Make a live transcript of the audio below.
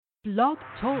Blog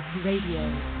Talk Radio.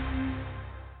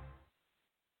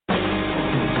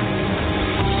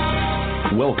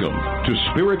 Welcome to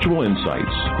Spiritual Insights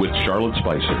with Charlotte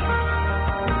Spicer.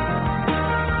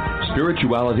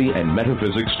 Spirituality and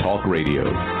Metaphysics Talk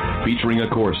Radio, featuring a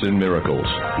course in miracles,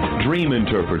 dream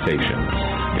interpretation,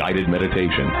 guided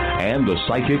meditation, and the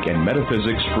psychic and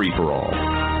metaphysics free-for-all.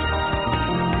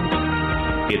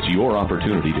 It's your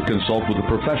opportunity to consult with a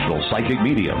professional psychic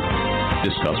medium,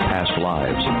 discuss past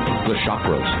lives, the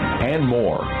chakras, and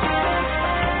more.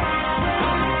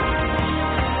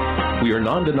 We are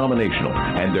non-denominational,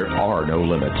 and there are no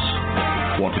limits.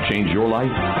 Want to change your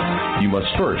life? You must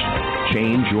first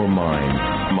change your mind.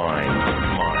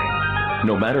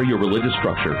 No matter your religious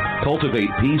structure, cultivate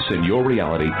peace in your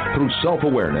reality through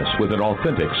self-awareness with an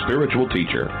authentic spiritual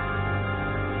teacher.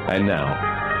 And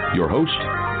now, your host,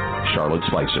 Charlotte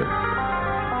Spicer.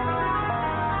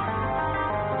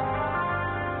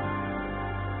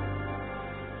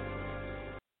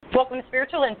 Welcome to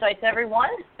Spiritual Insights, everyone.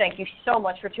 Thank you so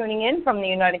much for tuning in from the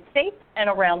United States and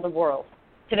around the world.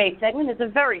 Today's segment is a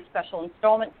very special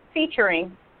installment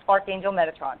featuring Archangel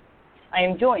Metatron. I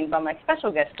am joined by my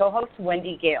special guest co-host,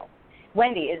 Wendy Gale.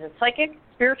 Wendy is a psychic,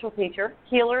 spiritual teacher,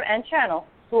 healer, and channel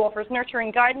who offers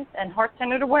nurturing guidance and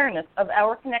heart-centered awareness of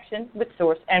our connection with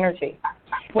source energy.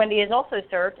 Wendy has also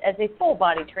served as a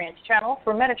full-body trance channel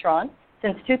for Metatron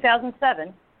since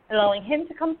 2007, allowing him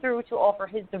to come through to offer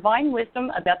his divine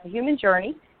wisdom about the human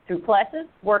journey through classes,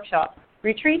 workshops,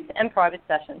 retreats, and private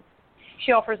sessions.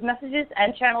 She offers messages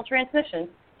and channel transmissions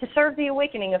to serve the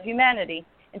awakening of humanity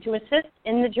and to assist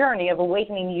in the journey of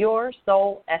awakening your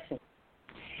soul essence.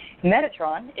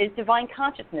 Metatron is divine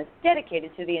consciousness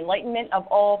dedicated to the enlightenment of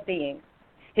all beings.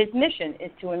 His mission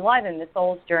is to enliven the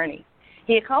soul's journey.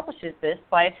 He accomplishes this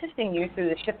by assisting you through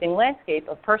the shifting landscape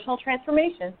of personal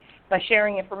transformation by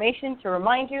sharing information to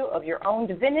remind you of your own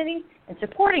divinity and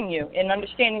supporting you in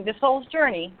understanding the soul's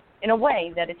journey in a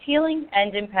way that is healing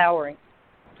and empowering.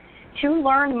 To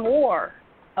learn more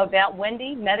about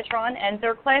Wendy, Metatron, and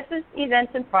their classes,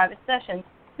 events, and private sessions,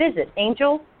 visit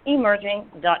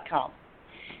angelemerging.com.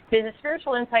 Visit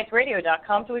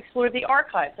spiritualinsightsradio.com to explore the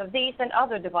archives of these and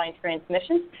other divine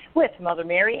transmissions with Mother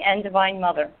Mary and Divine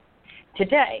Mother.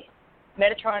 Today,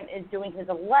 Metatron is doing his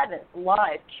 11th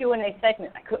live Q&A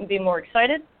segment. I couldn't be more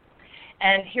excited.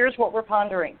 And here's what we're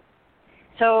pondering.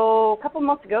 So a couple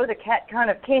months ago, the cat kind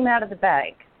of came out of the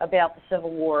bag about the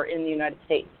Civil War in the United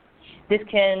States. This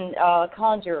can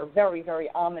conjure very, very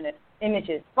ominous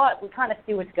images, but we kind of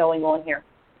see what's going on here.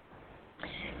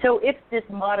 So if this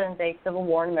modern-day Civil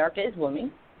War in America is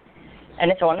looming, and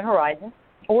it's on the horizon,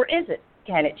 or is it?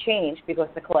 Can it change because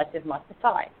the collective must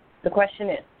decide? The question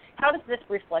is, how does this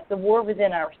reflect the war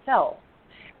within ourselves?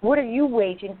 What are you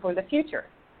waging for the future?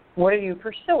 What are you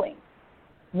pursuing?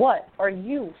 What are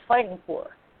you fighting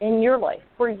for in your life?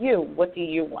 For you, what do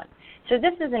you want? So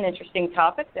this is an interesting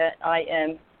topic that I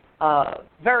am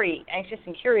very anxious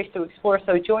and curious to explore.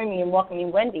 So join me in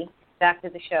welcoming Wendy back to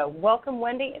the show. Welcome,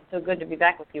 Wendy. It's so good to be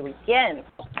back with you again.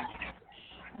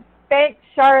 Thanks,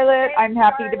 Charlotte. I'm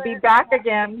happy to be back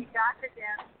again.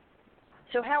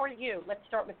 So how are you? Let's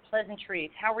start with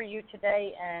pleasantries. How are you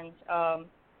today, and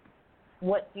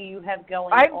what do you have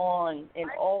going on in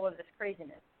all of this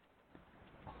craziness?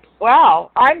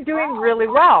 Well, I'm doing really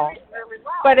well,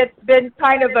 but it's been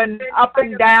kind of an up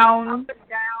and down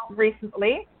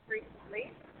recently.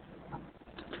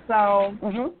 So,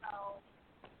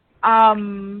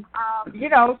 you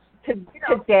know,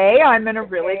 today I'm in a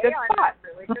really good spot.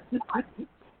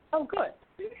 Oh, good.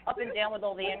 Up and down with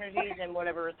all the energies and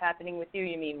whatever is happening with you,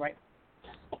 you mean, right?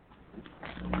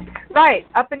 Right,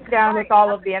 up and down with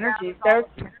all of the energies.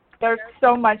 There's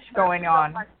so much going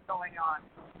on.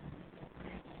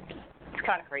 It's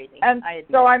kind of crazy. And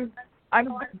so I'm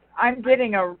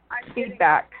getting a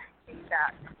feedback.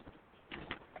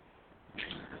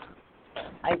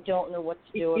 I don't know what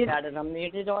to do about it. I'm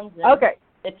muted on Zoom. Okay.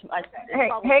 Hey,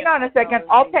 hang on a second.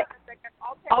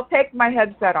 I'll take my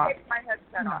headset off.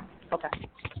 Okay.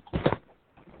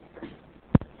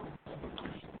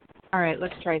 All right,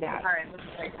 let's try that.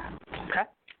 Okay.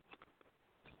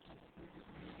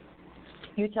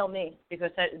 You tell me,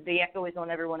 because the echo is on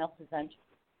everyone else's end.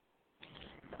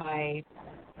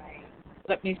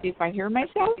 Let me see if I hear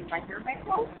myself.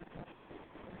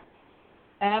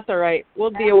 That's all right. We'll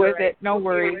deal with it. No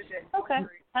worries. Okay.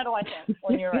 How do I sound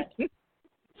on your end?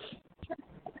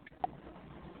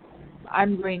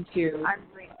 I'm going to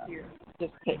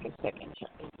just take a second.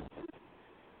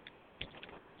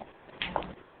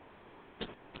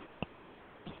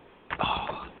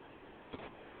 Oh.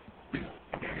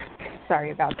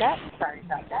 Sorry about that.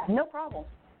 No problem.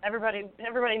 Everybody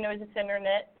knows it's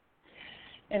internet.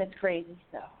 And it's crazy,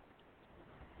 so.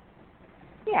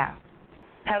 Yeah.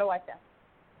 How do I sound?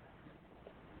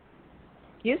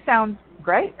 You sound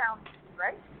great.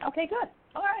 Okay, good.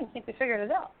 All right, I think we figured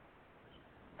it out.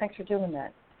 Thanks for doing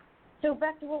that. So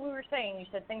back to what we were saying. You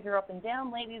said things are up and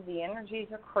down lately. The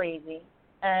energies are crazy.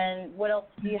 And what else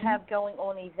do you have going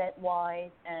on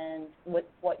event-wise and with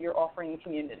what you're offering the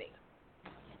community?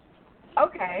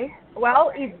 Okay.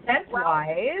 Well,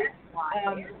 event-wise,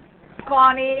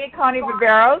 Connie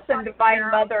Viveros and Divine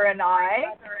Mother and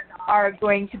I are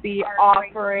going to be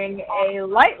offering a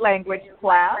light language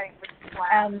class,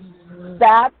 and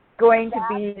that's going to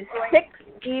be 6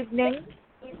 evenings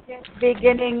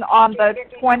beginning on the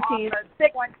 26th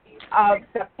of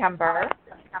September.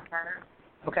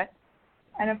 Okay.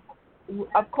 And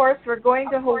of course, we're going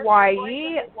to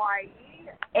Hawaii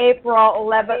April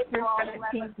 11th through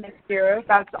 17th next year.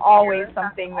 That's always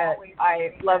something that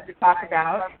I love to talk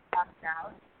about.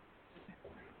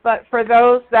 But for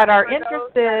those that are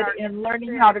interested in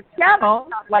learning how to channel,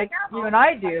 like you and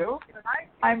I do,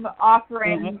 I'm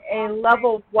offering a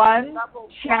level 1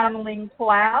 channeling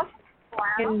class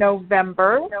in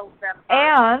November,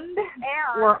 and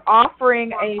we're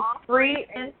offering a free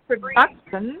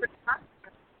introduction,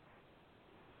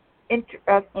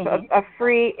 a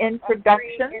free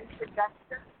introduction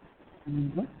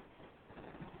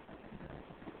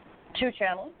to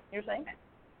channel, you're saying?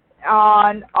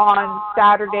 On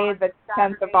Saturday, the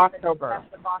 10th of October.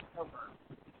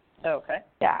 Okay.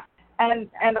 Yeah.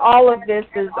 And all of this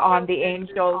is on the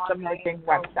Angels Emerging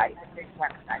website.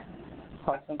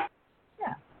 Awesome.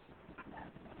 Yeah.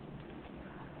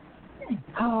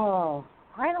 Oh,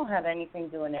 I don't have anything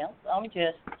to announce. I'm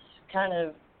just kind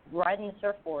of riding the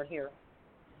surfboard here.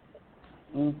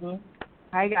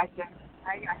 I gotcha.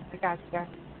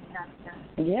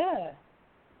 Yeah.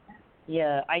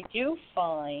 Yeah, I do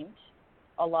find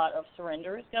a lot of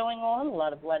surrenders going on, a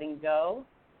lot of letting go,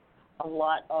 a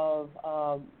lot of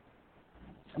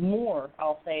more,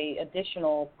 I'll say,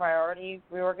 additional priority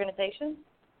reorganization,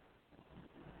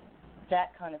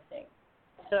 that kind of thing.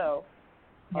 So,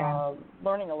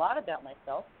 learning a lot about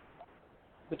myself,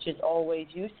 which is always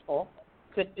useful,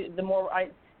 because the more I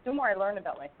learn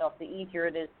about myself, the easier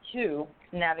it is to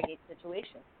navigate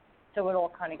situations. So it all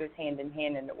kind of goes hand in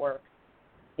hand and it works,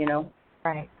 you know?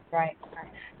 Right.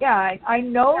 Yeah, I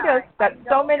noticed that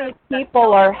so many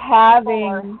people are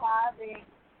having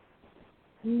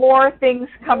more things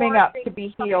coming up to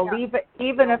be healed,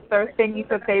 even if they're things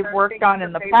that they've worked on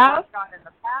in the past.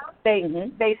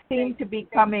 They seem to be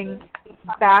coming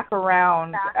back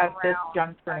around at this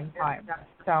juncture in time.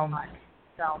 So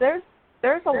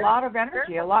there's a lot of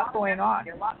energy, a lot going on.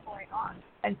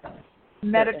 And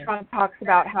Metatron talks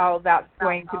about how that's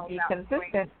going to be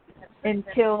consistent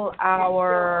until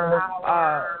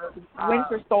our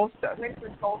winter solstice.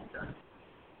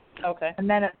 Okay. And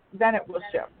then it will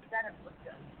shift.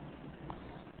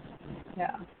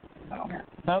 Yeah. So.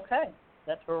 Okay.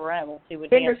 That's where we're at. We'll see what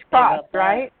fingers crossed,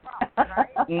 right?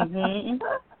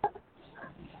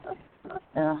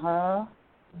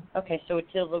 Okay, so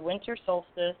until the winter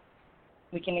solstice,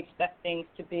 we can expect things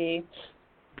to be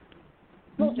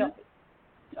a little jumpy.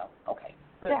 So, okay.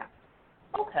 Good. Yeah.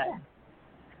 Okay. Yeah.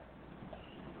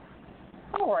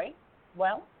 All right.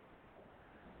 Well,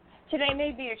 today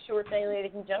may be a short day,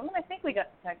 ladies and gentlemen. I think we got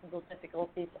the technical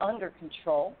difficulties under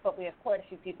control, but we have quite a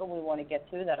few people we want to get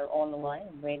to that are on the line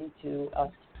and waiting to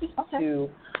speak to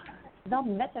the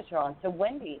Metatron. So,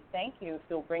 Wendy, thank you.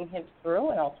 So we'll bring him through,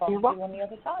 and I'll talk to you on the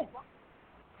other side.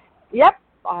 Yep.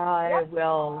 I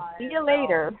will see you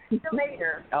later.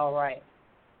 All right.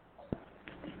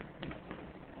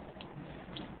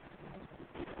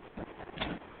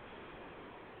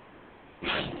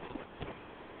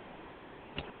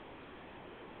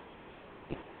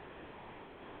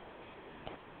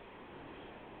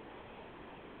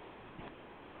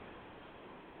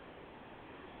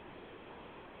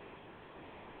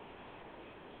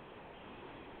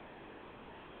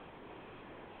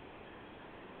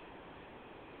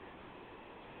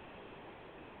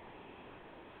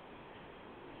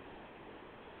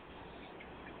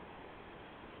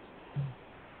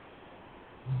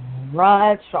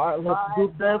 Right, Charlotte.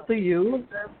 Good day to you.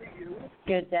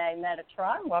 Good day,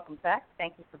 Metatron. Welcome back.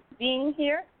 Thank you for being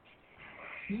here.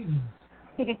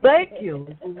 Thank you.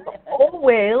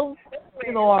 Always,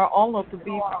 an honor to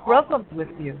be present with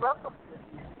you.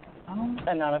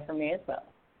 An honor for me as well.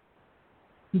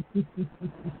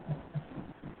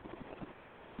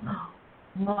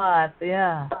 Right,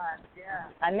 yeah.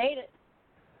 I made it.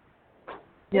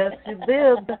 Yes, you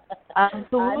did.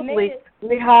 Absolutely.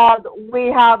 We had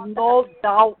no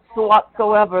doubts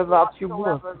whatsoever that you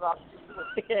would.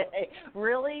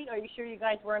 Really? Are you sure you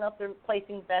guys weren't up there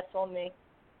placing bets on me?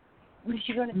 What is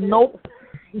she going to do? Nope.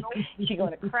 Is she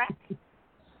going to crack?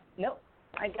 Nope.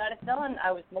 I got it done.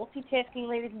 I was multitasking,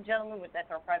 ladies and gentlemen. That's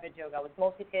our private joke. I was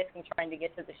multitasking trying to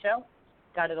get to the show.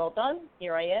 Got it all done.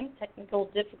 Here I am. Technical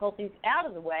difficulties out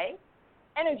of the way.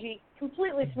 Energy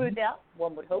completely smoothed out.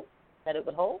 One would hope that it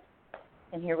would hold.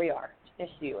 And here we are.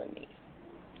 Just you and me.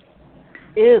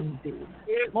 Indeed.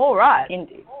 All right.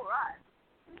 Indeed.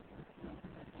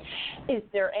 Is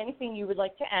there anything you would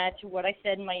like to add to what I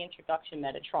said in my introduction,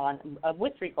 Metatron,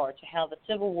 with regard to how the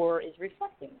Civil War is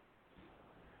reflecting?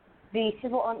 The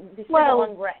civil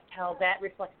unrest, how that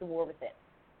reflects the war within.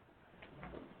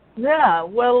 Yeah,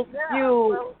 well,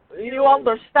 you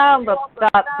understand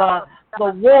that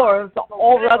the war is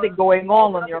already going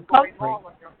on in your country,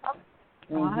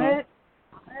 right?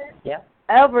 Yeah.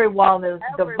 Everyone is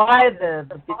divided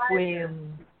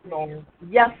between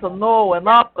yes and no and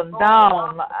up and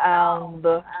down, and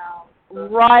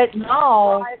right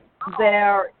now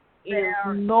there is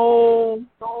no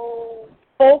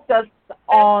focus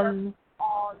on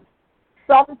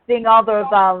something other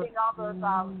than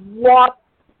what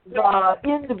the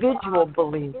individual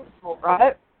believes,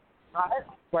 right?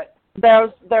 Right.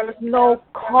 There's no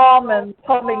common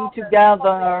coming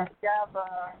together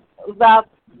that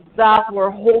we're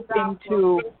hoping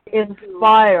to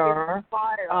inspire.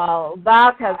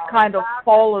 That has kind of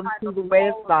fallen to the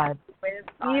wayside.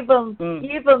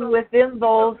 Even within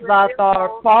those that are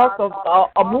part of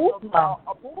a movement.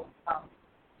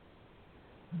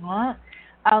 Right?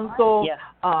 And so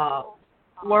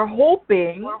we're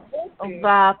hoping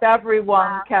that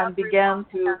everyone can begin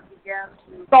to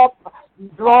stop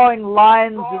drawing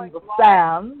lines in the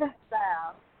sand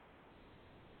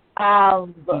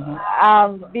and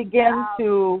begin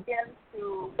to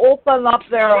open up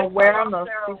their awareness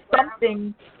to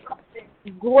something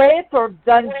greater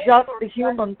than just the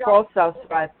human process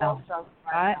right now,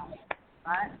 right?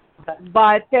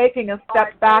 By taking a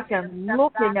step back and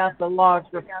looking at the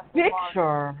larger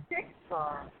picture,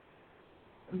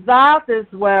 that is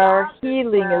where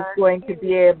healing is going to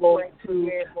be able to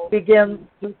begin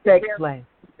to take place,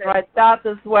 right? That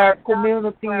is where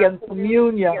community and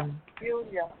communion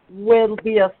will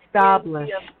be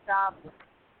established.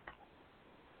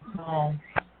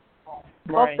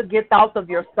 Just to get out of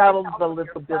yourselves a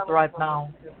little bit right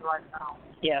now.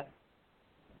 Yeah.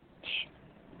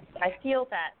 I feel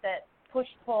that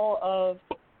push-pull of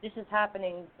this is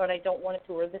happening, but I don't want it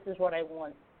to, or this is what I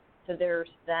want. So there's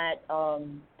that,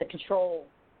 the control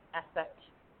aspect,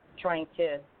 trying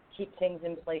to keep things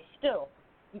in place still,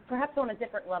 perhaps on a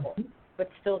different level, but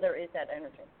still there is that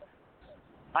energy.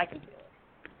 I can feel it.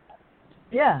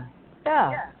 Yeah.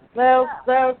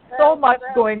 There's so much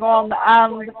going on,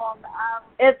 and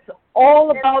it's all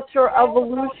about your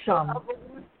evolution.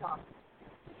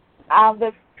 And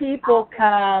if people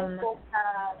can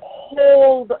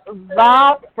hold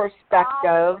that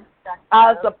perspective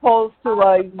as opposed to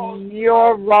a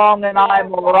you're wrong and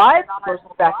I'm right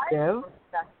perspective,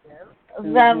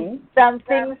 then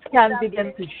things can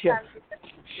begin to shift.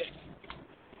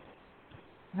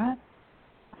 Right?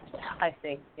 I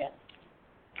see, yes.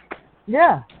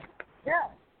 Yeah.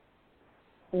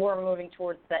 We're moving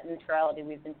towards that neutrality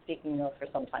we've been speaking of for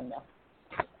some time now.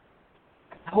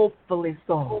 Hopefully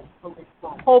so.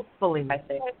 Hopefully. I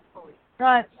see.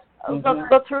 Right.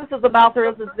 The truth of the matter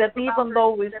is that even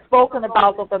though we've spoken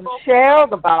about it and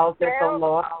shared about it a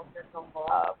lot,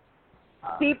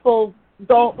 people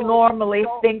don't normally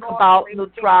think about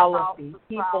neutrality.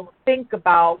 People think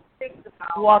about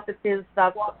what it is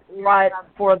that's right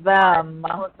for them,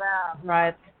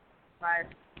 right?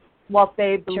 What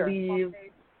they believe.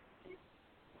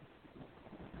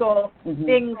 So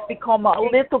things become a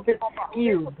little bit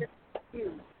skewed.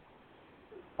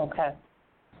 Okay.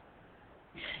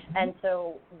 And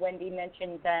so Wendy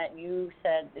mentioned that you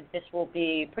said that this will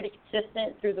be pretty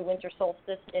consistent through the winter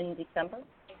solstice in December?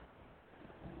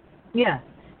 Yeah.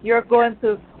 We're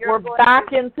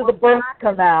back into the birth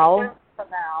canal,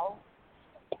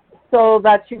 so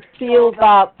that you feel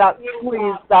that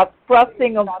squeeze, that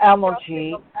pressing of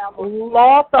energy. A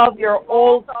lot of your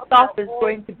old stuff is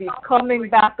going to be coming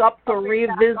back up to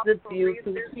revisit you,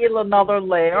 to heal another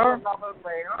layer,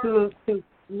 to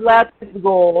let it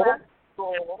go.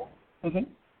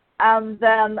 And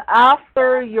then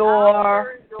after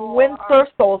your winter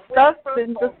solstice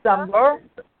in December,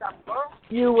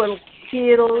 you will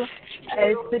feel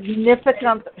a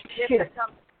significant shift.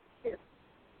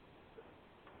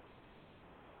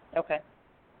 Okay.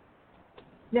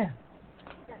 Yeah.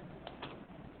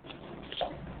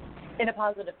 In a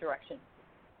positive direction.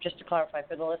 Just to clarify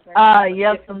for the listeners.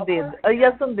 Yes, indeed.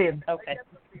 Yes, indeed. Okay.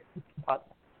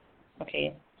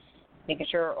 Okay. Making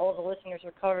sure all the listeners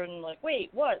are covered and like, wait,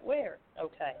 what, where?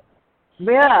 Okay.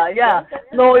 Yeah.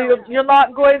 No, you're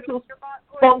not going to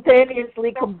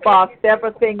spontaneously combust.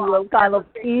 Everything will kind of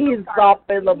ease up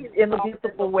in a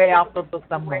beautiful way after the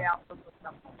summer.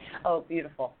 Oh,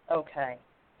 beautiful. Okay.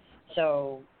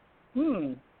 So,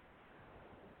 okay.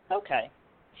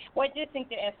 Well, I did think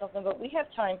to ask something, but we have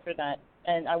time for that,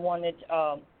 and I wanted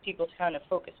people to kind of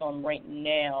focus on right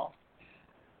now.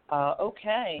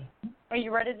 Okay. Are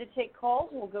you ready to take calls?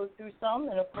 We'll go through some,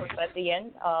 and of course at the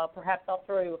end, perhaps I'll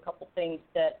throw you a couple things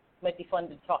that might be fun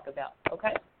to talk about.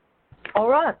 Okay? All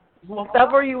right.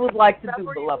 Whatever you would like to do,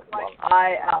 beloved one.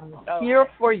 I am here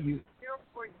for you.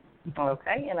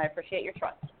 Okay, and I appreciate your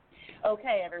trust.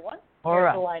 Okay, everyone. All Here's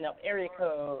right. the lineup. Area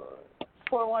code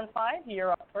 415,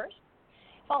 you're up first,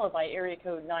 followed by area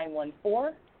code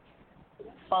 914,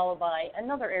 followed by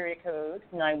another area code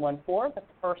 914, but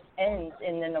the first ends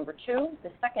in the number 2.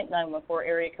 The second 914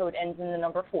 area code ends in the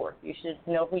number 4. You should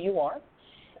know who you are.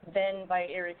 Then by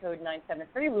area code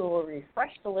 973, we will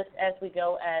refresh the list as we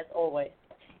go, as always.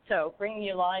 So bringing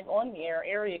you live on the air,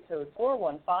 area code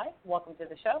 415. Welcome to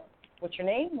the show. What's your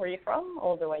name? Where are you from?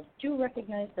 Although I do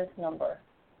recognize this number.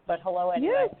 But hello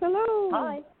anyway. Yes, hello.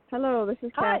 Hi. Hello, this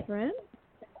is Hi. Catherine.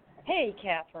 Hey,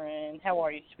 Catherine. How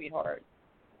are you, sweetheart?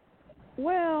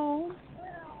 Well,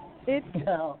 it's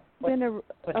been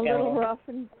a little rough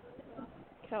in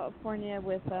California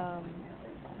with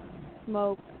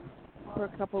smoke for a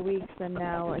couple of weeks and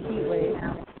now a heat wave.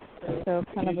 So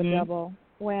kind of a double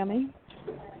whammy.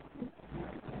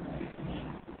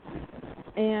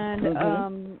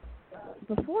 And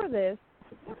before this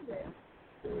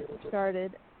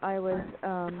started, I was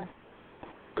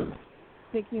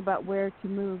thinking about where to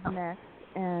move next,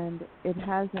 and it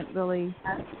hasn't really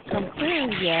come clear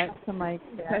yet. So my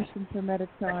question for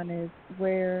Metatron is,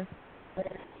 where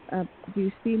do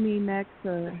you see me next,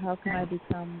 or how can I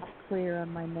become clear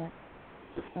on my next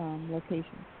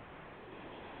location?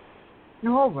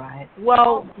 All right.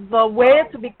 Well, the way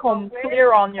to become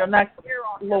clear on your next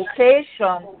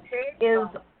location is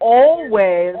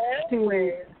always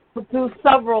to do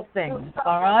several things,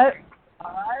 all right?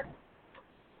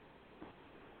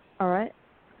 All right.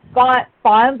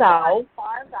 Find out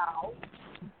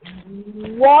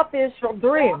what is your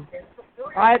dream,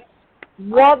 right?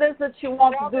 What is it you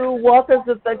want to do? What is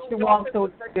it that you want to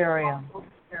experience,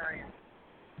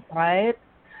 right?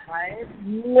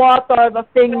 What are the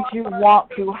things you want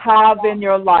to have in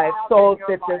your life? So if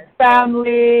it is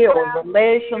family or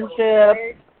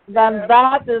relationship, then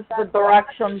that is the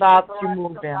direction that you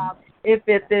move in. If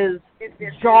it is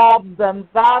job, then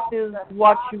that is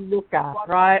what you look at,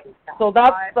 right? So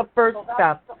that's the first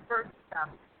step.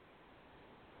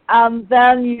 And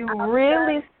then you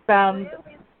really spend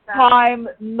time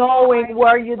knowing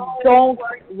where you don't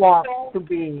want to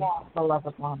be,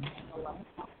 beloved one.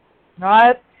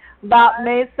 Right? That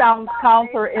may sound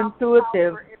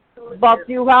counterintuitive, but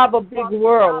you have a big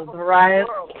world, right?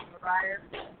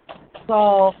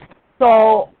 So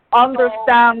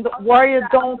understand where you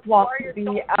don't want to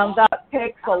be, and that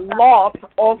takes a lot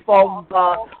off of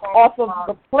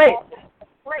the plate.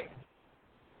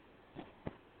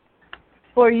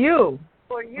 For you,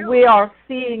 we are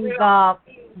seeing that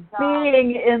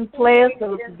being in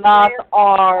places that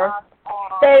are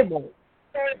stable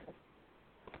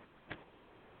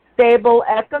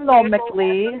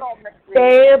economically,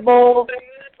 stable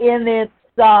in its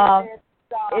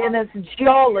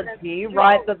geology,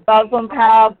 right? That doesn't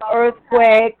have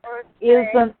earthquakes,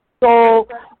 isn't so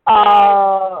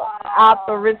at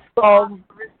the risk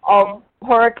of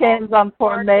hurricanes and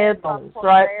tornadoes,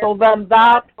 right? So then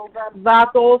that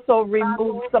also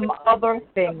removes some other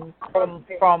things from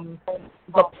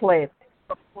the plate.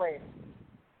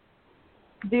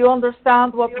 Do you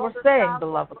understand what we're saying,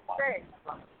 beloved?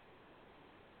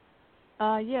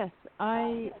 Yes,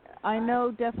 I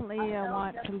know definitely I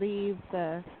want to leave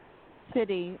the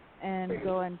city and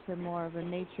go into more of a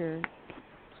nature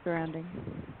surrounding.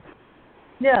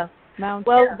 Yes. Mountains,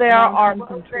 well, there are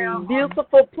trees.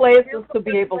 beautiful places to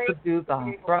be able to do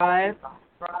that, right?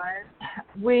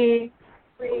 We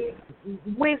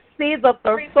see that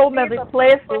there are so many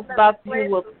places that you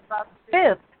would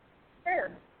fit,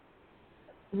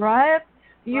 right?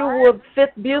 You would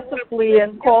fit beautifully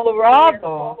in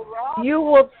Colorado. You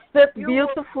would fit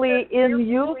beautifully in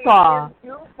Utah.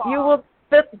 You would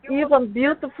fit even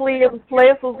beautifully in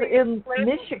places in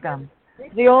Michigan.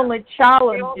 The only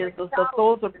challenge is that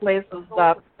those are places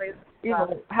that,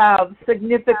 have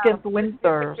significant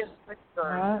winters.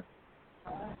 Right?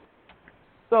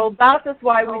 So that is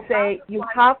why we say you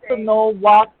have to know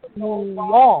what you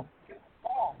want.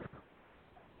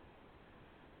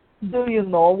 Do you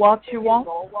know what you want?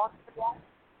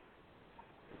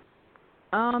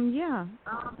 Yeah.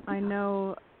 I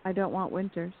know I don't want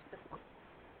winters.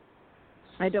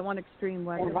 I don't want extreme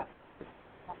weather.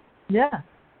 Yeah.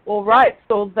 All right.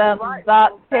 So then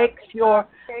that takes you,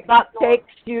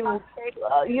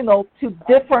 to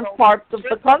different parts of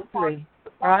the country,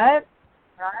 right?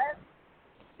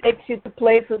 Takes you to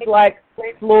places like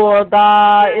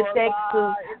Florida. It takes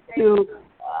you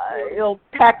to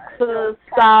Texas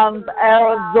and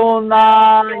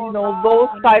Arizona. Those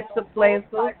types of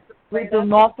places. We do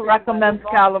not recommend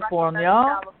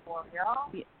California.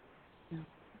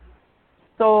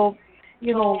 So,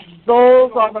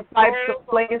 those are the types of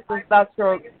places that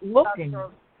you're looking.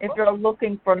 If you're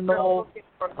looking for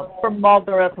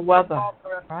moderate weather,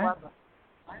 right?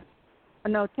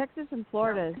 No, Texas and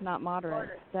Florida is not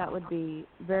moderate. That would be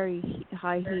very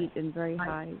high heat and very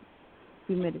high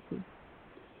humidity.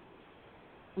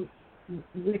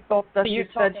 We thought that you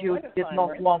said you did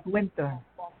not want winter.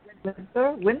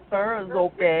 Winter is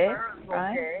okay,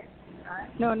 right?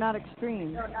 No, not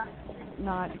extreme.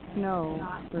 Not snow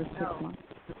for 6 months.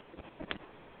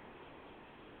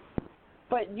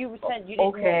 But you said you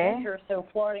didn't want winter, so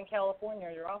Florida and California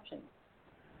are your options.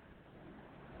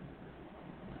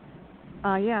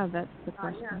 Yeah, that's the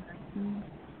question.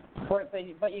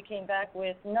 But you came back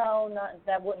with,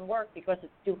 that wouldn't work because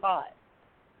it's too hot.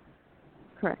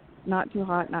 Correct. Not too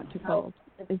hot, not too cold.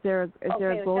 Is there a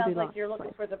Goldilocks? It sounds like you're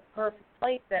looking for the perfect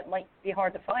place that might be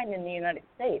hard to find in the United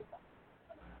States.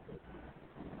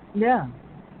 Yeah.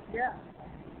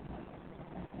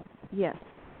 Yes.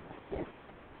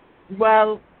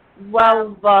 Well,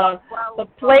 the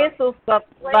places that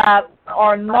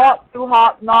are not too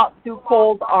hot, not too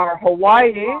cold are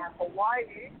Hawaii,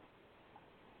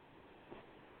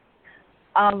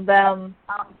 and then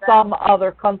some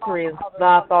other countries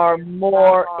that are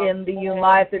more in the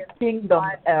United Kingdom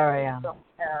area.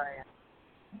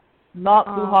 Not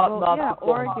too hot, not too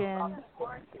cold. Oregon.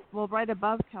 Well, right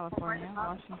above California,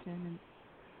 Washington and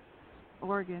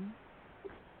Oregon.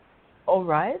 All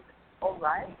right.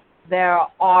 There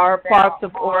are parts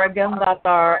of Oregon that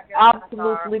are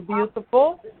absolutely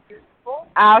beautiful.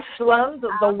 Ashland,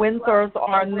 the winters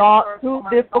are not too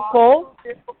difficult.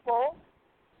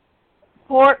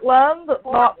 Portland,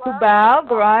 not too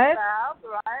bad, right?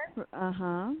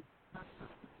 Uh-huh.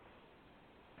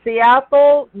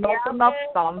 Seattle, not enough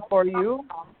sun for you.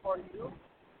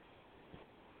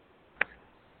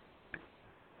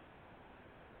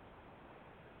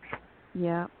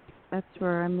 Yeah, that's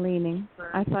where I'm leaning.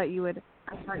 I thought you would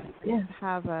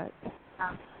have a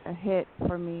hit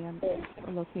for me on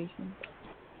a location.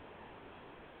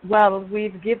 Well,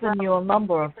 we've given you a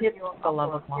number of hits,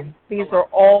 beloved one. These are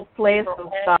all places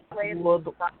that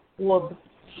would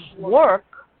work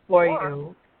for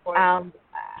you. And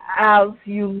as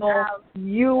you know,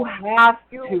 you have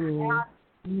to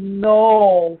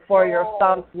know for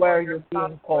yourself where you're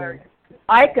being called.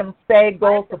 I can say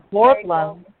go to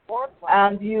Portland,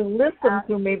 and you listen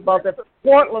to me, but if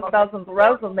Portland doesn't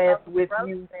resonate with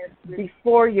you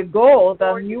before you go,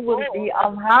 then you will be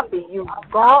unhappy. You've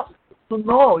got to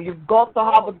know. You've got to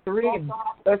have a dream.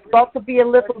 There's got to be a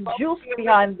little juice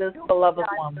behind this, beloved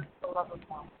one.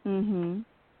 Mhm.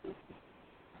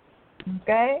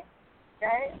 Okay?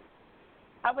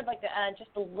 I would like to add just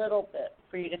a little bit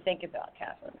for you to think about,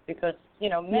 Catherine, because,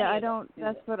 many I don't,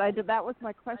 that's what I did. That was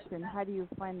my question. How do you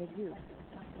find the juice?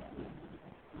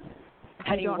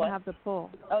 How do you don't have the pull.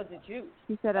 Oh, the juice.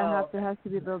 He said there has to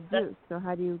be a little juice. So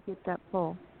how do you get that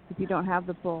pull if you don't have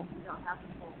the pull?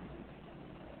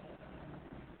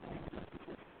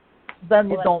 Then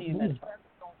you don't move.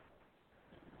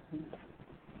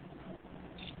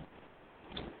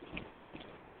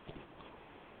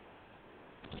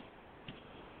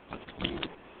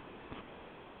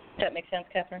 Does that make sense,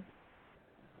 Catherine?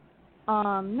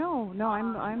 No,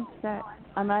 I'm set.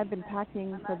 I've been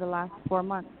packing for the last 4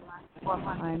 months.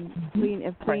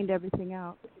 I've cleaned everything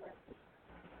out.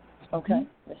 Okay.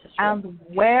 And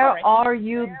where are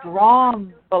you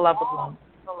drawn, beloved one?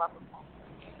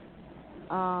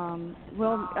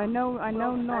 Well, I know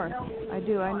north. I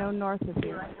do. I know north of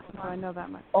here, so I know that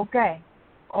much. Okay.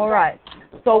 All right.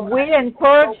 So we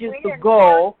encourage you to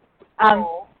go and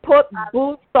put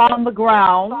boots on the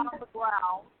ground.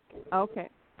 Okay.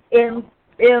 In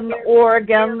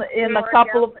Oregon, in a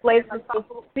couple of places to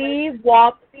see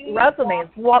what resonates,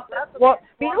 what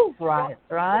feels right?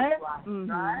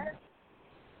 Mhm.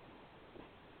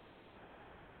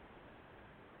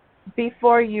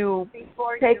 Before you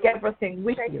take everything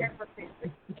with you.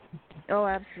 Oh,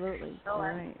 absolutely. All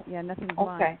right. Yeah, nothing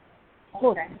blind. Okay.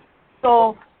 Good.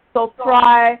 So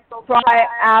try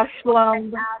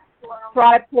Ashland,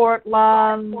 try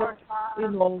Portland,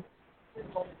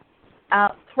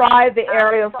 try the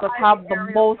areas that have the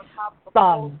most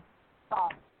sun.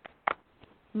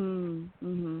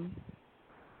 Mm-hmm.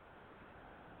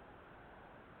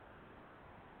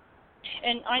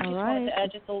 And I just wanted to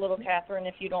add just a little, Catherine,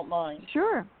 if you don't mind.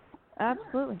 Sure.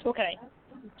 Absolutely. Okay.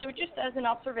 So just as an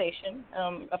observation,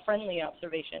 a friendly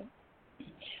observation,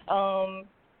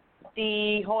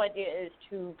 the whole idea is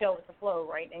to go with the flow,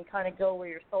 right, and kind of go where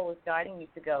your soul is guiding you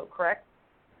to go, correct?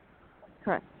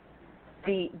 Correct.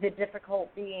 The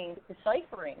difficult being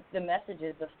deciphering the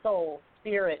messages of soul,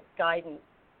 spirit, guidance.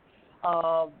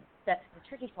 That's the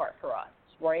tricky part for us,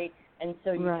 right? And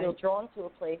so you feel drawn to a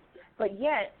place, but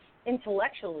yet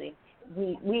intellectually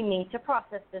we need to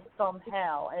process this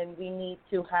somehow, and we need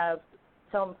to have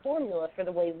some formula for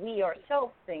the way we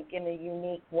ourselves think in a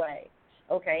unique way.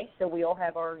 Okay, so we all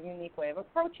have our unique way of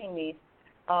approaching these,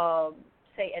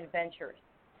 say, adventures.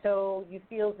 So you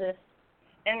feel this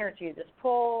energy, this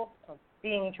pull of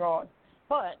being drawn.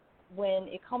 But when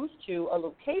it comes to a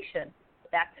location,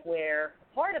 that's where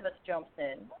part of us jumps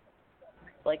in,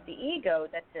 like the ego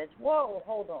that says, whoa,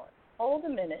 hold a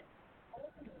minute,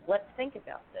 let's think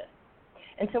about this.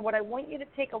 And so what I want you to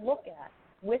take a look at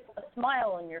with a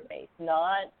smile on your face,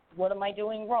 not what am I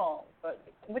doing wrong, but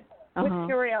with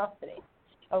curiosity,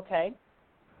 okay?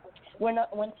 When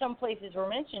some places were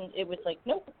mentioned, it was like,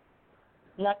 nope,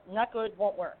 not good,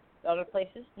 won't work. Other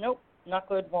places, nope, not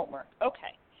good, won't work.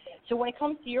 Okay. So when it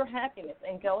comes to your happiness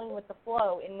and going with the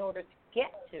flow in order to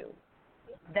get to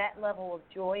that level of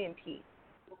joy and peace,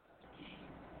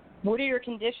 what are your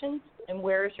conditions and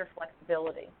where is your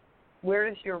flexibility? Where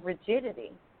is your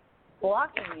rigidity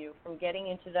blocking you from getting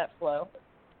into that flow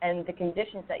and the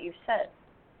conditions that you've set?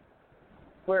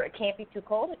 Where it can't be too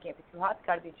cold, it can't be too hot, it's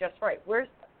got to be just right.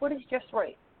 What is just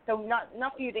right? So not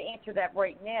for you to answer that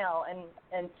right now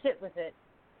and sit with it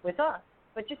with us,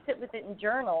 but just sit with it and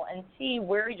journal and see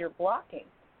where you're blocking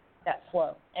that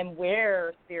flow and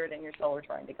where spirit and your soul are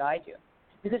trying to guide you.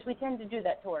 Because we tend to do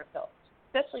that to ourselves,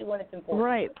 especially when it's important.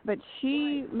 Right, but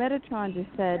Metatron just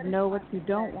said, know what you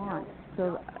don't want.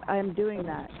 So I'm doing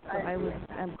that. So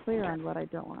I'm clear on what I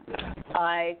don't want.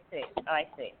 I see.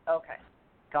 Okay,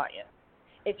 got you.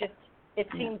 It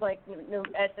seems like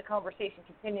as the conversation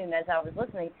continued and as I was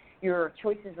listening, your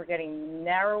choices were getting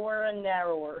narrower and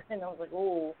narrower. And I was like,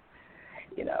 oh,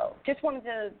 just wanted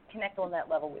to connect on that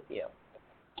level with you.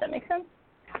 Does that make sense?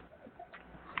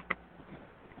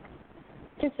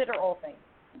 Consider all things.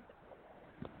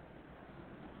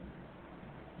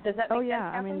 Does that make sense? Oh, yeah.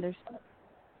 I mean, there's...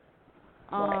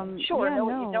 Sure, yeah, know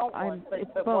what you don't want,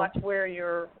 but both. watch where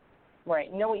you're...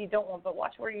 Right, know what you don't want, but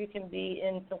watch where you can be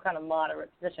in some kind of moderate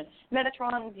position.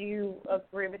 Metatron, do you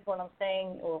agree with what I'm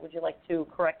saying, or would you like to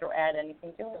correct or add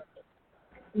anything to it?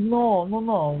 No.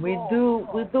 We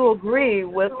do agree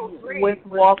with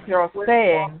what you're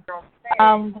saying,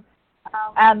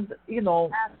 and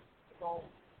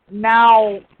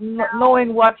now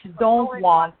knowing what you don't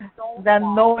want,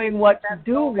 then knowing what you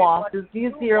do want is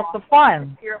easier to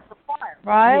find,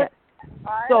 right? Yes.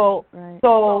 So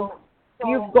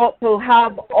you've got to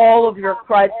have all of your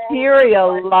criteria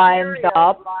lined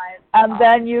up, and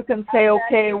then you can say,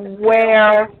 okay,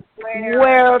 where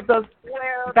does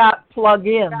that plug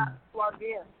in?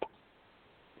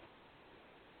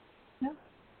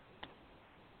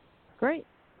 Great.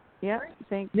 Yeah,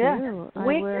 thank Yeah. you.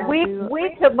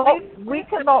 We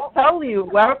cannot tell you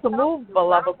where to move,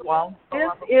 beloved one.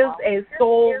 This is a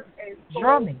soul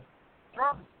journey.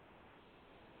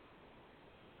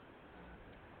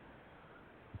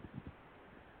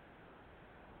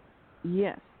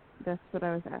 Yes, that's what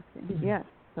I was asking. Mm-hmm. Yes,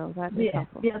 so that is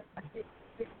helpful. Yes.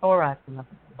 All right.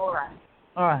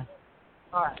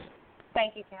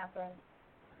 Thank you, Catherine.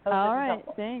 All right,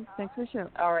 thanks. Thanks for the show.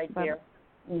 All right, Bye-bye. dear.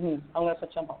 I'm going to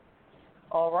put you on hold.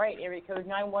 All right, area code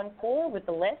 914 with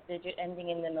the last digit ending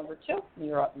in the number 2.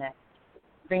 You're up next.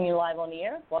 Bring you live on the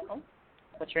air. Welcome.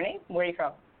 What's your name? Where are you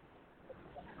from?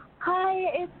 Hi,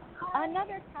 it's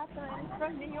another Catherine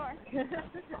from New York.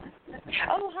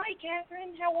 Oh, hi,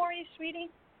 Catherine. How are you, sweetie?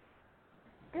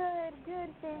 Good,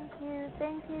 thank you.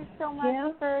 Thank you so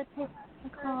much for taking the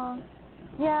call.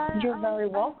 Yeah. You're very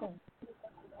welcome.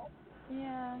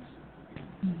 Yeah.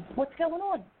 What's going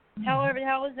on? How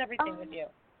is everything with you?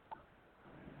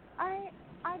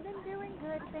 I've been doing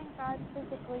good, thank God,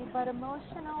 physically, but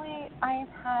emotionally I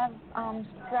have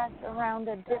stress around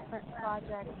a different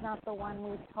project, not the one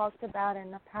we've talked about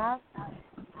in the past.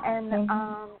 And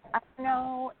I don't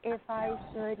know if I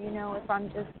should, if I'm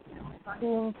just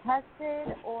being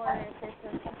tested or if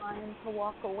it's a time to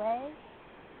walk away.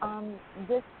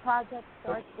 This project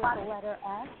starts with the letter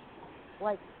S,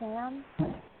 like Sam.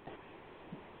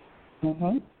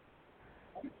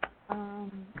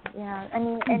 Yeah,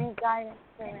 any guidance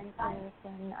or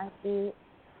information, I'd be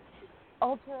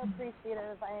ultra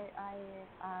appreciative.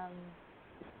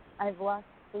 I've lost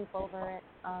sleep over it,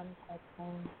 type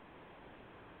thing.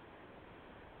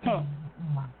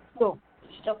 So,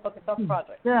 still focus on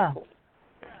project. Yeah.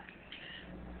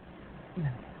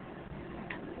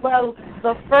 Well,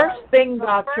 the first thing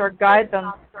that your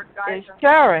guidance is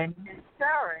sharing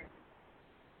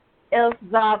is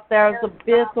that there's a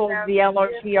bit of the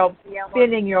energy of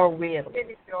spinning your wheel.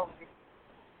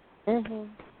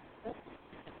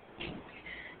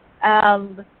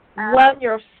 And when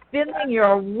you're spinning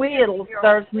your wheels,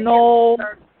 there's no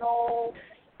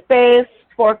space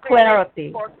for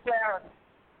clarity.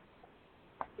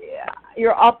 Yeah,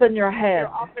 you're up in your head.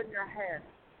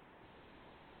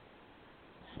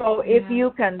 So if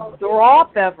you can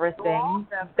drop everything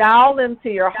down into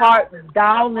your heart,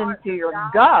 down into your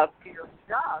gut,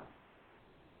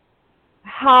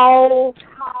 how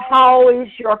is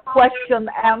your question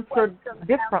answered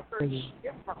differently?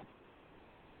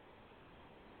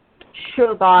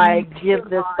 Should I give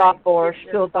this up or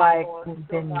should I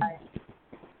continue?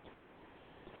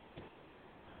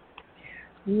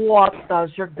 What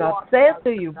does your gut say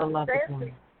to you, beloved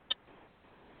one?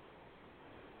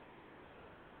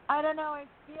 I don't know. I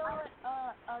feel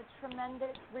a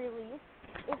tremendous release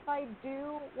if I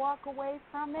do walk away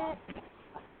from it.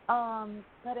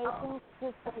 But I think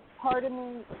just part of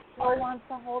me still wants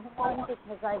to hold on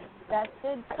because I've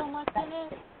invested so much in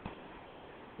it.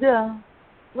 Yeah.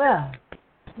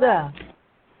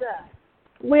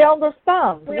 We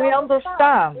understand.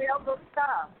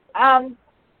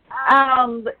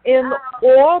 And in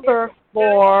order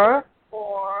for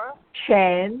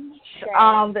change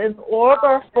and in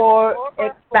order for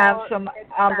expansion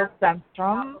and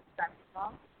ascension,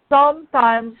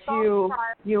 sometimes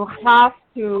you have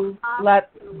to let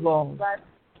go.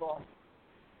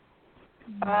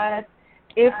 Right?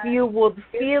 If you would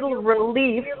feel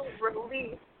relief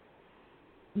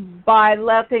by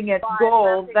letting it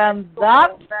go, then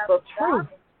that's the truth.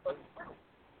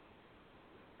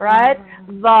 Right?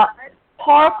 The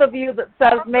part of you that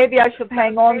says maybe I should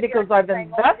hang on because I've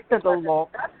invested a lot,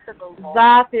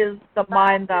 that is the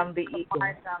mind and the ego.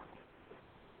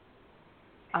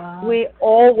 We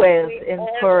always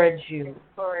encourage you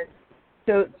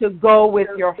to go with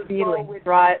your feelings,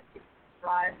 right?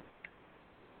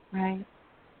 Right.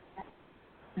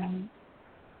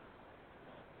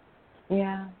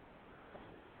 Yeah.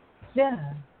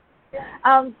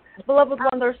 Beloved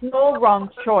one, there's no wrong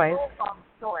choice.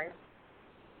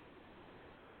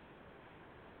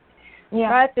 Yeah.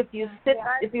 Right? If you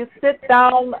sit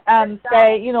down and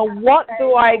say, what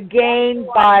do I gain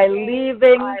by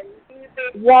leaving?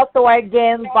 What do I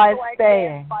gain by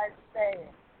staying?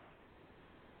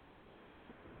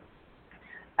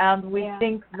 And we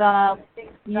think that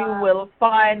you will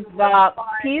find that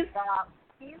peace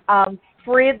and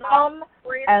freedom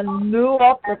and new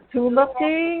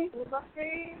opportunity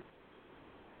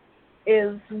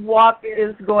is what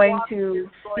is going to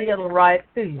feel right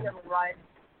to you.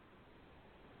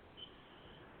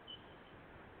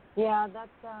 Yeah,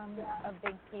 that's a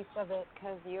big piece of it,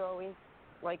 because you always,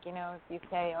 if you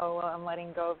say, oh, well, I'm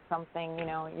letting go of something,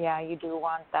 you do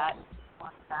want that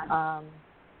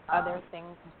other thing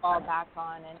to fall back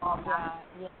on. And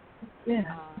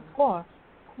of course.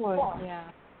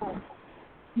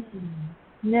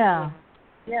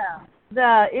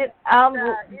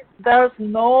 There's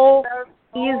no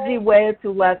easy way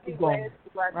to let go,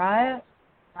 right?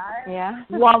 Yeah.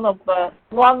 One of the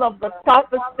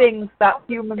toughest things that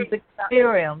humans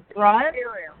experience, right?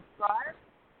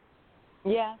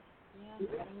 Yeah.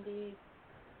 Indeed.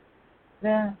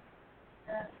 Yeah.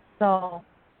 So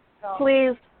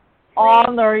please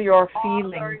honor your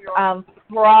feelings and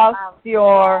trust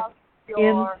your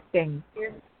instincts.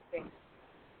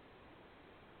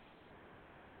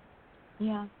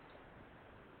 Yeah.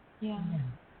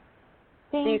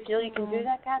 Do you feel you can do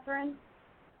that, Catherine?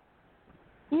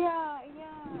 Yeah.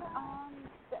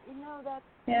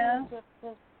 That's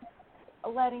just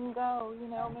letting go.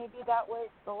 Maybe that was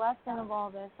the lesson of all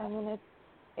this. I mean,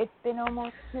 it's been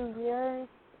almost 2 years,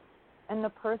 and the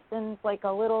person's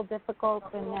a little difficult,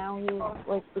 and now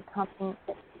he's becoming,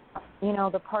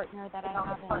 the partner that I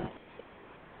have in it.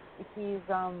 He's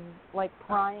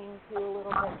prying to a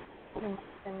little bit too much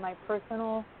in my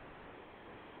personal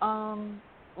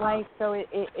life, so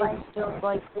it's just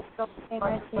like it's something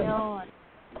I feel. And,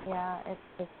 yeah, it's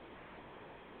just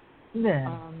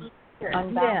unbalanced.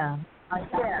 Growing down.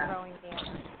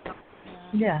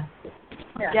 Yeah,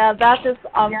 that is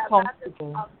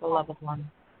uncomfortable, beloved one.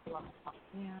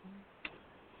 Yeah.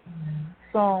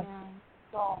 So,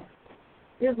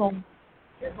 you know.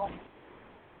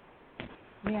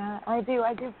 Yeah, I do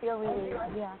feel really,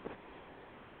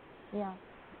 yeah.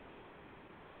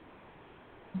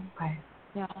 Okay.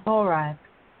 Yeah. All right.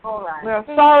 We're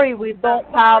sorry we don't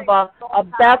have a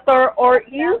better or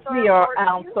easier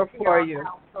answer for you,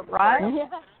 right?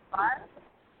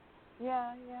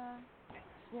 Yeah.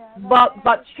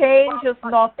 But change is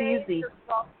not easy.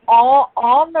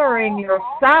 Honoring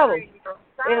yourself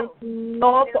is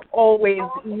not always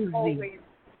easy,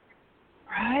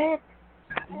 right?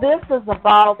 This is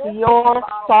about your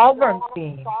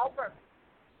sovereignty,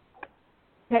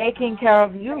 taking care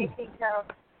of you.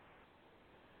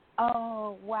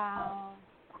 Oh, wow.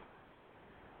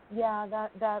 Yeah,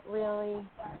 that really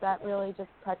just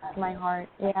touched my heart.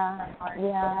 Yeah.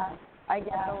 I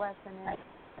get the lesson in.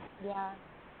 Yeah.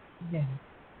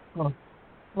 Good.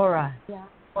 All right. Yeah.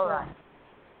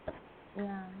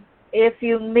 Yeah. If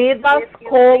you need us,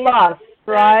 call us,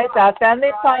 right? At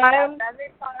any time,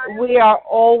 we are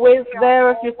always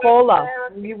there if you call us.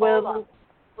 We will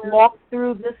walk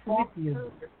through this with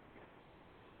you.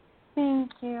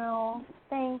 Thank you.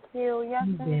 Yes,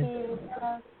 indeed.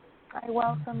 I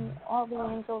welcome all the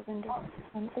angels into this.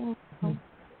 Thank you.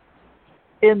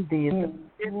 Indeed.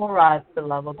 All right,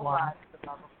 beloved one.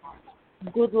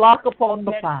 Good luck upon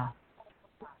the path.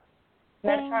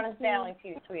 Metatron is bowing to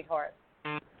you, sweetheart.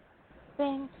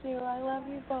 Thank you. I love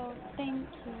you both. Thank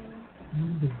you.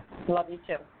 Love you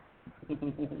too.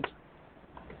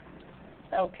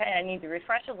 Okay, I need to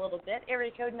refresh a little bit.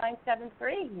 Area code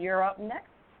 973, you're up next.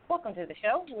 Welcome to the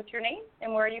show. What's your name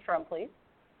and where are you from, please?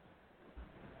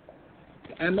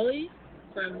 Emily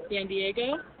from San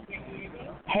Diego.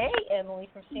 Hey, Emily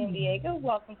from San Diego.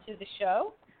 Welcome to the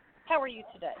show. How are you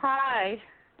today? Hi.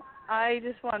 I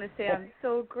just want to say I'm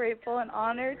so grateful and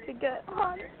honored to get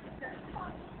on and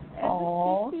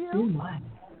to speak to you.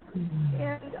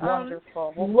 And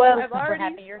Wonderful. Well, I've already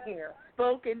happy you're here.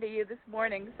 Spoken to you this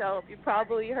morning, so you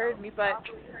probably heard me, but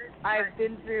I've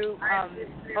been through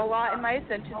a lot in my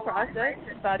ascension process.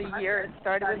 About a year. It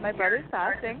started with my brother's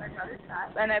passing,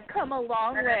 and I've come a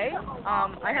long way.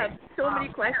 I have so many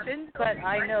questions, but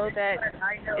I know that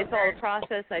it's all a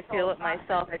process. I feel it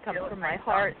myself. It comes from my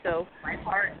heart, so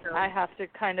I have to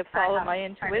kind of follow my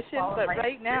intuition. But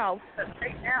right now,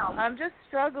 I'm just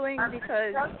struggling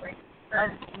because of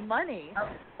money.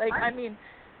 Like, I mean,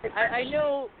 I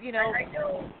know,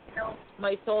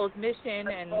 my soul's mission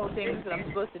and things that I'm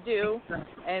supposed to do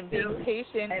and being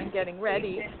patient and getting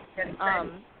ready,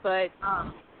 but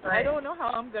I don't know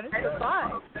how I'm going to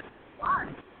survive.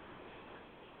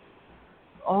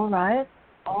 All right.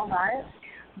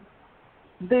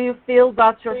 Do you feel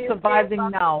that you're surviving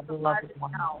now, beloved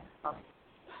one?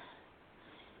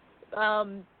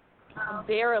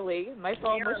 Barely. My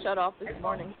phone was shut off this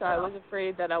morning, so I was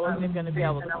afraid that I wasn't going to be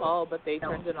able to call, but they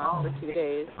turned it on for 2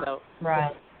 days. So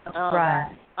Right.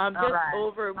 I'm just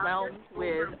overwhelmed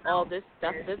with all this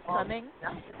stuff that's coming,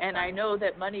 and I know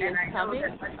that money is coming,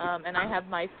 and I have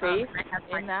my faith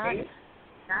in that,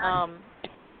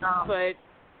 but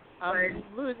I'm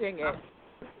losing it.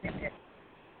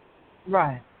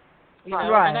 Right.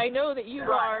 Right. And I know that you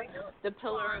are the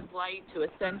pillar of light to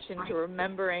ascension, to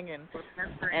remembering, and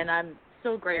I'm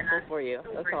so grateful for you.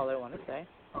 That's all I want to say.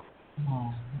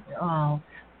 Oh,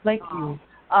 thank you.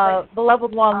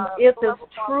 Beloved one, it is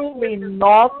truly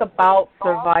not about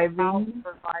surviving,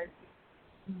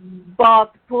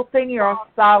 but putting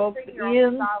yourself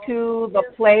into the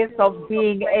place of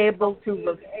being able to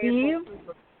receive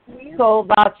so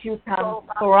that you can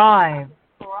thrive.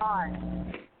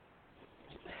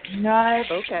 Right.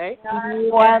 Okay.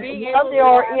 When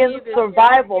you're in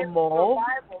survival mode,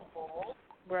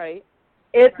 right,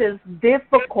 it is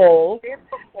difficult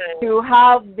to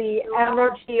have the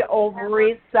energy of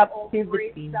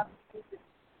receptivity.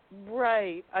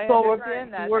 Right. I so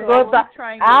understand that. We're going to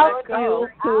ask you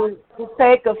to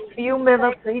take a few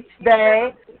minutes each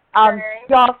day and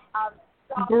just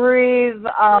breathe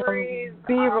and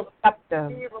be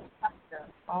receptive.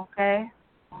 Okay?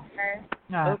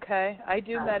 Okay. I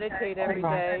do meditate every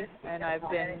day, and I've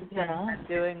been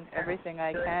doing everything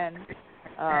I can.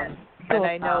 And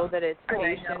I know that it's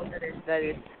patience, that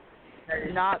it's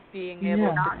not being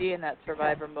able to be in that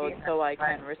survivor mode so I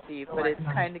can receive, but it's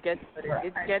kind of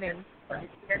getting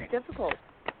difficult.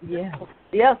 Yes.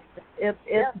 Yes.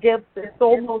 It's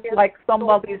almost like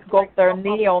somebody's got their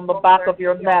knee on the back of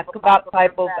your neck, that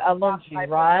type of energy,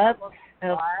 right?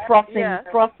 And it's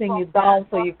thrusting you down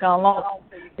so you cannot,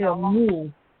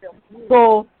 move.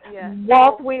 So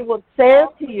what we would say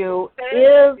to you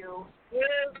is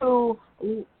to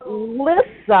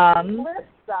listen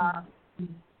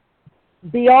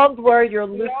beyond where you're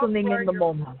listening in the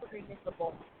moment.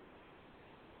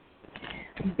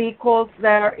 Because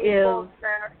there is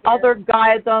other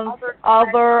guidance,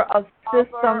 other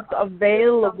assistance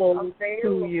available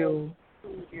to you.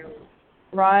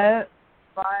 Right?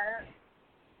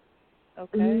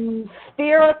 Okay.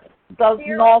 Spirit does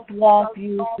not want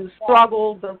you to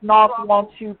struggle, does not want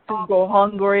you to go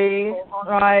hungry,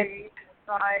 right?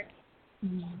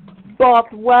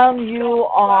 But when you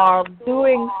are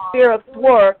doing spirit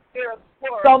work,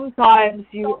 sometimes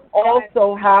you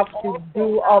also have to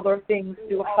do other things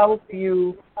to help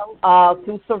you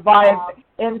to survive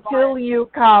until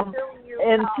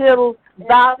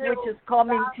that which is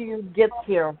coming to you gets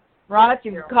here, right?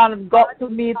 You've kind of got to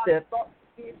meet it.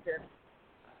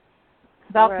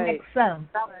 That makes sense.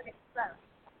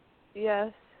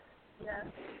 Yes.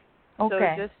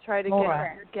 Okay. So just try to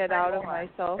get out of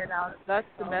myself. That's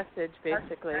the message,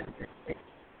 basically.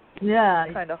 Yeah.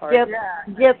 Kind of hard.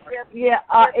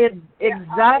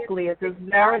 Exactly. It is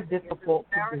very difficult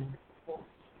to do.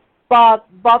 But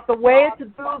the way to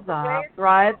do that,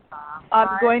 right?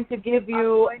 I'm going to give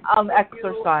you an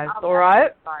exercise. All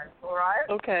right?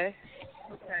 Okay.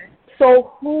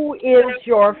 So, who is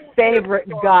your favorite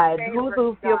guide? Who do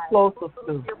you feel closest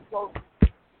to?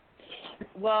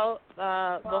 Well,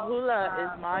 Bahula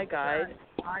is my guide,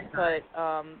 but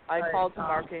I call to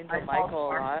Archangel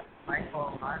Michael a lot. I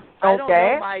don't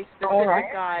know my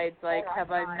specific guides. Like,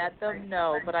 have I met them?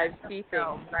 No, but I see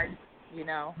things,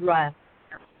 Right.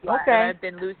 Okay. And I've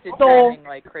been lucid dreaming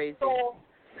like crazy.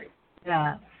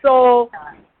 Yeah. So,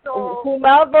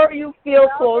 whomever you feel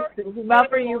close to,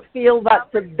 whomever you feel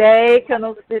that today can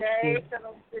assist you,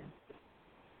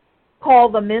 call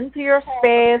them into your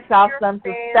space, ask them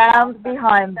to stand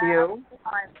behind you,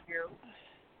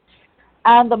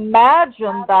 and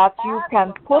imagine that you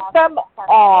can put them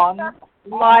on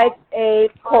like a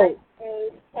coat.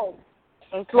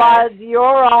 Slide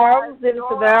your arms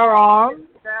into their arms,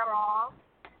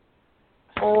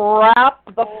 wrap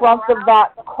the front of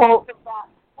that coat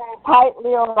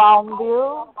tightly around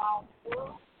you,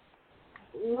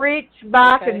 reach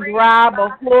back and grab a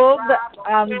hood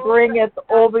and bring it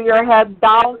over your head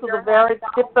down to the very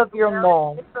tip of your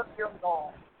nose.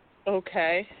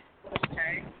 Okay.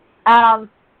 And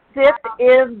sit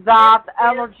in that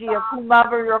energy of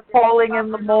whomever you're calling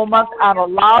in the moment and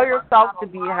allow yourself to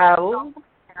be held.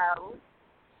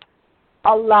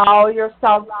 Allow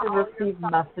yourself to receive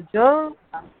messages.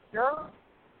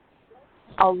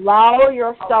 Allow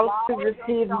yourself to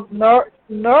receive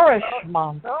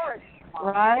nourishment,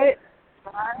 right?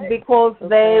 Because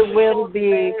they will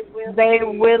be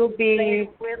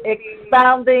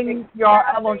expanding your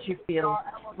energy field,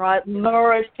 right?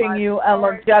 Nourishing you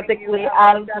energetically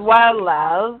as well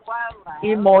as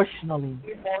emotionally.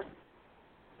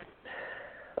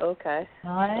 Okay.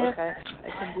 Right? Okay, I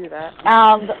can do that.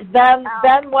 And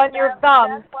then when you're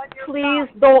done, please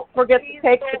don't forget to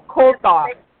take the coat off.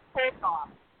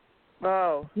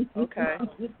 Oh, okay.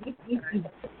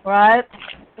 Right?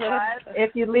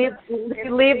 If you leave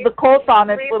the coat on,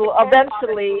 it will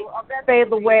eventually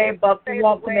fade away, but you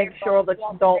want to make sure that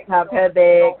you don't have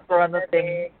headaches or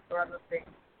anything.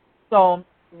 So,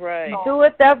 do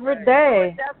it every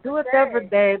day. Do it every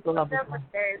day, beloved one.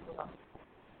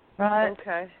 Right?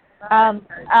 Okay. And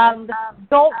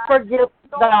don't forget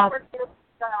that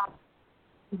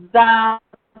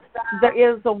there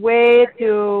is a way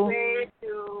to,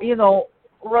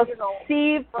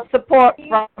 receive support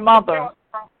from others.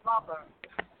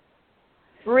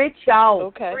 Reach out.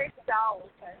 Okay.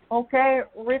 Okay?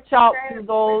 Reach out to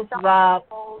those that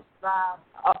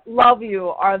love you,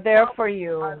 are there for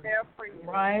you.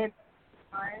 Right?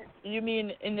 You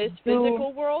mean in this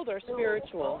physical world or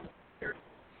spiritual?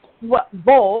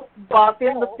 Both, but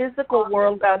in the physical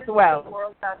world as well.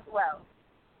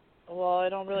 Well, I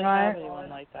don't really have anyone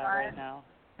like that right now.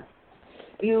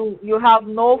 You have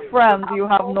no friends, you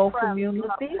have no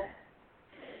community?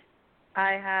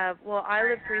 I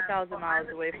live 3,000 miles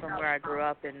away from where I grew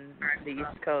up in the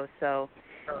East Coast, so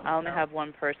I only have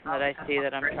one person that I see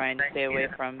that I'm trying to stay away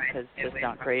from because it's just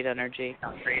not great energy.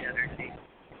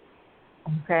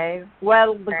 Okay.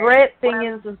 Well, the great thing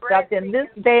is that in this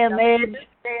day and age,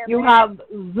 you have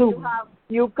Zoom.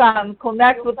 You can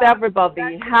connect with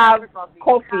everybody, have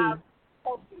coffee,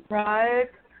 right?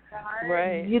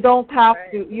 Right. You don't have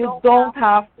to. You don't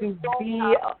have to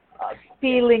be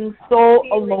feeling so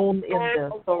alone in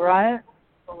this. All right.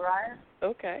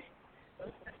 Okay.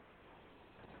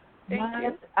 Thank Right.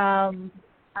 you.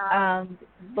 And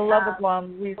beloved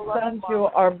one, we send you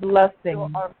our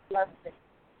blessing.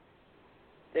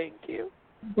 Thank you.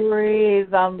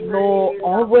 Breathe and know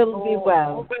all will be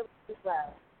well.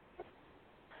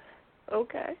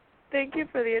 Okay. Thank you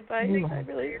for the advice. I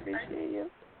really appreciate you.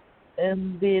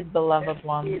 Indeed, beloved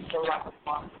one.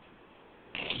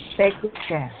 Take good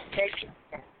care.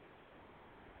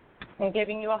 I'm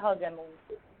giving you a hug, Emily.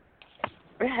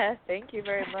 Thank you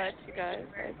very much, you guys.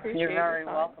 I appreciate it. You're very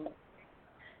welcome.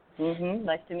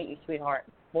 Nice to meet you, sweetheart.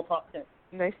 We'll talk soon.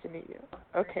 Nice to meet you.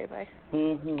 Okay, bye.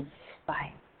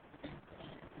 Bye.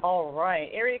 All right.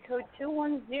 Area code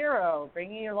 210,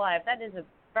 bringing you live. That is a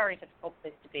very difficult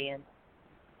place to be in.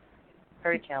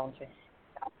 Very challenging.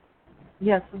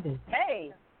 Yes, it is.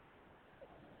 Hey.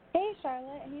 Hey,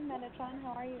 Charlotte. Hey, Metatron.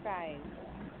 How are you guys?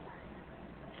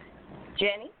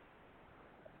 Jenny?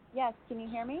 Yes, can you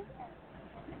hear me?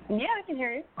 Yeah, I can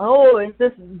hear you. Oh, is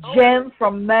this Jen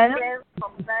from Men?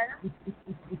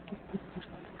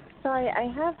 Sorry, I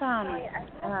have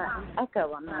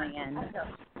echo on my end.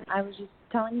 I was just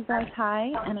telling you guys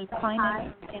hi, and I'm flying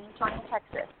in from San Antonio,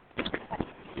 Texas.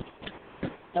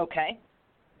 Okay.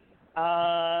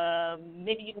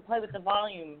 Maybe you can play with the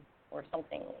volume or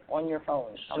something on your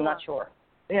phone. Sure. I'm not sure.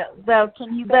 Yeah,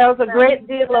 there's a great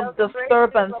deal of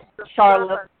disturbance,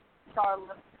 Charlotte.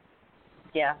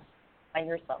 Yeah, I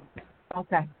hear some.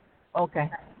 Okay. All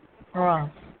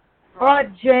right,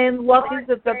 Jane, what is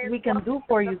it that we can do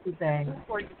for you today?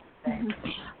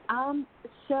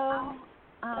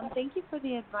 Thank you for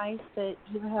the advice that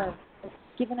you have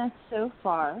given us so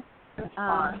far.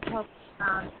 Helped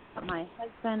my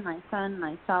husband, my son,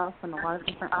 myself, in a lot of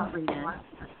different arenas.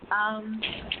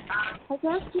 I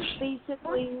guess just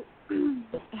basically,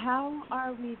 how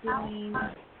are we doing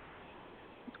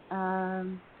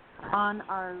on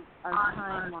our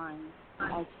timeline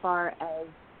as far as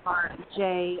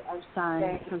Jay, our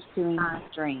son, pursuing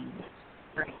his dreams?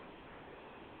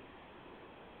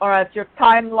 All right, your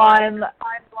timeline.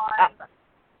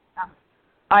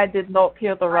 I did not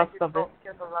hear the rest of it.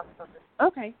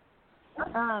 Okay.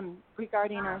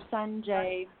 Regarding our son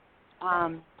Jay,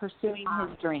 pursuing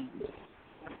his dreams.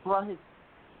 Well,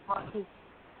 his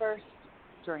first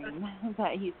dream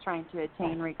that he's trying to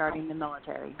attain regarding the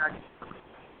military.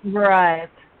 Right.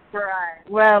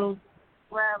 Well,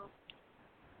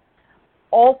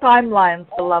 all timelines,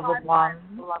 beloved one,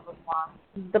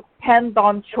 depend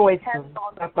on choices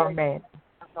that are made.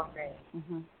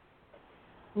 Mm-hmm.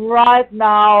 Right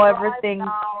now, everything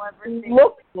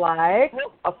looks like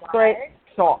a straight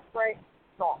shot.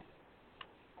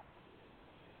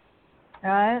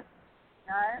 Right?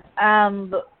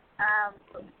 And,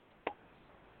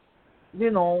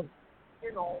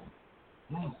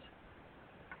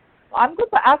 I'm going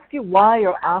to ask you why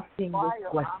you're asking this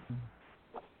question.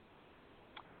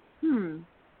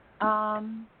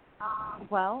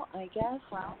 Well, I guess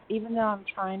even though I'm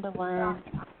trying to learn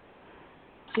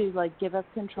to give up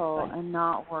control and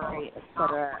not worry,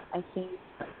 etc., I think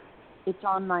it's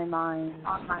on my mind.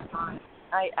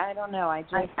 I don't know. I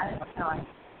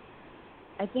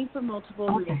think for multiple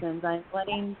reasons. I'm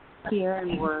letting fear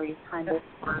and worry kind of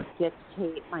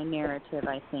dictate my narrative,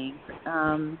 I think.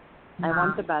 I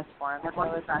want the best for him, so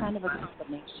it's kind of a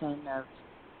combination of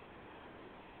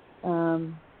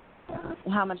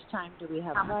how much time do we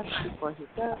have left before he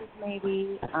goes,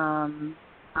 maybe.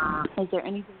 Is there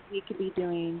anything he could be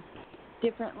doing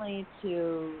differently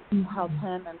to help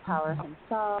him empower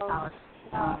himself?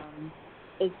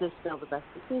 Is this still the best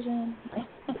decision?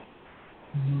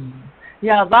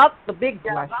 Yeah, that's the big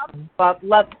question. But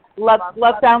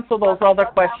let's answer those other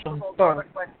questions first.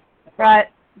 Right.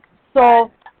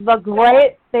 So the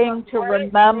great thing to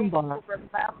remember,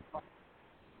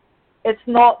 it's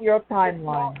not your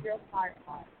timeline.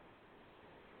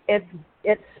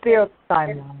 It's Spirit's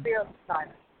timeline.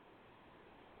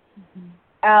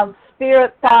 And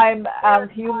Spirit time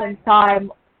and human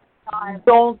time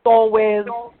don't always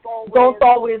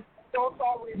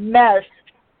mesh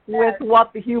with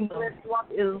what the human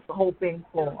is hoping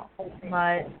for,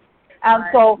 right? And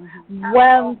so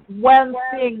when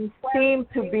things seem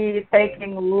to be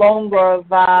taking longer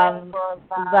than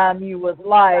you would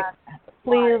like,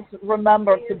 please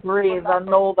remember to breathe and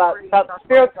know that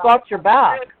Spirit's got your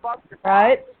back,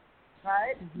 right?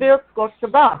 Spirit's got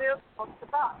your back.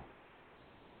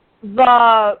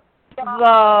 The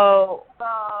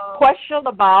question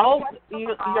about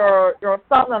your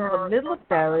son in the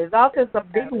military, that is a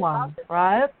big one,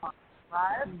 right?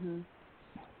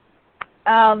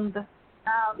 And,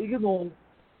 you know,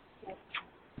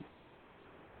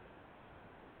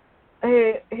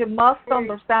 he must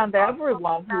understand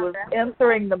everyone who is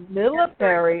entering the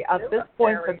military at this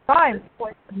point in time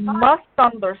must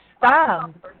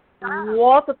understand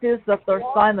what it is that they're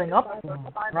signing up for,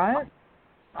 right?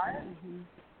 Mhm.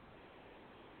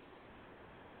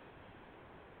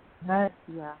 Right.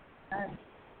 Yeah.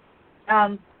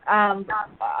 And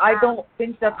I don't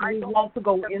think that we want to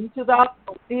go into that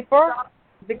deeper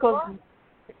because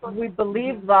we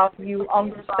believe that you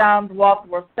understand what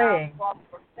we're saying.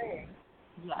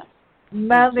 Yes.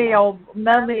 Many of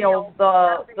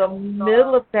the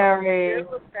military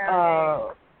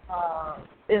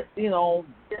you know,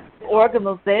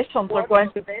 organizations are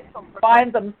going to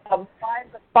find themselves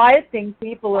fighting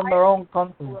people in their own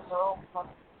countries.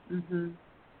 Mhm.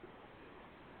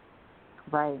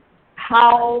 Right.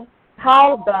 How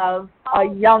does a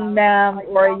young man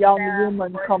or a young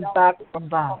woman come back from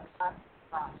that?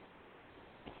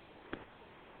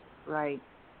 Right.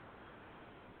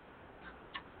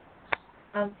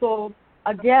 And so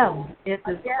again, it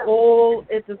is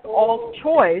all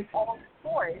choice,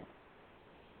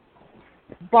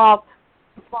 but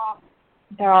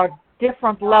there are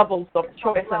different levels of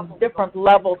choice and different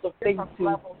levels of things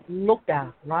to look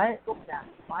at, right?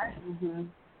 Mhm.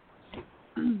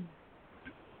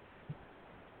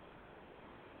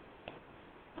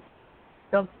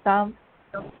 You understand?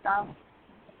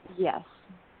 Yes.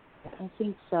 I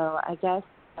think so. I guess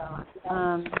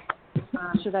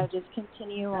should I just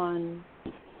continue on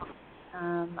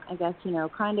I guess,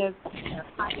 kind of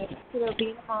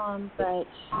being a mom, but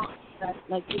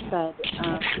like you said,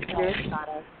 Spirit got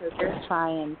us, so just try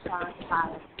and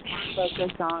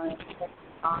focus on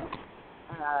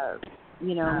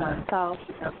myself,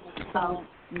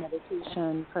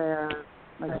 meditation, prayer,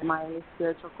 like my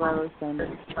spiritual growth, and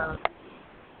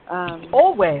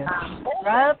always,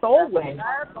 right? Always.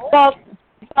 But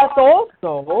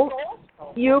also,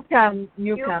 you can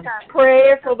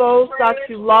pray for those that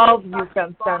you love. You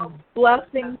can send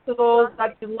blessings to those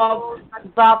that you love,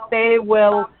 that they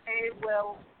will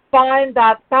find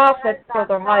that path that's for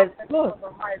their highest good.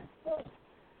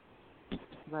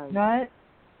 Right?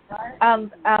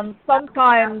 And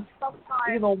sometimes,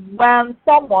 when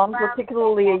someone,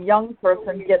 particularly a young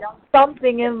person, gets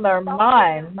something in their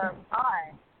mind,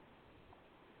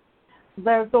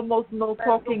 there's almost no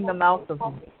talking them out of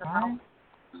it, right?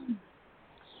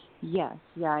 Yes,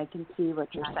 yeah, I can see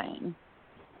what you're saying.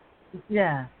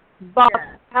 Yeah, but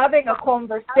having a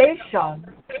conversation,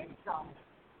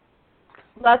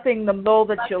 letting them know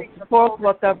that you'll support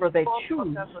whatever they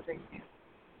choose,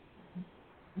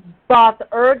 but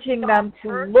urging them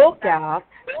to look at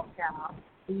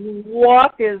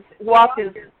what is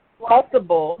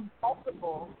possible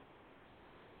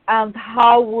and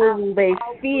how will they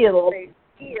feel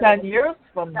 10 years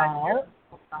from now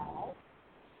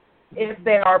if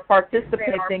they are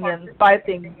participating in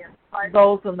fighting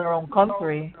those in their own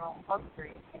country.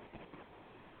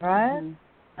 Right?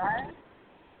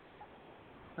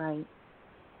 Right.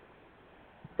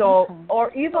 So,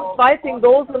 or even fighting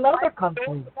those in other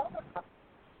countries.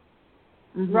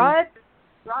 Right?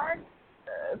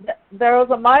 There is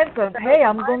a mindset, hey,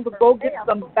 I'm going to go get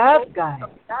some bad guys.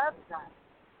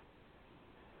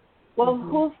 Well,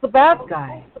 who's the bad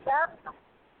guy?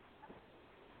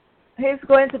 He's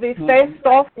going to be faced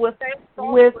off with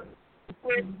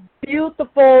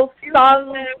beautiful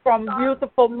sons from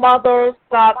beautiful mothers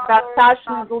that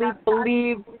passionately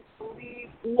believe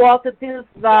what it is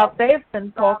that they've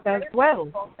been taught as well.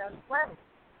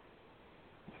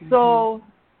 So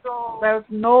there's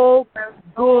no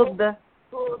good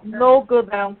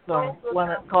answer when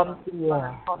it comes to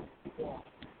war.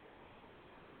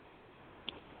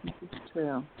 This is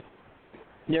true.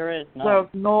 There is none. There's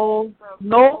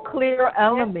no clear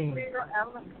enemy.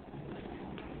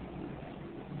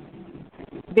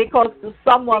 Because to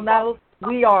someone else,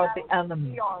 we are the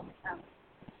enemy.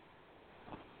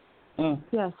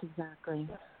 Yes, exactly.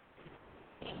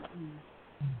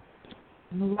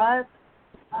 Right?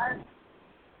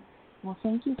 Well,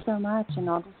 thank you so much, and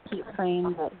I'll just keep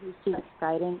praying that he seeks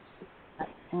guidance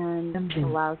and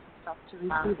allows himself to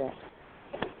receive it.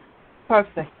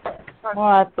 Perfect. All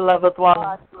right, beloved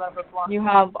one. You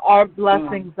have our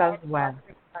blessings as well.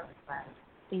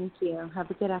 Thank you.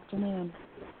 Have a good afternoon.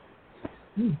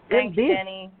 Thanks,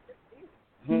 Jenny.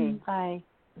 Bye.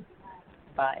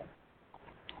 Bye.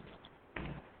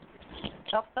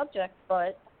 Tough subject,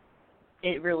 but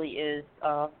it really is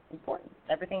important.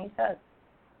 Everything he says.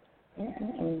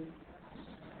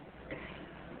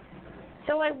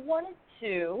 So I wanted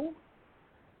to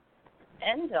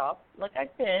end up like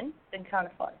I've been kind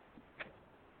of fun.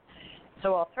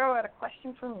 So I'll throw out a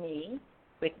question from me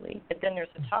quickly, but then there's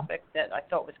a topic that I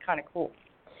thought was kind of cool.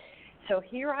 So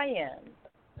here I am,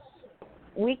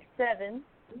 week 7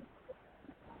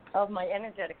 of my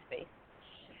energetic space,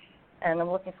 and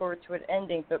I'm looking forward to it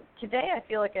ending. But today I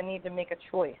feel like I need to make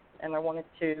a choice, and I wanted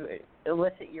to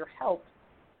elicit your help.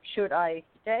 Should I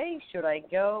stay? Should I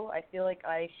go? I feel like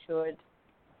I should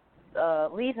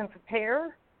leave and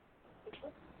prepare.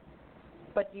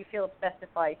 But do you feel it's best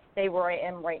if I stay where I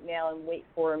am right now and wait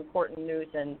for important news?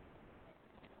 And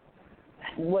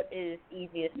what is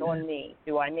easiest on me?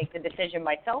 Do I make the decision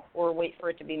myself or wait for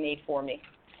it to be made for me?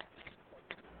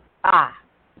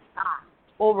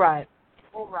 All right.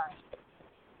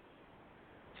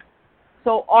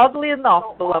 So oddly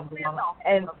enough, beloved one,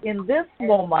 and in this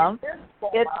moment,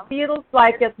 it feels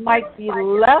like it might be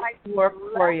less work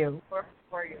for you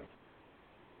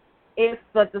if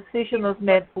the decision is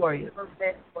made for you.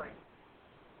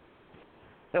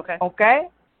 Okay. Okay?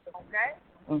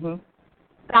 Mhm.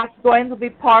 That's going to be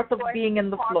part of being in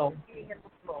the flow.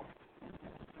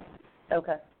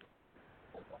 Okay.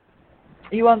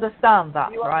 You understand that,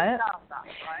 right?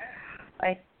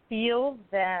 I feel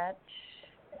that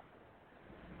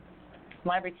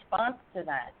my response to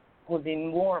that would be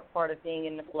more a part of being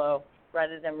in the flow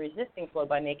rather than resisting flow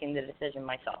by making the decision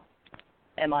myself.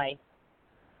 Am I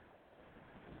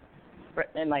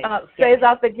say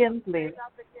that again, please.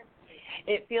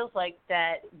 It feels like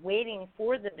that waiting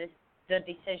for the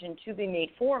decision to be made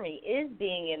for me is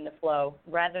being in the flow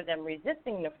rather than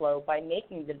resisting the flow by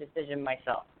making the decision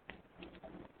myself.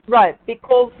 Right,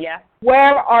 because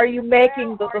where are you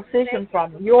making the decision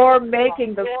from? You're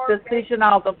making the decision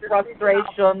out of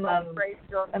frustration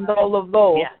and all of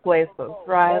those places,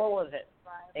 right? All of it.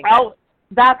 Exactly.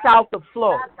 That's out of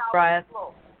flow, right?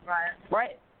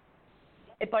 Right.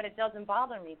 But it doesn't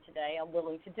bother me today. I'm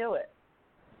willing to do it,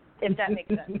 if that makes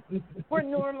sense. We're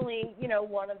normally,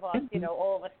 one of us,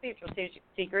 all of us spiritual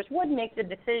seekers would make the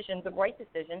decision, the right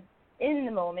decision, in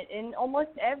the moment, in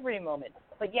almost every moment.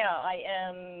 But, I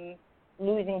am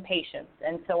losing patience,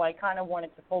 and so I kind of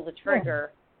wanted to pull the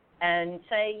trigger and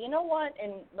say, you know what,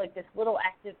 and like this little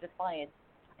active defiance,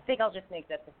 I think I'll just make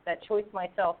that choice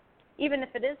myself, even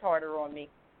if it is harder on me.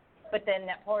 But then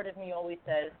that part of me always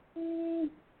says, you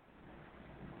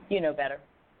know better.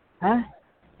 Huh?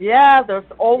 Yeah, there's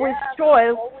always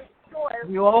choice.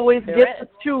 You always get to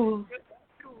choose.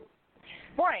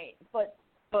 Right, but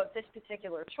this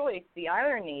particular choice, the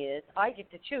irony is I get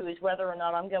to choose whether or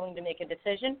not I'm going to make a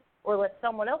decision or let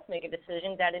someone else make a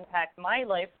decision that impacts my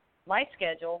life, my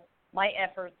schedule, my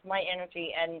efforts, my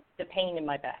energy, and the pain in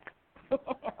my back.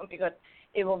 Because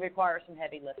it will require some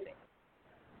heavy lifting.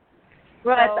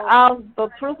 Right. The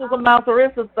truth of the matter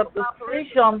is that the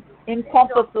decision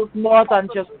encompasses more than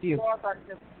just you.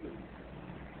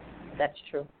 That's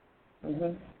true.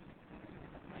 Mhm.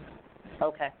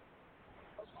 Okay.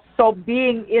 So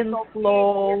being in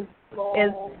flow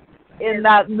is in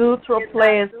that neutral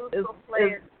place is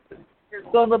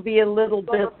going to be a little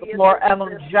bit more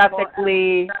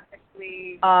energetically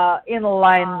in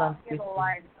alignment with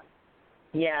you.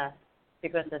 Yeah,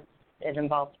 because it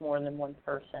involves more than one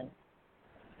person.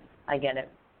 I get it.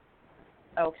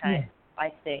 Okay,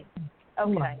 I see.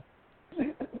 Okay.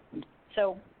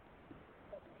 So,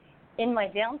 in my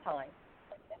downtime,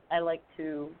 I like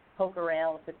to poke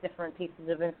around with different pieces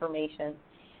of information,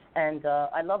 and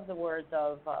I love the words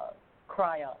of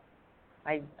Cryon.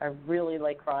 I really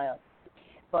like Cryon.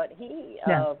 But he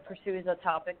pursues a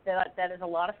topic that is a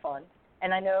lot of fun,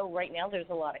 and I know right now there's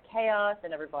a lot of chaos,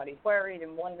 and everybody's worried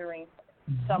and wondering,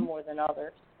 some more than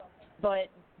others. But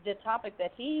the topic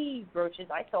that he broaches,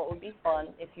 I thought would be fun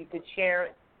if you could share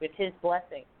it with his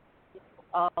blessing.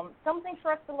 Something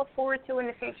for us to look forward to in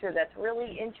the future that's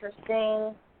really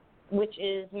interesting, which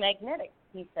is magnetic.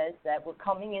 He says that we're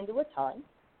coming into a time,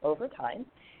 over time,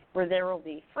 where there will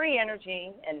be free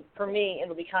energy, and for me,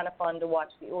 it'll be kind of fun to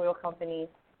watch the oil companies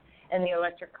and the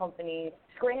electric companies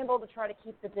scramble to try to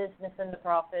keep the business and the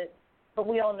profit. But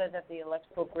we all know that the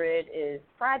electrical grid is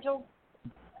fragile,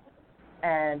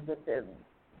 and with the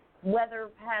weather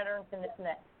patterns and this and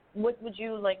that. What would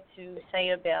you like to say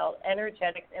about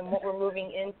energetics and what we're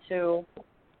moving into,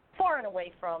 far and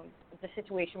away from the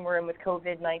situation we're in with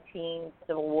COVID-19,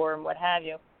 civil war, and what have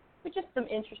you, but just some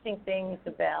interesting things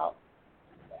about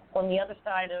on the other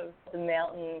side of the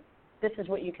mountain, this is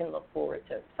what you can look forward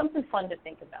to. Something fun to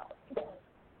think about.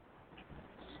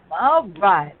 All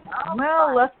right.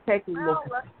 Well, let's take a look.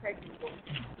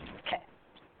 Okay.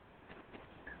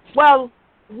 Well,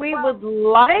 we would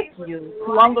like you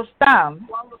to understand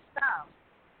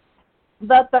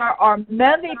that there are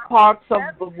many parts of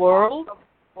the world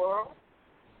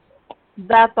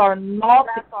that are not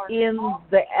in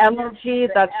the energy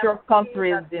that your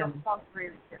country is in.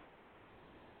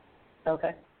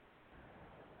 Okay.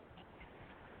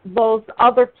 Those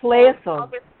other places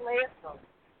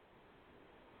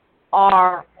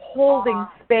are holding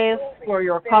space for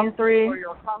your country,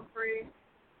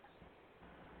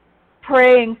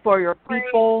 praying for your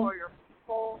people,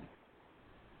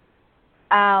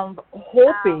 and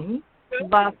hoping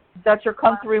that your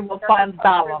country will find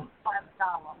balance,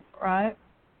 right?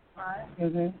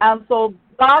 Mm-hmm. And so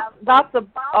that's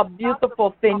a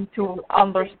beautiful thing to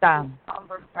understand,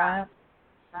 right?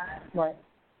 Right.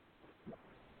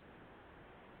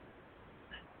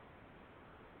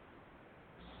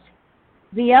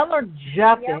 The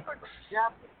energetics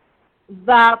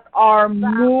that are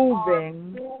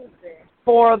moving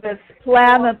for this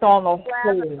planet on a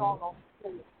whole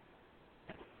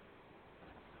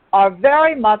are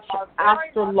very much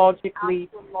astrologically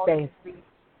based.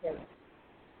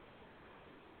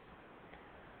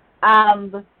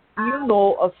 And you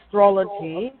know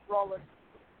astrology,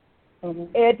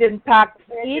 it impacts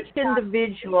each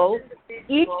individual,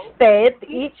 each state,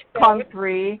 each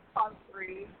country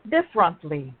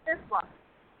differently,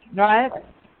 right?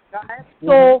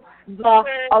 So the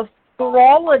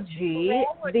astrology,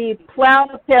 the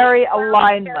planetary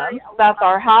alignments that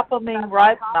are happening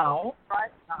right now,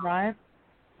 right,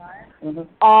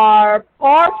 are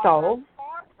part of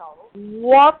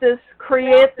what is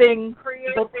creating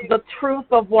the truth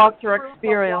of what you're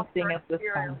experiencing at this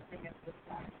time.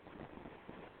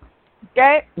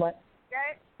 Okay?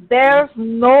 There's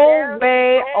no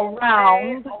way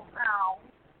around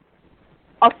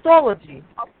astrology.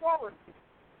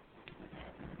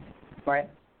 Right.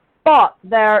 But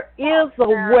there is a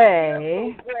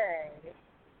way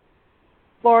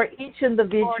for each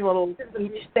individual,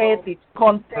 each state, each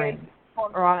country,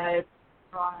 right,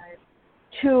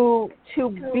 to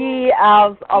be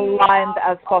as aligned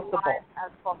as possible.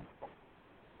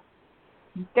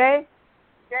 Okay?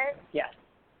 Yes.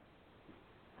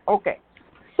 Okay.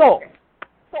 So,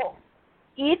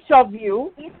 each of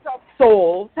you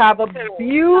souls have a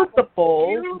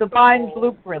beautiful divine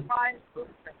blueprint.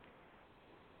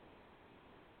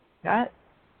 Okay?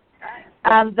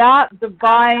 And that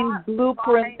divine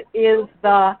blueprint is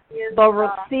the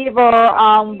receiver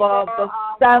and the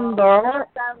sender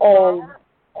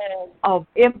of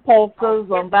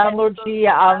impulses and energy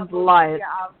and light.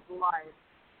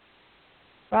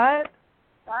 Right?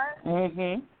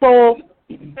 Mm-hmm. So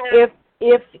if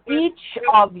each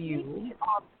of you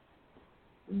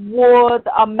would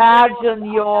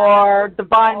imagine your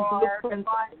divine blueprint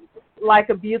like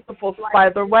a beautiful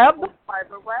spider web,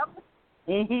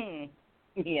 Mm-hmm.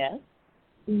 Yes.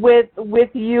 with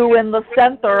you in the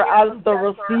center as the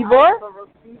receiver,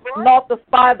 not the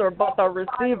spider, but the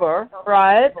receiver,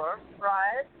 right?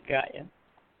 Got you.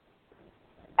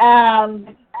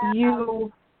 And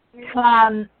you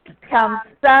can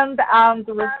send and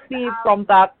receive from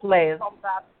that place.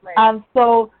 And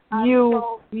so you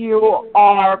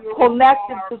are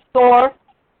connected to source,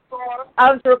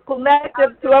 and you're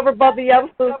connected to everybody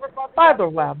else's spider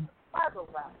web.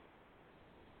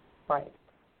 Right.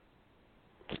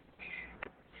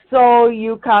 So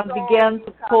you can begin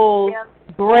to pull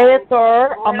greater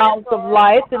amounts of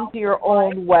light into your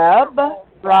own web,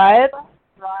 right?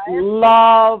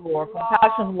 Love or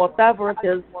compassion, whatever it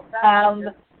is, and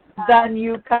then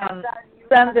you can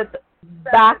send it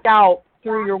back out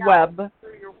through your web,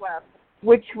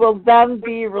 which will then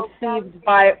be received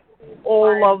by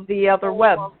all of the other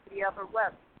webs.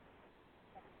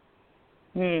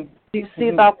 Do you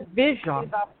see that vision?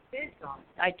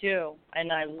 I do,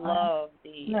 and I love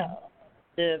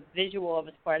the visual of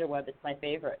a spider web. It's my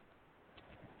favorite.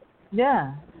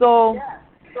 Yeah. So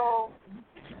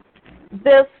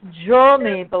this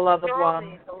journey, beloved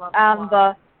one, and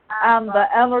the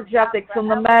energetics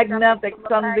and the magnetics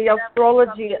and the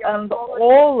astrology and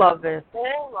all of it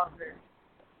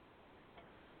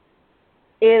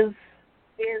is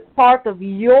part of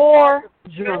your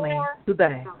journey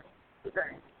today.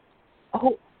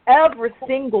 Every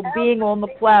single being on the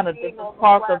planet is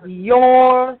part of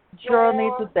your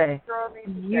journey today.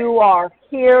 You are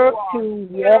here to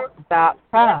walk that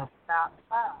path.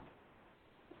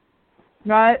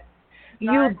 Right?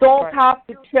 You don't have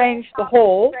to change the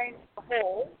whole.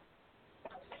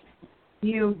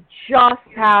 You just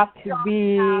have to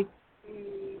be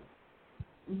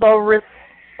the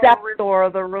receptor,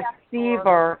 the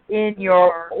receiver in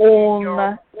your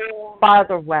own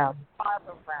spider web.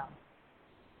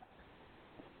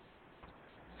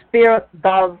 Spirit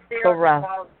does the rest.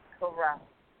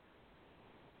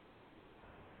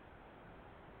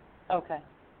 Okay.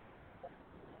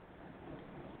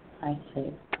 I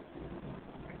see.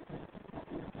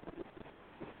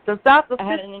 Does that I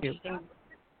had assist an you? interesting.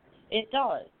 It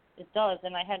does,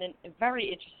 and I had a very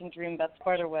interesting dream about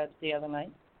spider webs the other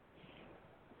night,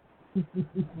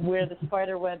 where the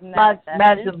spider web manifested.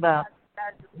 Imagine that.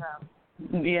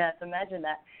 Yes, imagine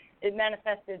that. It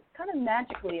manifested kind of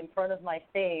magically in front of my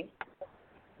face.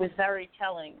 Was very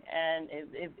telling, and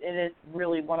it is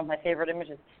really one of my favorite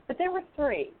images. But there were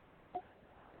three.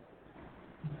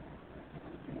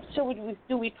 So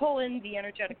do we pull in the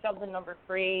energetics of the number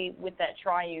three with that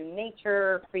triune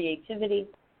nature, creativity?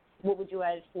 What would you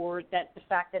add for that? The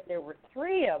fact that there were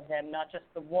three of them, not just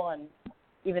the one,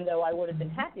 even though I would have been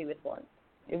happy with one.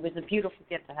 It was a beautiful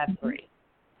gift to have three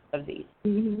of these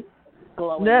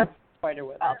glowing spider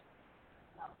webs.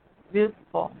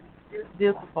 Beautiful.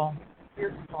 Beautiful.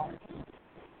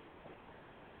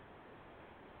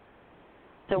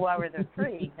 So why were there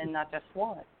three and not just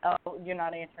one? Oh, you're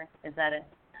not answering. Is that it?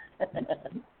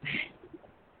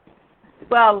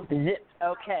 Well, zip.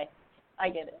 Okay, I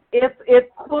get it. It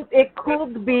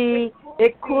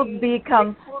could be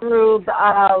construed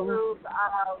as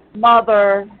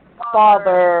Mother,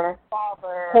 Father,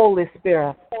 Holy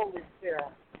Spirit.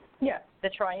 Yeah, the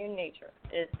triune nature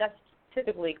that's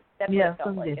typically what it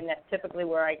felt like, and that's typically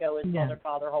where I go is Mother,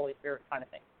 Father, Holy Spirit kind of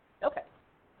thing. Okay.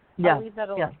 I'll leave that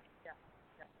alone.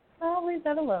 I'll leave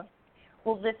that alone.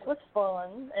 Well, this was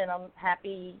fun, and I'm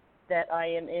happy that I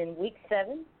am in week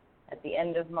 7 at the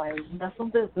end of my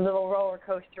little roller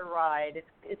coaster ride.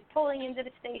 It's pulling into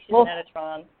the station,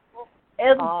 Metatron.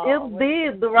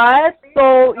 Indeed, right?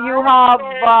 So you have,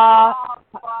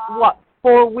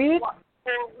 4 weeks?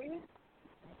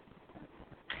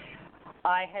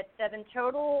 I had 7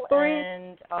 total, 3.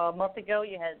 and a month ago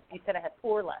you said I had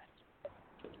 4 left.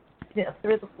 Yes,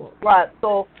 3 to 4. Right.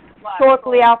 So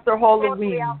shortly after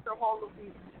Halloween.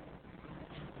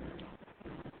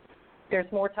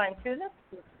 There's more time to this?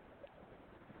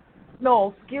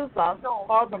 No, excuse us.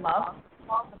 Pardon us.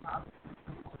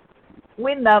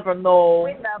 We never know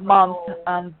month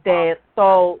and date.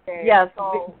 So yes,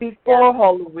 before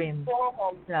Halloween.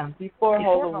 Yeah, before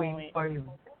Halloween for you.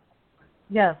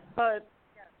 Yes. But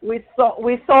we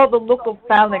saw the look of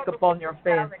panic upon your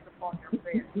face.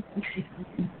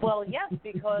 Well, yes,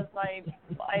 because I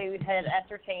had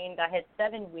ascertained I had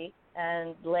 7 weeks,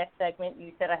 and last segment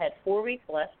you said I had 4 weeks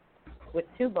left with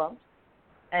 2 bumps,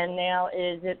 and now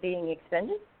is it being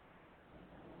extended?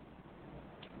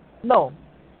 No.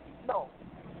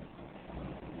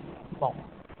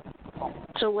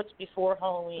 So what's before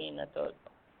Halloween? I thought.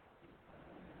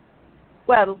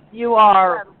 Well, you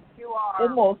are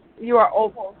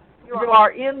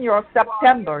in your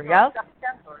September, yes?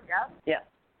 Yes.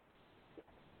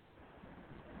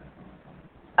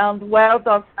 And where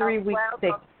does 3 weeks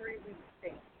take?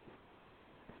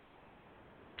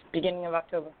 Beginning of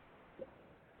October.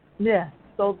 Yeah,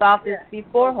 so that is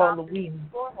before Halloween.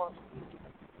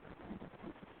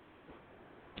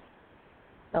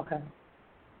 Okay.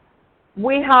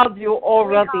 We have you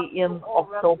already in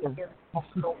October.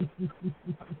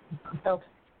 Okay.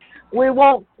 We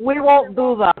won't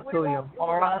do that to you,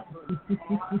 all right?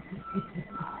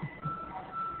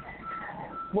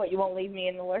 What, you won't leave me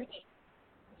in the lurch?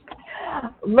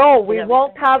 No, we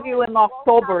won't have you in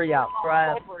October yet,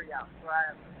 right?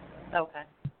 Okay.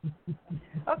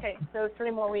 Okay, so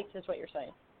 3 more weeks is what you're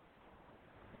saying?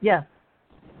 Yes.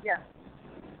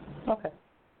 Okay.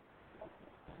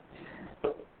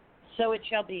 So it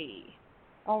shall be.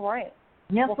 All right.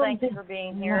 Yes, well, thank you for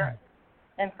being here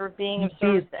and for being of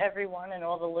service to everyone and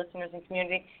all the listeners and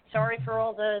community. Sorry for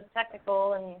all the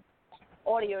technical and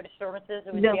audio disturbances.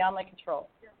 It was beyond my control.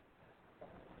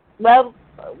 Well,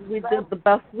 we did the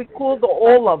best we could,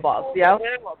 all of us, yeah?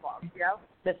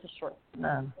 This is true.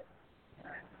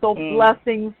 So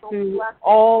blessings to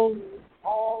all.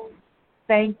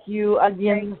 Thank you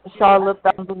again, Charlotte,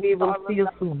 and we will see you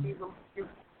soon.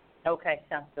 Okay,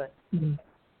 sounds good.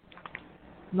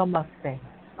 Namaste.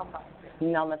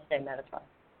 Namaste, Metatron.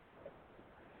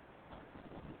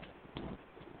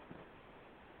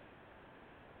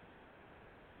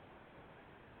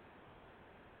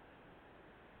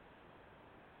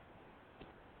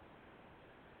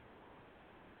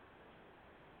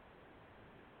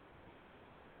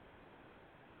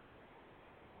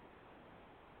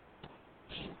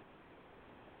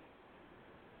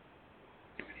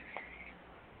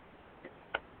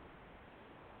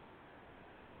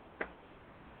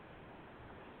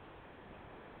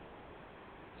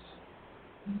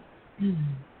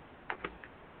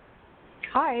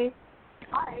 Hi.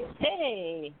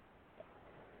 Hey.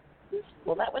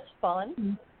 Well, that was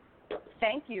fun.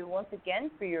 Thank you once again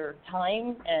for your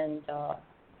time and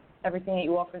everything that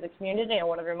you offer the community. I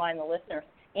want to remind the listeners,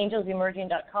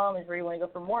 angelsemerging.com is where you want to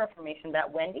go for more information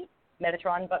about Wendy,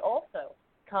 Metatron, but also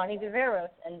Connie Viveros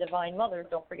and Divine Mother.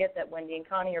 Don't forget that Wendy and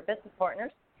Connie are business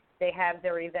partners. They have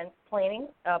their events planned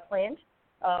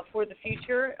for the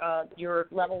future, your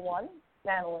level 1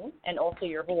 channeling, and also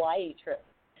your Hawaii trip.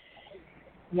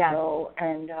 Yeah. So,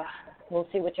 and we'll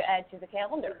see what you add to the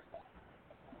calendar.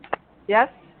 Yes,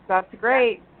 that's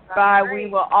great. We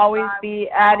will always be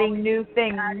adding new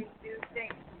things.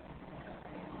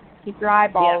 Keep your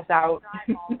eyeballs out.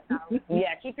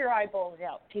 Yeah, keep your eyeballs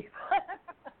out.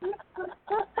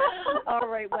 All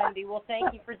right, Wendy. Well,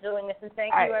 thank you for doing this, and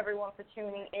thank you, everyone, for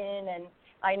tuning in. And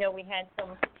I know we had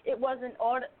it wasn't,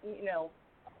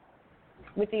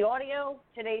 with the audio,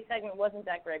 today's segment wasn't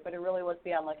that great, but it really was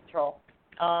beyond my control.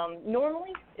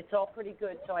 Normally, it's all pretty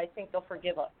good, so I think they'll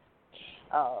forgive us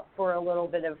for a little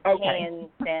bit of hand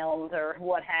sounds or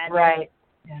what have you. Right.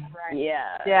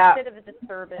 Yeah. Yeah. A bit of a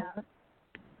disturbance.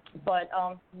 But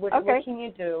what can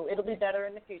you do? It'll be better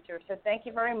in the future. So thank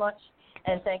you very much,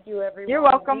 and thank you, everyone. You're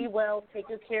welcome. Be well. Take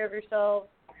good care of yourselves.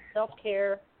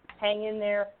 Self-care. Hang in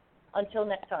there. Until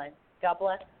next time, God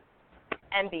bless,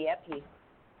 and be at peace.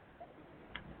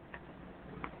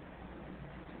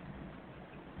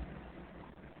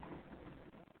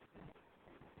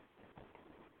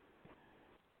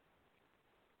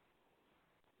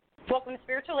 Welcome to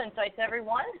Spiritual Insights,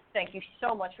 everyone. Thank you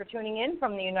so much for tuning in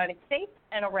from the United States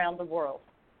and around the world.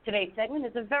 Today's segment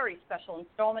is a very special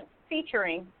installment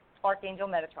featuring Archangel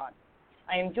Metatron.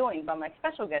 I am joined by my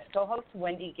special guest co-host,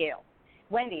 Wendy Gale.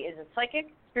 Wendy is a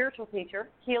psychic, spiritual teacher,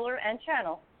 healer, and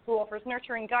channel who offers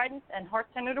nurturing guidance and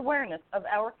heart-centered awareness of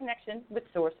our connection with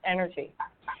source energy.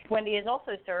 Wendy has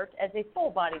also served as a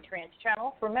full-body trance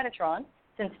channel for Metatron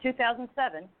since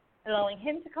 2007, allowing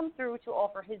him to come through to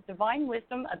offer his divine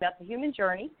wisdom about the human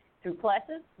journey through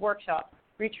classes, workshops,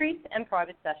 retreats, and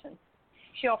private sessions.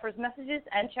 She offers messages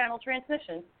and channel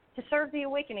transmissions to serve the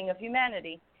awakening of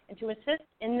humanity and to assist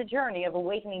in the journey of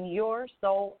awakening your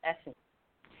soul essence.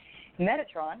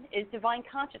 Metatron is divine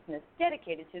consciousness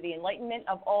dedicated to the enlightenment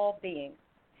of all beings.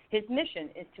 His mission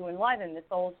is to enliven the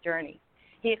soul's journey.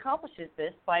 He accomplishes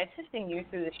this by assisting you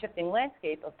through the shifting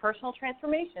landscape of personal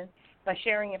transformation by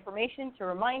sharing information to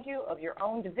remind you of your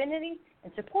own divinity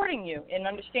and supporting you in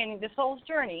understanding the soul's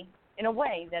journey in a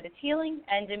way that is healing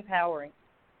and empowering.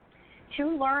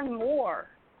 To learn more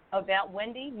about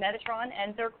Wendy, Metatron,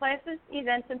 and their classes,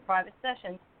 events, and private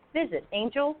sessions, visit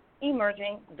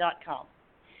angelsemerging.com.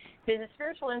 Visit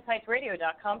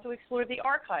spiritualinsightsradio.com to explore the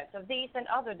archives of these and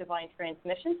other divine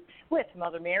transmissions with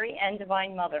Mother Mary and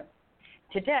Divine Mother.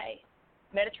 Today,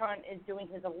 Metatron is doing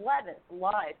his 11th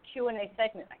live Q&A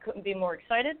segment. I couldn't be more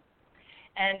excited.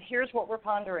 And here's what we're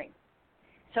pondering.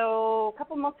 So a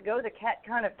couple months ago, the cat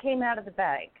kind of came out of the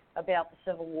bag about the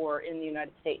Civil War in the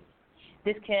United States.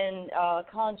 This can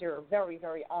conjure very,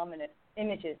 very ominous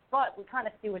images, but we kind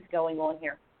of see what's going on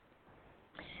here.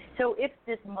 So if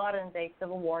this modern-day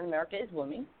Civil War in America is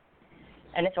looming,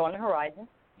 and it's on the horizon,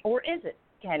 or is it?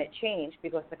 Can it change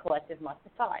because the collective must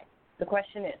decide? The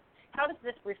question is, how does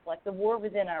this reflect the war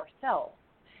within ourselves?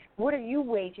 What are you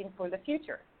waging for the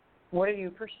future? What are you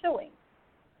pursuing?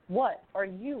 What are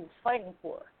you fighting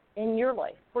for in your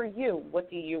life? For you, what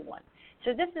do you want?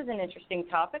 So this is an interesting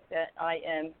topic that I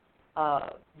am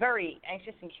very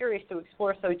anxious and curious to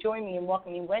explore. So join me in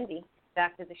welcoming Wendy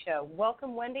back to the show.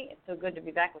 Welcome, Wendy. It's so good to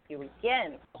be back with you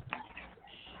again.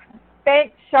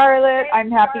 Thanks, Charlotte.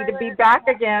 I'm happy to be back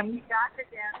again.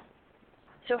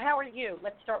 So how are you?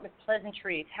 Let's start with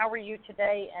pleasantries. How are you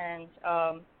today, and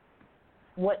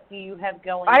what do you have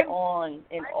going on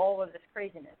in all of this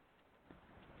craziness?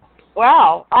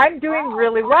 Wow, I'm doing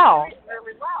really well,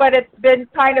 but it's been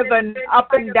kind of an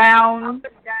up and down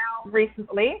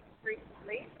recently.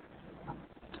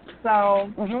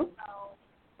 So,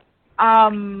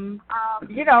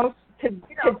 you know,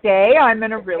 today I'm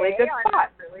in a really good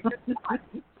spot.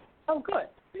 Oh, good.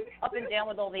 Up and down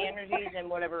with all the energies and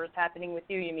whatever is happening with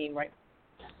you, you mean, right?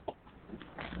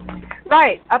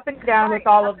 Right, up and down with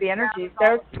all of the energies.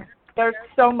 There's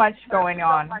so much going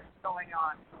on.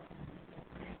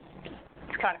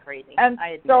 It's kind of crazy. And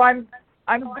so I'm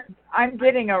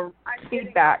getting a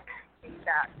feedback.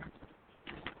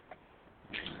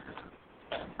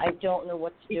 I don't know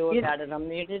what to do about it. I'm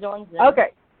muted on Zoom.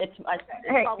 Okay.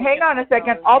 Hey, hang on a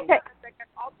second.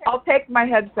 I'll take my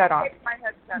headset off.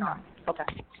 Okay.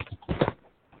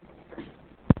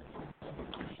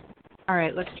 All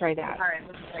right, let's try that.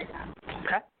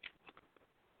 Okay.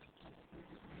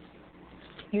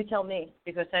 You tell me,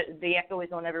 because the echo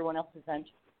is on everyone else's end.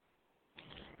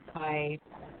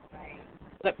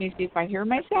 Let me see if I hear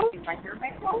myself.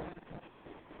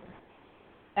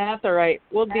 That's all right.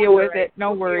 We'll deal with it.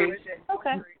 No worries.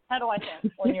 Okay. How do I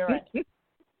sound on your end?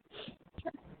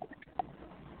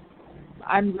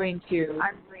 I'm going to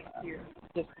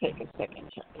just take a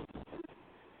second check.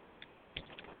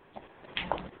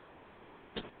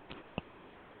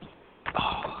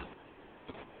 Oh.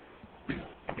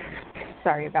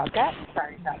 Sorry about that.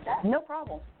 No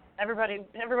problem. Everybody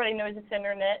knows it's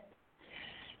internet,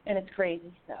 and it's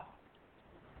crazy. So.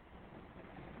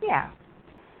 Yeah.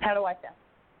 How do I sound?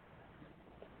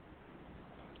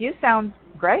 You sound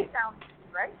great.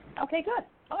 Okay, good.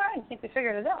 All right, I think we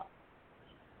figured it out.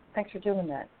 Thanks for doing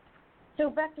that. So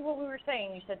back to what we were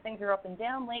saying. You said things are up and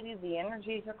down lately. The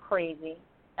energies are crazy.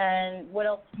 And what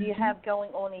else do you have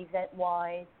going on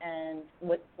event-wise and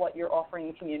with what you're offering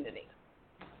the community?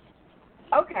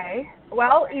 Okay.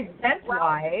 Well,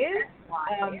 event-wise,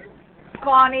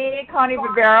 Connie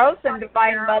Viveros and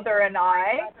Divine Mother and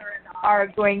I are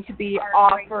going to be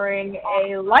offering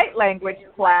a light language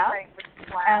class,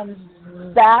 and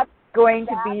that's going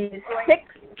to be 6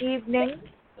 evenings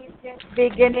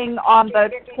beginning on the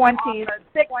 26th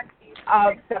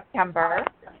of September.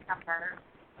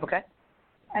 Okay.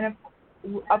 And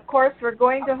of course, we're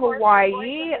going to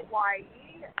Hawaii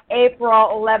April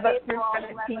 11th through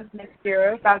 17th next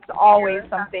year. That's always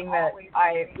something that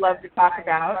I love to talk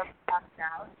about.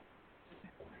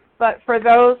 But for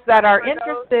those that are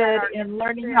interested in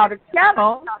learning how to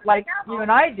channel, like you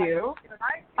and I do,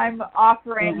 I'm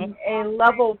offering a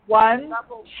level 1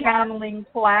 channeling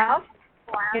class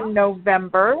in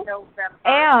November,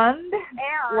 and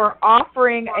we're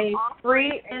offering a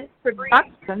free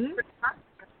introduction,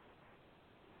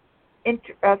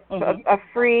 a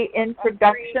free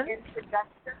introduction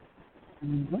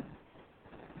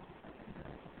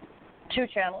to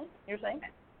channeling, you're saying?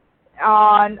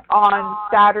 On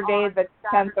Saturday, the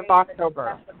 10th of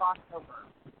October.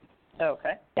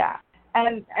 Okay. Yeah.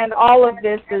 And all of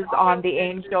this is on the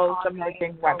Angels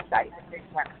Emerging website.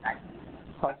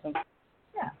 Awesome.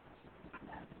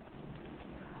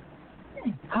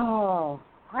 Oh,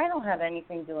 I don't have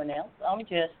anything to announce. I'm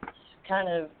just kind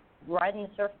of riding the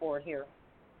surfboard here.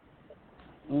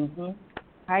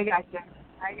 I gotcha.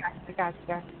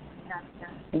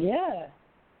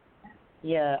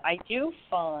 Yeah, I do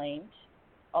find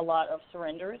a lot of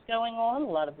surrenders going on, a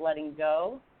lot of letting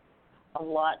go, a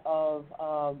lot of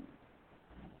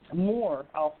more,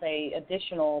 I'll say,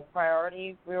 additional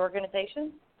priority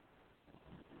reorganization,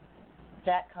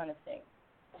 that kind of thing.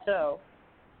 So,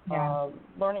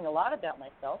 learning a lot about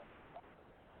myself,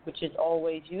 which is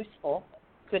always useful.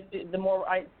 The more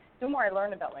I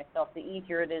learn about myself, the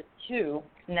easier it is to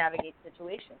navigate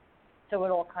situations. So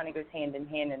it all kind of goes hand in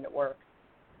hand and it works,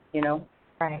 you know?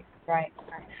 Right.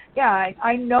 Yeah,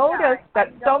 I noticed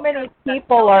that so many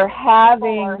people are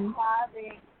having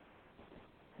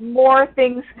more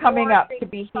things coming up to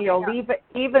be healed,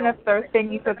 even if they're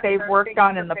things that they've worked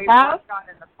on in the past.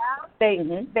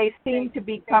 They seem to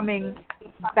be coming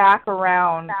back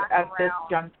around at this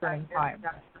juncture in time.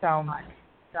 So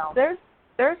there's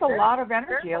a lot of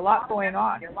energy, a lot going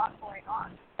on.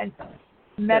 And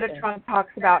Metatron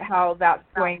talks about how that's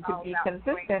going to be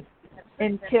consistent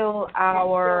until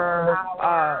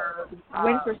our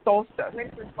winter solstice.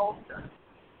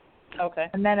 Okay.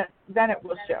 And then it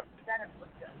will shift.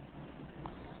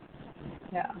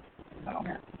 Yeah. So.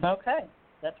 Okay.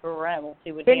 That's where we're at. We'll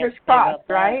see what fingers crossed,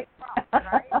 right?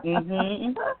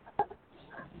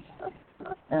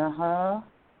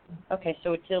 Okay,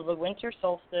 so until the winter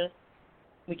solstice,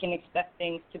 we can expect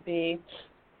things to be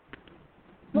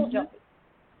a little jumpy.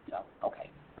 So, okay.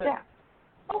 Good. Yeah.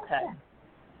 Okay.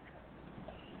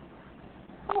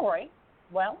 All right.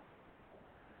 Well,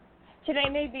 today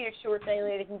may be a short day,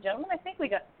 ladies and gentlemen. I think we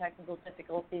got the technical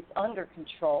difficulties under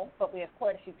control, but we have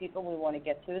quite a few people we want to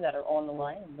get to that are on the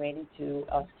line and waiting to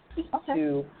speak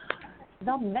to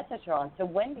the Metatron. So,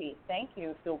 Wendy, thank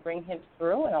you. If you'll bring him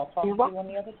through, and I'll talk to you on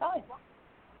the other side.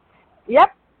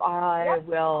 Yep. I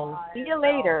will see you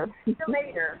later.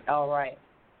 All right.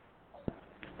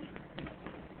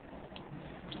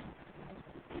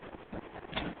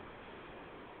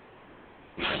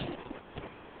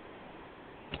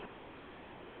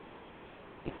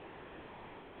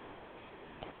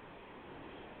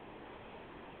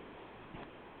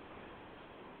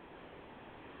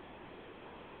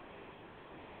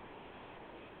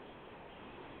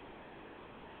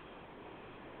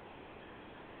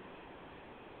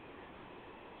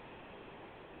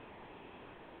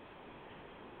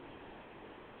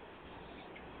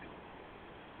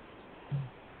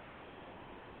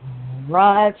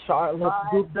 Right, Charlotte.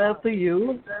 Good day to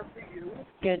you.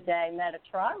 Good day,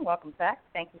 Metatron. Welcome back.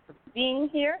 Thank you for being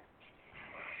here.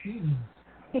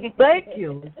 Thank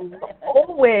you.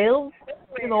 Always,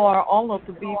 our honor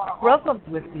to be present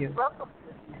with you.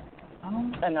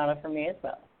 An honor for me as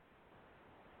well.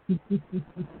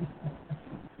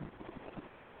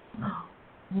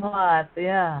 Right,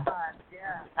 yeah.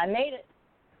 I made it.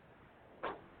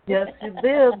 Yes, you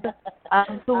did.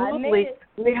 Absolutely.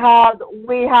 We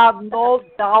had no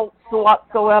doubts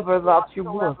whatsoever that you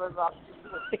would.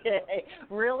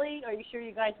 Really? Are you sure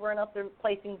you guys weren't up there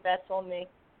placing bets on me?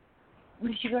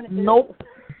 What is she going to do? Nope.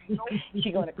 Is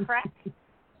she going to crack?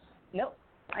 Nope.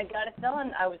 I got it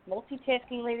done. I was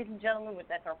multitasking, ladies and gentlemen.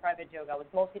 That's our private joke. I was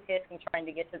multitasking trying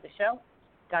to get to the show.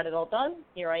 Got it all done.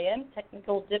 Here I am.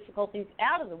 Technical difficulties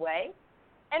out of the way.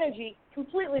 Energy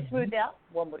completely smoothed out.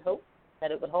 One would hope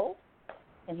that it would hold.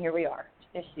 And here we are.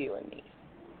 Just you and me.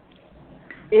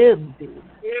 Indeed.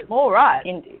 All right.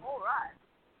 Indeed.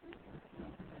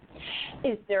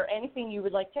 Is there anything you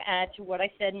would like to add to what I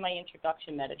said in my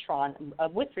introduction, Metatron,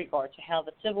 with regard to how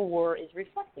the Civil War is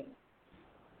reflecting?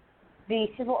 The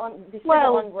civil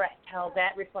unrest, how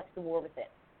that reflects the war within.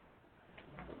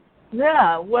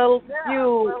 Yeah, well,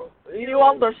 you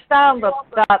understand that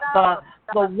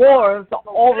the war is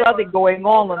already going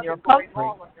on in your country,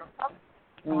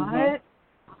 right?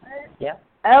 Yeah.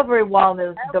 Everyone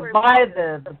is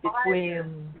divided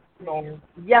between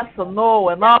yes and no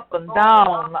and up and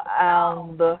down,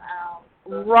 and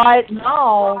right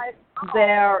now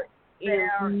there is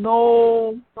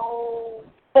no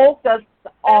focus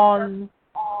on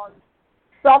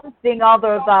something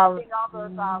other than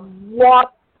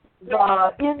what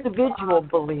the individual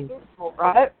believes,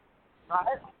 right?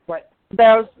 Right.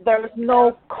 There's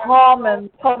no common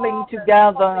coming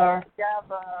together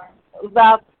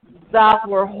that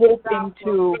we're hoping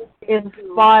to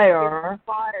inspire.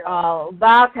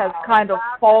 That has kind of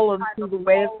fallen to the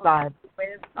wayside.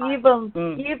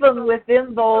 Even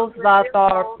within those that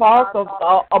are part of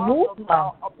a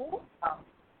movement.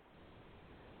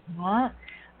 Right?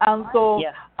 And so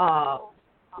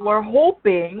we're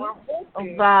hoping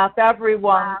that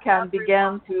everyone can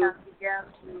begin to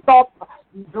stop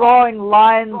drawing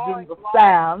lines in the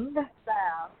sand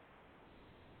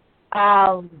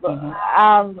and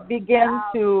begin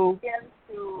to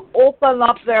open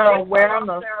up their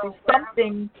awareness to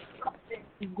something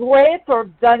greater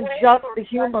than just the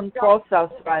human process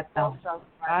right now,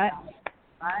 right?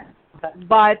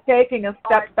 By taking a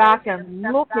step back and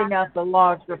looking at the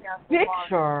larger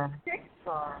picture,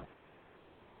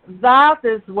 that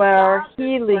is where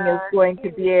healing is going to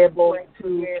be able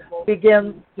to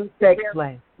begin to take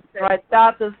place, right?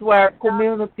 That is where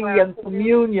community and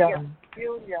communion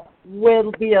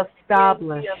will be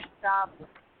established.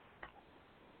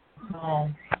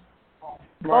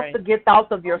 Have to get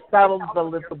out of yourselves a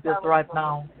little bit right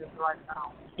now.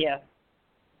 Yeah.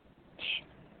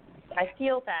 I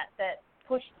feel that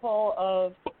push-pull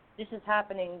of this is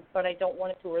happening, but I don't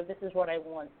want it to, or this is what I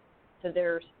want. So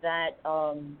there's that,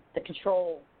 the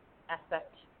control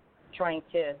aspect, trying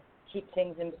to keep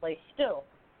things in place still,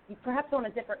 perhaps on a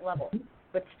different level,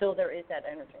 but still there is that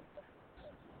energy.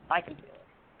 I can feel it.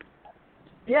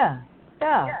 Yeah.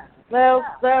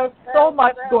 There's so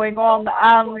much going on,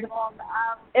 and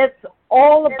it's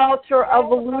all about your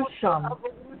evolution.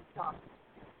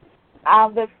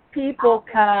 And if people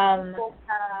can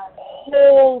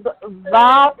hold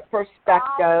that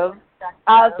perspective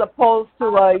as opposed to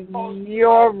a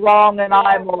you're wrong and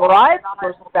I'm right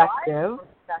perspective,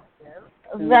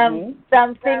 then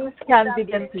things can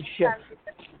begin to shift.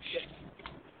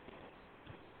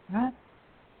 Right?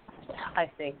 I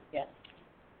see, yes.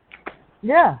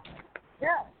 Yeah.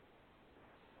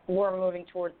 We're moving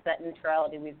towards that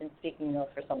neutrality we've been speaking of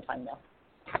for some time now.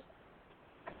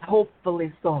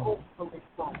 Hopefully so.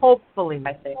 Hopefully.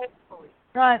 I see.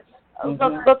 Right.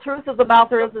 The truth of the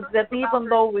matter is that even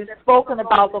though we've spoken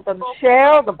about it and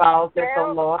shared about it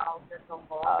a lot,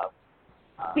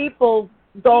 people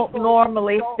don't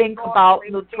normally think about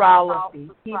neutrality.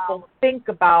 People think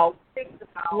about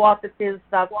what it is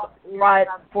that's right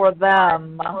for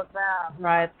them,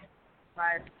 right?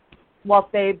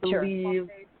 What they believe.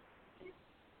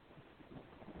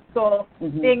 So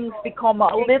things become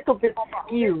a little bit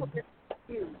skewed.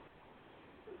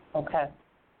 Okay.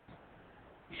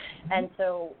 And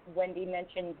so Wendy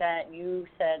mentioned that you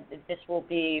said that this will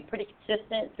be pretty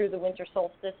consistent through the winter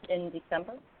solstice in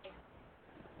December?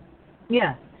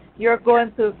 Yeah. We're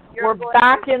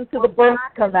back into the birth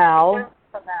canal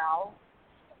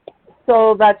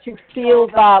so that you feel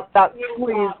that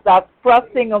squeeze, that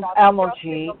pressing of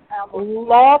energy. A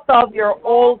lot of your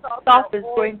old stuff is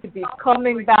going to be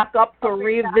coming back up to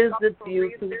revisit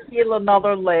you, to heal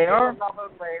another layer,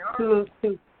 to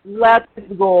let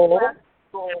it go.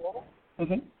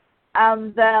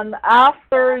 And then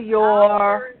after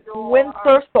your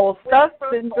winter solstice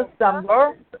in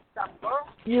December,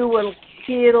 you will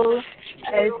feel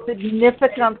a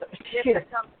significant shift.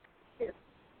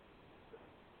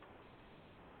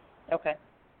 Okay.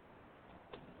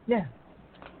 Yeah.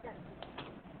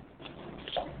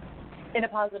 In a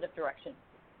positive direction,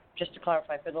 just to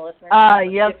clarify for the listeners.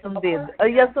 Yes, indeed.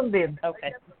 Yes, indeed.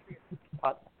 Okay.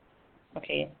 Positive.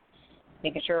 Okay.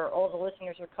 Making sure all the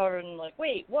listeners are covered and like,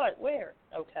 wait, what, where?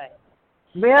 Okay.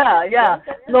 Yeah.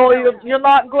 No, you're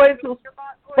not going to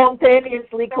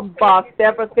spontaneously combust.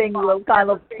 Everything will kind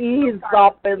of ease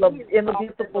up in a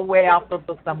beautiful way after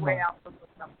December.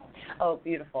 Oh,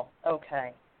 beautiful.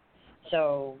 Okay.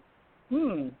 So,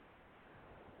 okay.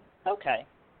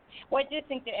 Well, I did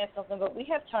think to ask something, but we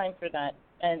have time for that,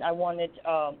 and I wanted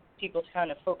people to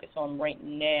kind of focus on right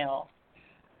now.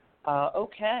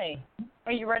 Okay.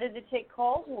 Are you ready to take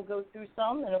calls? We'll go through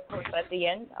some, and of course at the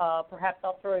end, perhaps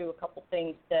I'll throw you a couple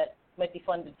things that might be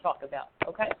fun to talk about.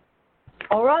 Okay?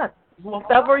 All right.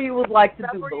 Whatever you would like to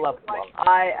do, beloved one,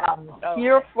 I am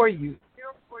here for you.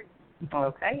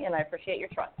 Okay, and I appreciate your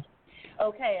trust.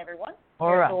 Okay, everyone. All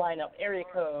Here's right. the lineup. Area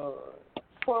code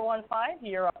 415,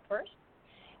 you're up first,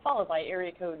 followed by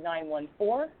area code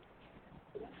 914,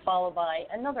 followed by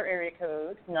another area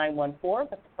code 914,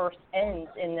 but the first ends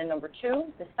in the number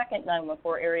 2. The second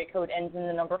 914 area code ends in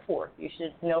the number 4. You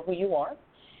should know who you are.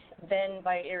 Then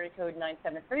by area code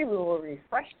 973, we will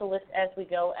refresh the list as we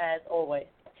go, as always.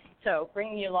 So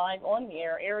bringing you live on the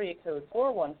air, area code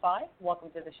 415. Welcome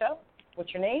to the show.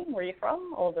 What's your name? Where are you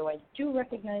from? Although I do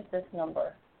recognize this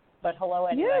number. But hello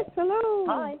anyway. Yes, hello.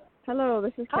 Hi. Hello,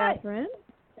 this is Hi. Catherine.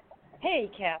 Hey,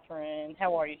 Catherine.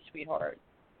 How are you, sweetheart?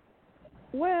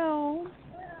 Well,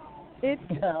 it's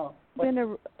been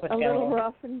a little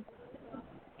rough in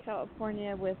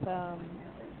California with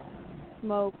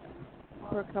smoke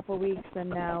for a couple of weeks and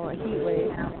now a heat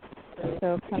wave.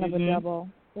 So kind of a double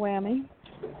whammy.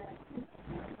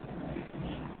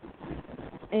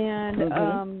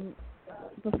 And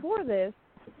before this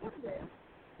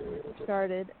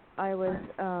started, I was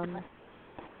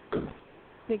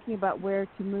thinking about where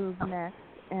to move next,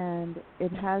 and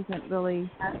it hasn't really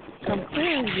come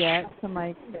clear yet. So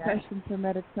my question for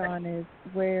Metatron is,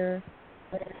 where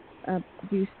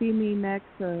do you see me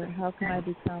next, or how can I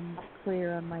become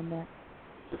clear on my next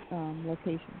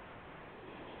location?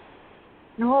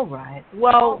 All right.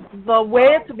 Well, the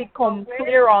way to become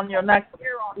clear on your next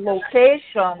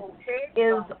location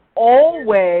is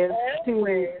always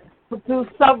to do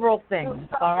several things,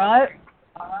 all right?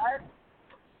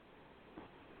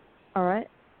 All right.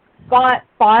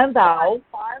 Find out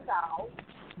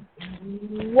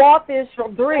what is your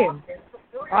dream,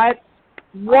 right?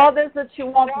 What is it you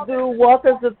want to do? What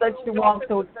is it that you want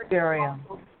to experience,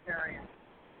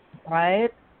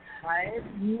 right?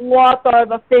 What are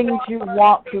the things you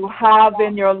want to have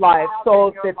in your life? So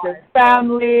if it is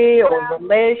family or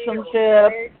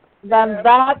relationship, then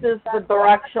that is the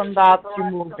direction that you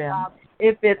move in.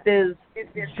 If it is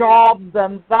job,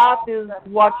 then that is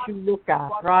what you look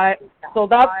at, right? So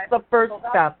that's the first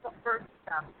step.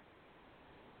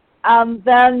 And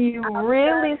then you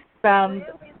really spend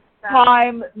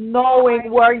time knowing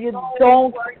where you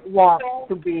don't want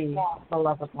to be,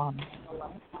 beloved one.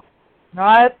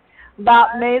 Right?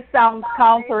 That may sound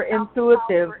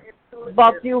counterintuitive,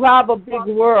 but you have a big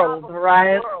world,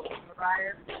 right?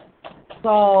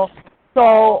 So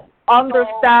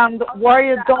understand where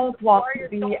you don't want to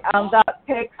be, and that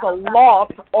takes a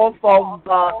lot off of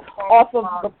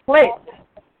the plate.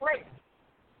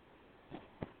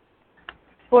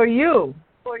 For you,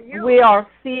 we are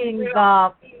seeing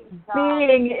that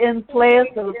being in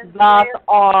places that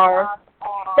are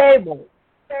stable.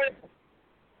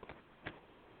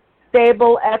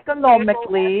 Stable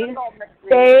economically,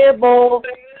 stable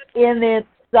in its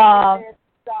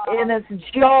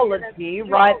geology,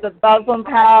 right? That doesn't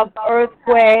have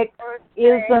earthquakes,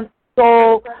 isn't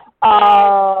so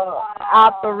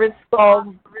at the risk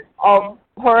of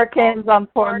hurricanes and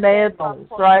tornadoes,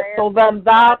 right? So then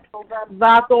that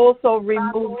also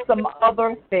removes some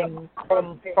other things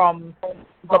from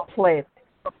the plate.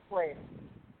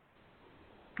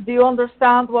 Do you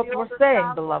understand what we're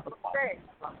saying, beloved?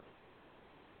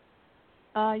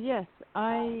 Yes,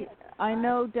 I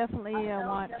know definitely I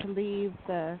want to leave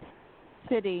the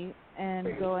city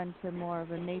and go into more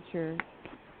of a nature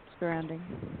surrounding.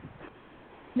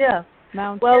 Yes.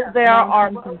 Mountains, well, there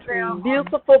are trees.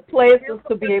 beautiful places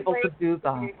to be able to do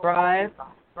that, right?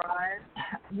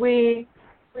 We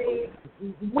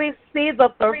see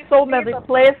that there's so many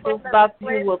places that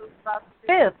you would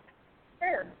fit,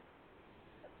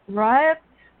 right?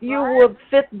 You would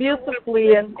fit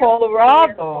beautifully in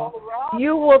Colorado.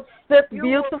 You would fit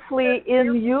beautifully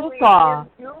in Utah.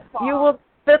 You would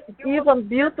fit even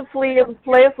beautifully in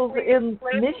places in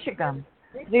Michigan.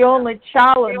 The only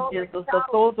challenge is that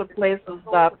those are places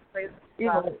that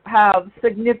have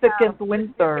significant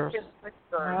winters.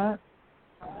 Right?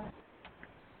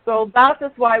 So that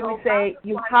is why we say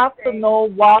you have to know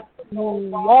what you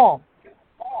want.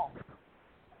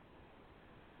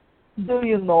 Do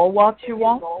you know what you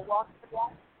want?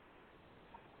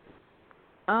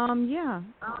 Yeah.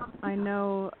 I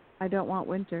know I don't want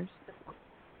winters.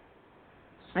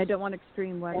 I don't want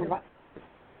extreme weather.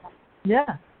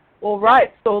 Yeah. All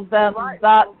right. So then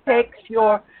that takes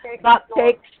you,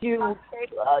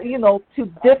 to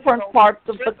different parts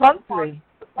of the country,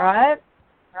 right?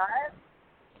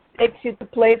 Takes you to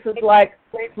places like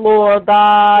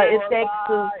Florida. It takes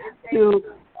us to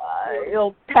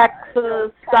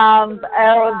Texas and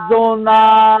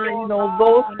Arizona.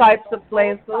 Those types of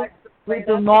places. We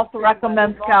do not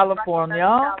recommend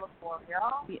California.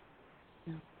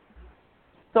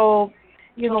 So,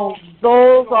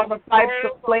 those are the types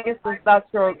of places that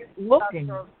you're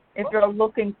looking. If you're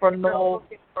looking for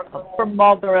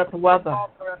moderate weather,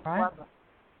 right?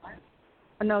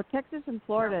 No, Texas and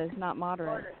Florida is not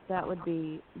moderate. That would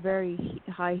be very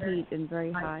high heat and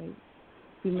very high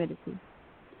humidity.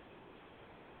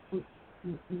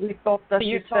 We thought that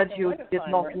you said you did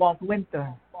not want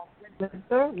winter.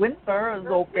 Winter is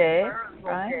okay,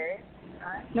 right?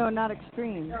 No, not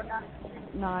extreme.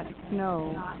 Not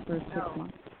snow for 6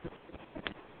 months.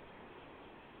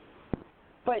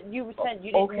 But you said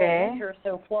you didn't want winter,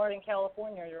 so Florida and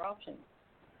California are your options.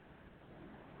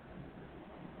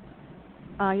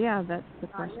 Yeah, that's the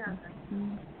question.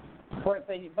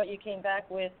 But you came back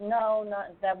with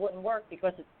that wouldn't work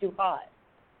because it's too hot.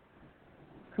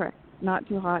 Correct. Not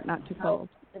too hot, not too cold.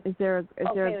 Is there a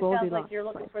Goldilocks? It sounds like you're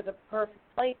looking for the perfect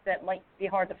place that might be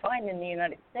hard to find in the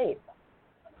United States.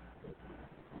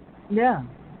 Yeah.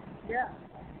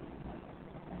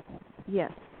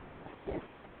 Yes.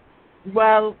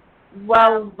 Well,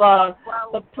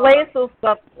 the places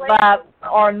that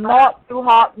are not too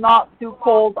hot, not too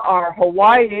cold are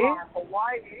Hawaii,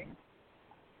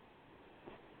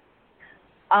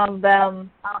 and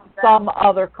then some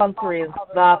other countries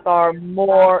that are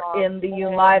more in the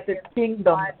United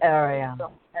Kingdom area.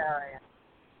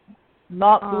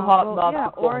 Not too hot, not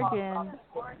too cold. Oregon.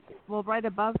 Well, right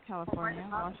above California,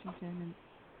 Washington and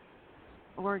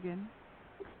Oregon.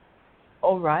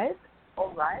 All right.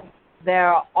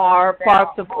 There are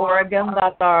parts of Oregon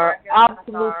that are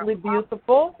absolutely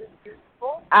beautiful.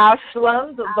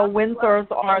 Ashland, the winters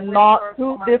are not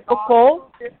too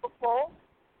difficult.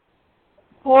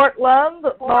 Portland,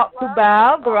 not too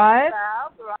bad, right?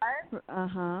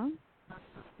 Uh-huh.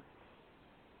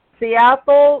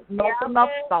 Seattle, not enough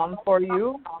sun for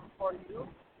you.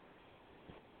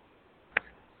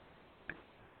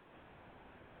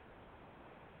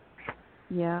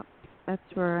 Yeah, that's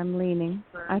where I'm leaning.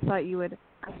 I thought you would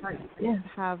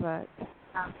have a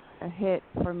hit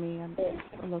for me on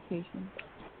a location.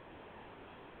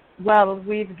 Well,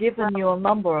 we've given you a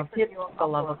number of hits,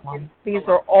 beloved one. These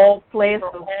are all places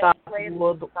that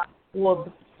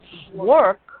would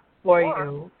work for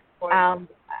you. And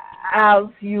as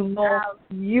you know,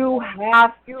 you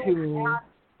have to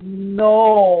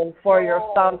know for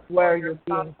yourself where you're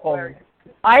being called.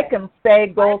 I can say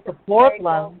go to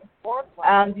Portland,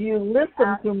 and you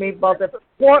listen to me, but if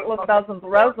Portland doesn't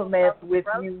resonate with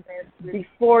you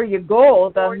before you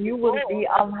go, then you will be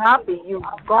unhappy. You've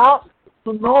got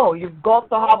to know. You've got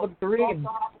to have a dream.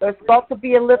 There's got to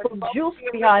be a little juice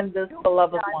behind this,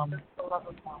 beloved one.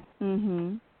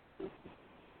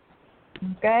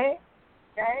 Okay?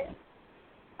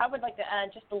 I would like to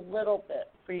add just a little bit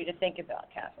for you to think about,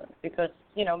 Catherine, because,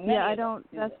 many I don't,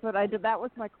 that's what I did. That was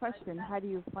my question. How do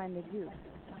you find the juice?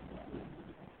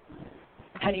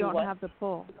 How do you don't have the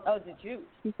pull. Oh, the juice.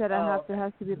 He said there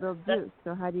has to be the juice.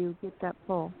 So how do you get that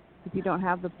pull if you don't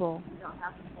have the pull?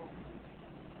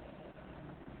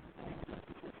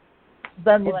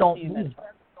 Then you don't move.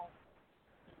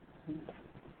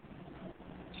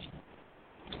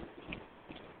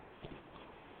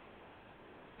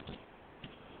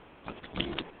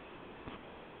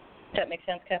 Does that make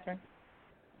sense, Catherine?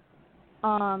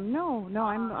 No,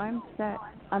 I'm set.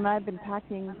 I've been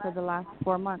packing for the last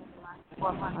 4 months.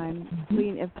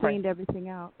 I've cleaned everything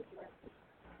out.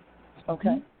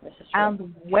 Okay. This is true.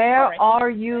 And where are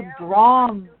you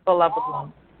drawn, beloved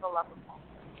one?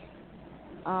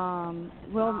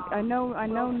 Well, I know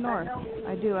north.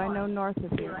 I do. I know north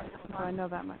of here, so I know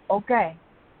that much. Okay.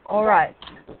 All right.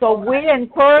 So we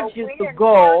encourage you to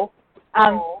go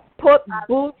and put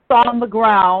boots on the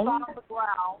ground.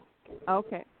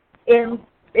 Okay. In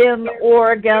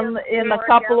Oregon, in a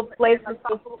couple of places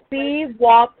to see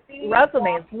what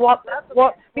resonates, what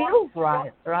feels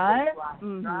right, right?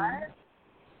 Mhm.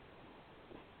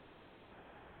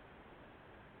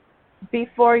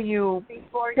 Before you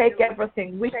take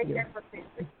everything with you.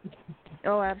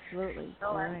 Oh, absolutely.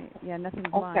 All right. Yeah, nothing's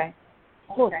blind. Okay.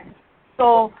 Good.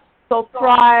 So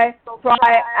try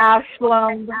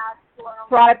Ashland,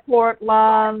 try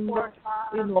Portland,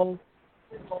 you know,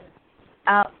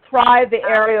 try the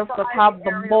areas that have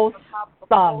the most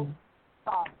sun.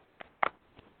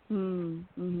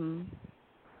 Mhm.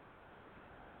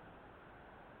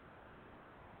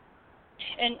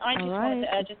 And I just wanted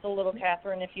to add just a little,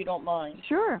 Catherine, if you don't mind.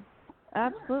 Sure.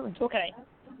 Absolutely. Okay.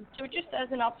 So just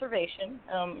as an observation,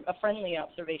 a friendly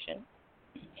observation,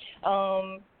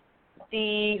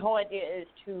 the whole idea is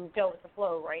to go with the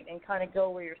flow, right, and kind of go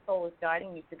where your soul is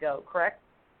guiding you to go, correct?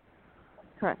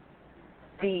 Correct.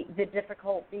 The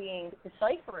difficult being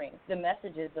deciphering the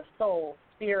messages of soul,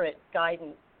 spirit,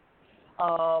 guidance.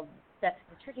 That's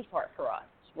the tricky part for us,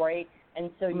 right?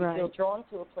 And so you feel drawn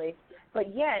to a place,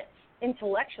 but yet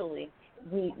intellectually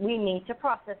we need to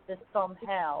process this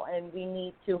somehow, and we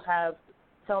need to have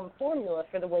some formula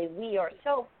for the way we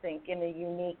ourselves think in a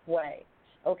unique way.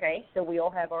 Okay, so we all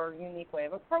have our unique way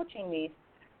of approaching these,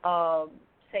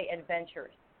 say,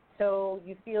 adventures. So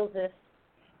you feel this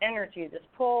energy, this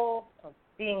pull of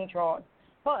being drawn.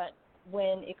 But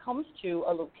when it comes to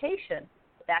a location,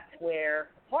 that's where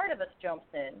part of us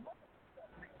jumps in,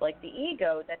 like the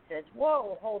ego that says,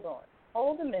 whoa, hold on,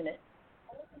 hold a minute,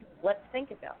 let's think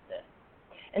about this.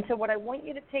 And so what I want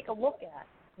you to take a look at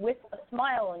with a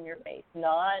smile on your face,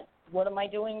 not what am I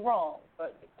doing wrong,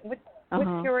 but with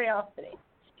curiosity,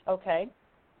 okay?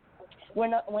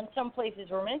 When some places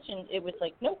were mentioned, it was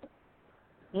like, nope,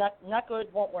 not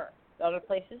good, won't work. Other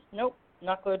places, nope,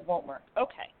 not good, won't work.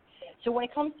 Okay. So when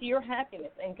it comes to your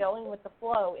happiness and going with the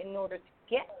flow in order to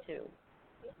get to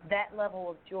that level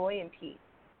of joy and peace,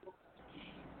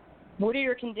 what are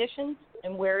your conditions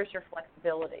and where is your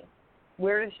flexibility?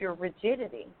 Where is your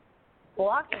rigidity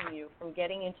blocking you from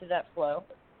getting into that flow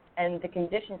and the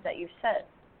conditions that you've set?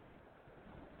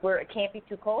 Where it can't be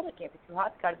too cold, it can't be too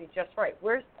hot, it's got to be just right.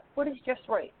 What is just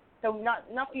right? So not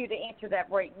for you to answer that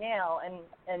right now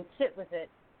and sit with it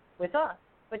with us,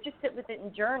 but just sit with it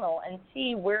and journal and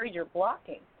see where you're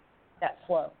blocking that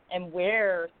flow and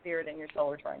where spirit and your soul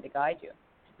are trying to guide you.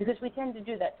 Because we tend to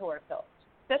do that to ourselves,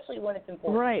 especially when it's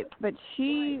important. Right, but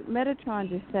Metatron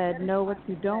just said, know what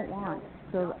you don't want.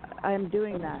 So I'm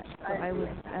doing that. So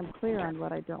I'm clear on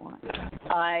what I don't want.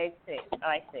 I see.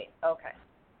 Okay,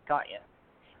 got you.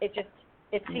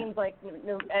 It seems like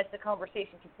as the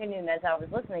conversation continued and as I was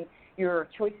listening, your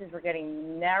choices were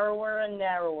getting narrower and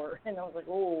narrower. And I was like,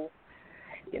 oh,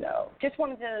 just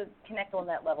wanted to connect on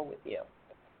that level with you.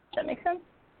 Does that make sense?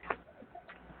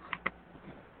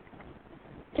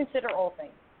 Consider all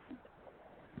things.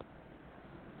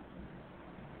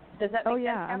 Does that make sense?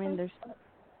 Yeah, I mean, there's...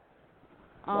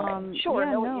 Sure,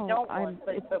 yeah, know what you don't want,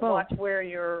 but both. watch where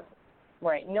you're...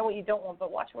 Right, know what you don't want,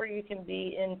 but watch where you can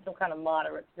be in some kind of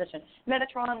moderate position.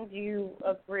 Metatron, do you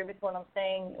agree with what I'm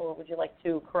saying, or would you like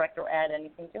to correct or add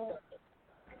anything to it?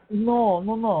 No.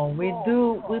 We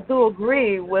do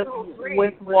agree with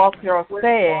what you're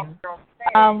saying,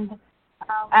 and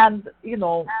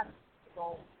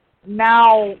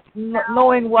now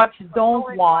knowing what you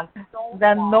don't want,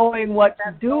 then knowing what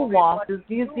you do want is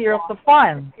easier to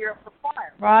find,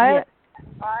 right?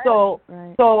 Yeah.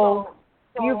 So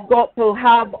you've got to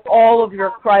have all of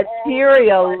your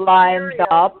criteria lined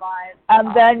up,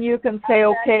 and then you can say,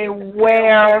 okay,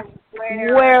 where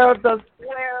does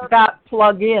that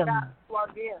plug in?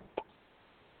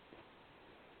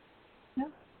 Yeah.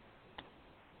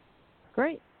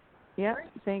 Great. Yeah,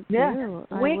 thank yeah. you.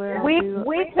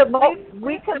 We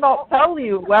cannot tell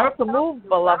you where to move,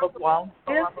 beloved one.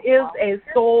 This is a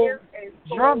soul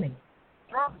journey.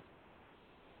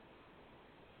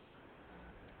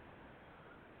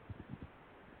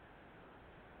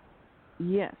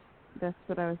 Yes, that's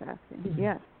what I was asking. Mm-hmm.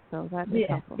 Yes, so that is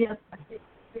helpful. Yes.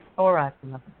 All right.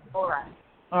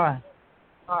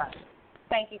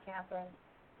 Thank you, Catherine.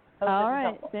 All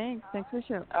right, thanks. Thanks for the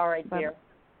show. All right, bye. Dear.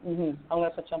 I'm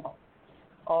going to put you on hold.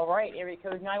 All right, area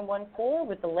code 914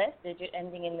 with the last digit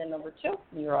ending in the number 2.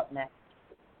 You're up next.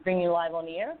 Bring you live on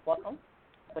the air. Welcome.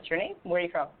 What's your name? Where are you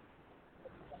from?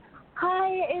 Hi,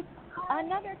 it's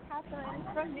another Catherine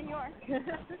from New York.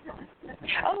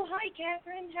 Oh, hi,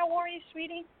 Catherine. How are you,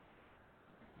 sweetie?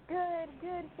 Good,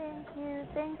 thank you.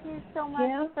 Thank you so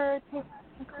much for taking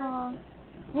the call.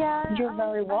 Yeah, You're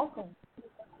very welcome.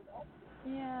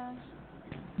 Yeah.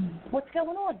 What's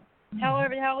going on?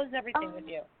 How is everything with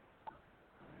you?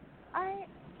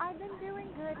 I've been doing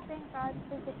good, thank God,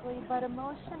 physically, but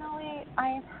emotionally,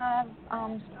 I have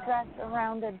stress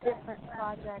around a different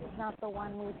project, not the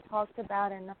one we've talked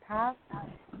about in the past.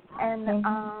 And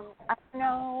I don't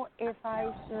know if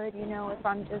I should, if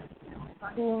I'm just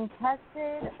being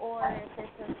tested or if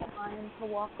it's a time to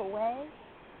walk away.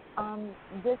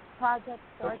 This project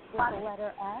starts with the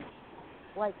letter S,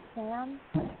 like Sam.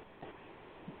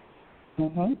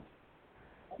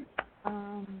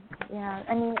 Yeah,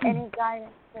 I mean, any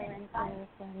guidance or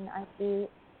information, I'd be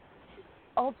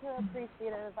ultra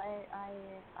appreciative.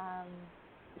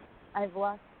 I've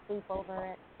lost sleep over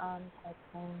it, type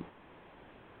thing.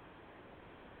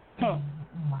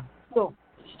 So,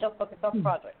 still focused on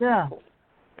project. Yeah. Cool.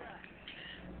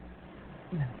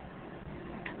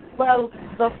 Well,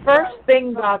 the first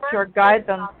thing that your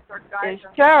guidance is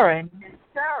sharing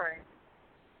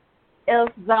is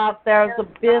that there's a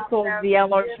bit of the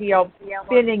energy of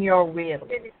spinning your wheel.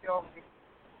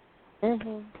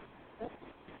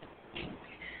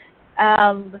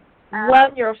 And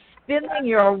when you're spinning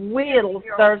your wheels,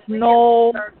 there's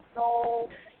no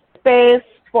space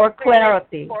for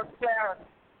clarity.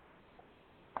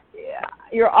 Yeah,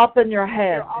 you're up in your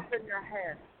head.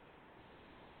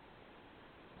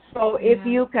 So if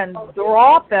you can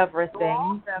drop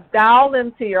everything down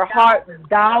into your heart,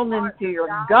 down into your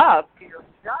gut,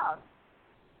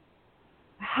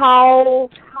 how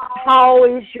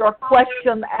is your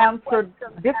question answered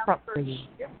differently?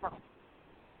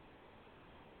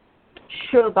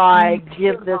 Should I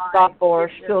give this up or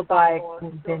should I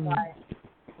continue?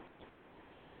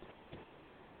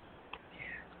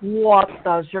 What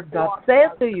does your gut say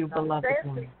to you, beloved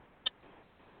one?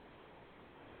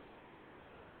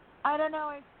 I don't know,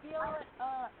 I feel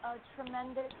a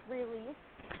tremendous relief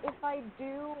if I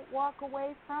do walk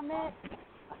away from it.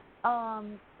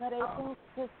 But I think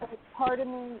just like part of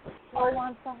me still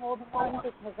wants to hold on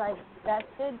because I've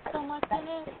invested so much in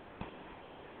it.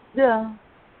 Yeah.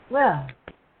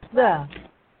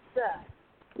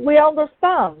 We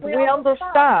understand.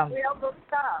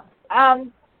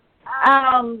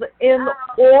 And in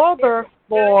order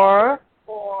for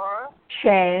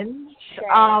change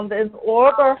and in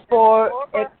order for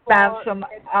expansion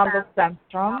and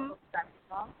ascension,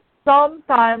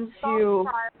 sometimes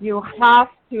you have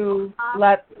to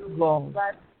let go.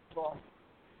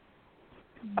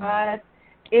 Right?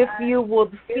 If you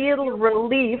would feel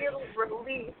relief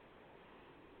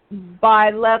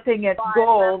by letting it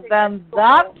go, then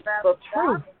that's the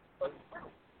truth.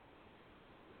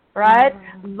 Right?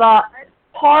 The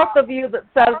part of you that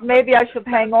says maybe I should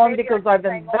hang on because I've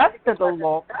invested a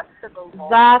lot,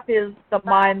 that is the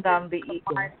mind and the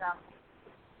ego.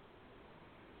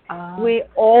 We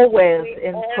always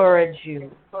encourage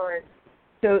you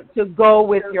to go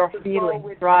with your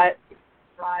feelings, right?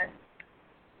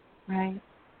 Right.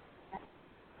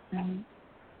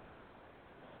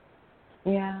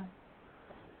 Yeah.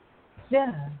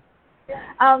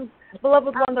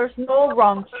 Beloved one, there's no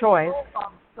wrong choice.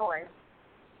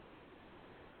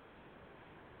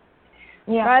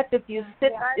 Yeah. Right? If you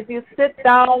sit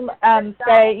down and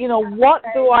say, what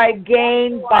do I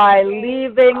gain by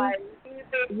leaving?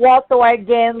 What do I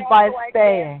gain by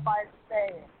staying?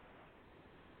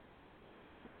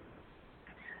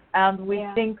 And we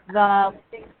think that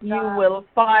you will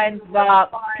find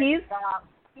that peace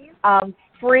and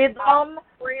freedom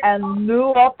and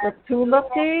new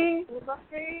opportunity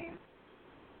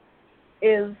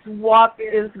is what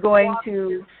is going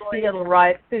to feel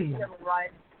right to you.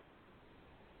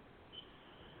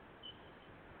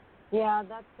 Yeah,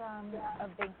 that's a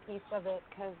big piece of it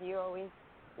because you always,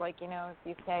 if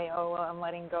you say, oh, well, I'm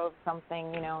letting go of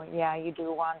something, yeah, you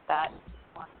do want that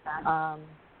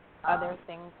other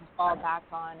things to fall back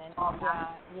on. And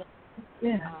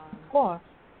of course.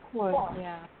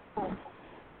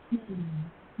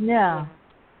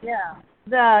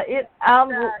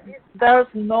 There's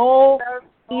no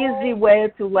easy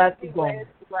way to let go,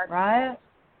 right?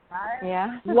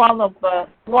 Yeah. One of the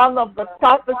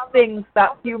toughest things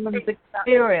that humans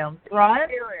experience, right?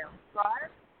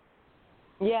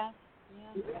 Yeah.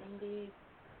 Indeed.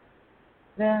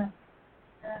 Yeah.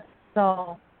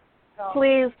 So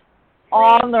please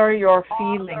honor your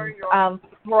feelings and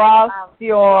trust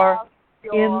your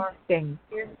instincts.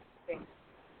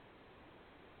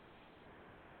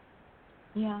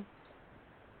 Yeah.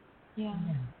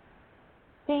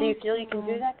 Do you feel you can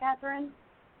do that, Catherine?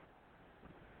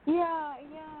 Yeah.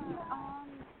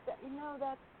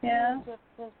 That's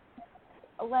just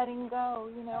letting go.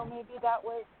 Maybe that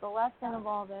was the lesson of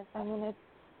all this. I mean,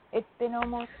 it's been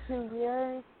almost 2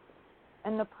 years,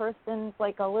 and the person's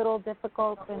like a little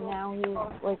difficult, and now he's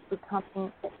like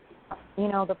becoming, you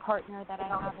know, the partner that I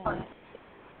have in it.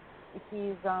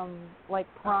 He's like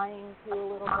prying to a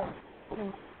little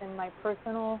bit in my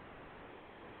personal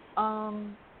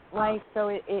life, so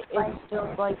it's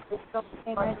just like it's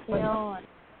something I feel, and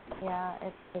yeah,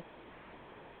 it's just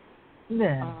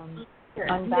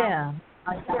growing down.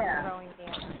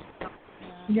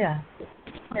 Yeah,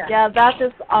 that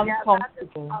is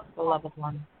uncomfortable, beloved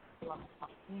one.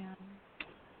 Yeah.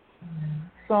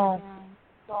 So,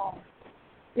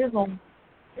 you know.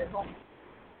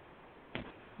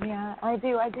 Yeah, I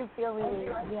do feel really,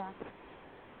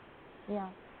 yeah.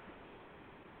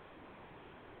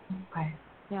 Okay.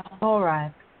 Yeah. All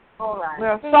right.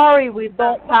 We're sorry we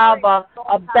don't have a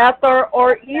better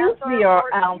or easier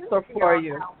answer for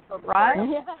you,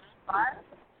 right?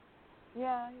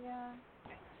 Yeah.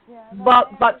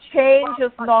 But change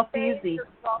is not easy.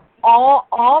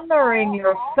 Honoring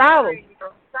yourself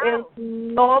is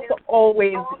not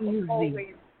always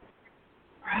easy,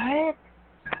 right?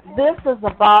 This is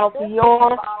about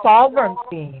your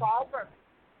sovereignty,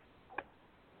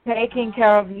 taking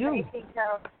care of you.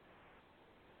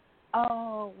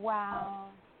 Oh, wow.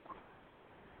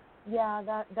 Yeah,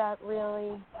 that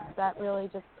really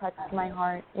just touched my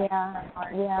heart. Yeah.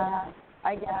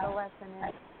 I get the lesson in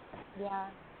it. Yeah.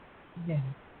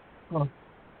 Good.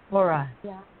 All right.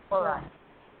 Yeah.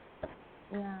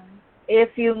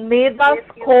 If you need us,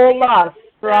 call us,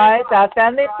 right? At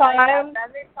any time,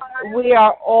 we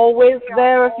are always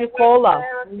there if you call us.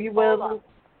 We will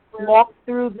walk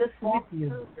through this with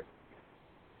you.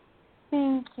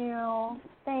 Thank you.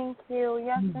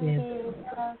 Yes, indeed.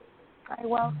 Yes. I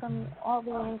welcome all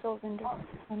the angels into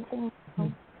and thank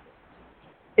you.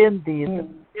 Indeed.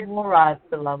 All right,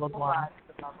 beloved one.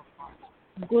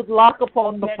 Good luck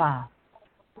upon the path.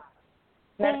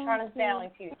 Metatron is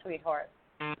bowing to you, sweetheart.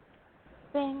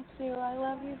 Thank you. I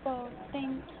love you both.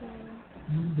 Thank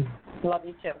you. Love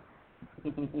you too.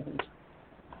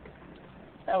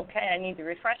 Okay, I need to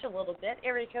refresh a little bit.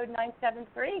 Area code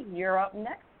 973, you're up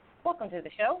next. Welcome to the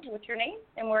show. What's your name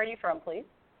and where are you from, please?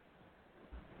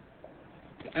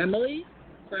 Emily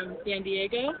from San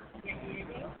Diego.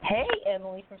 Hey,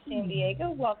 Emily from San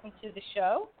Diego. Welcome to the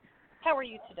show. How are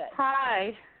you today?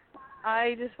 Hi.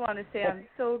 I just want to say I'm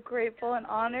so grateful and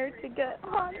honored to get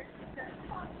on and to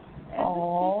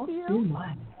speak to you.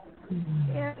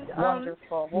 And,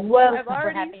 wonderful. Well, I've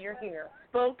already happy you're here.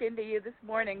 Spoken to you this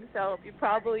morning, so you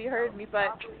probably heard me,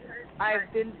 but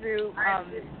I've been through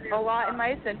a lot in my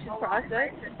ascension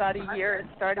process. About a year. It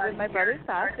started with my brother's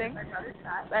passing,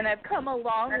 and I've come a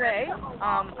long way.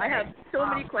 I have so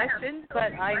many questions,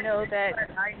 but I know that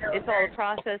it's all a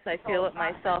process. I feel it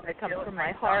myself. It comes from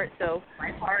my heart, so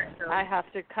I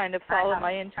have to kind of follow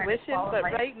my intuition. But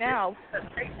right now,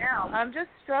 I'm just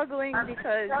struggling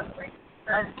because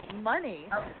of money.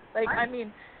 Like, I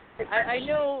mean, I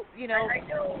know, you know,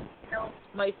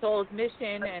 my soul's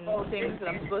mission and things that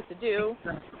I'm supposed to do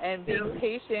and being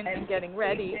patient and getting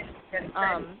ready,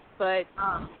 but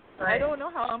I don't know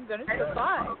how I'm going to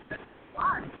survive.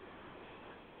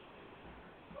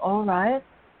 All right.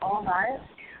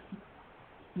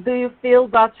 Do you feel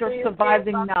that you're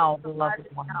surviving now, beloved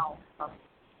one?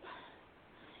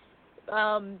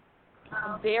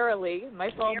 Barely. My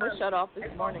phone was shut off this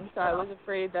morning, so I was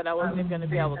afraid that I wasn't going to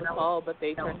be able to call, but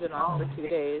they turned it on for 2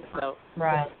 days. So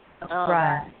Right.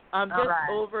 I'm just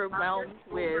overwhelmed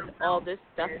with all this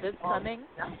stuff that's coming,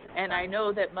 and I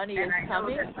know that money is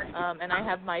coming, and I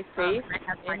have my faith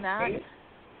in that,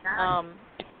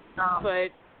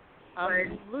 but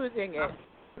I'm losing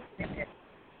it.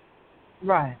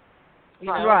 Right. You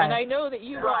know, right. And I know that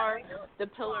you are the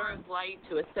pillar of light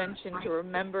to ascension, to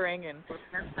remembering,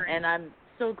 and I'm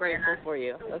so grateful for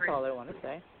you. That's all I want to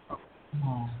say.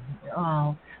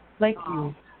 Oh, thank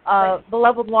you.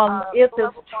 Beloved one, it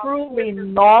is truly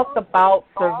not about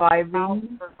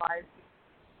surviving,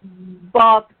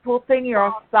 but putting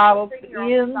yourself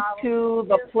into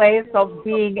the place of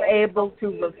being able to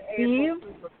receive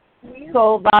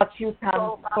so that you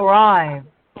can thrive.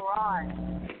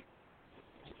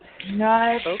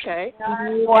 Right. Okay.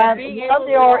 When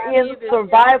you're in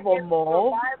survival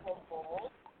mode,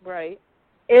 right,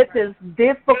 it is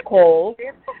difficult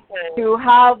to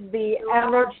have the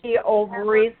energy of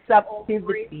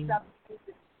receptivity.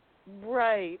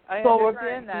 Right. I so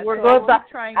understand that. We're going to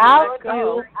ask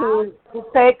you to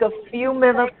take a few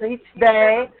minutes each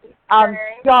day and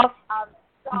just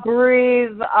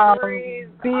breathe,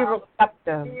 be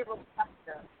receptive.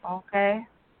 Okay?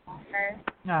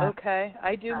 Okay.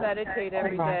 I do meditate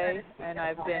every day, and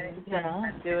I've been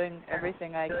doing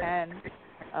everything I can.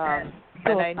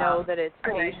 and I know that it's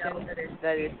patience,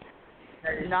 that it's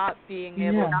not being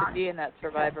able to be in that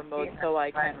survivor mode so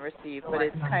I can receive, but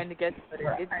it's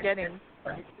getting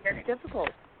difficult.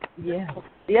 Yeah.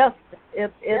 Yes.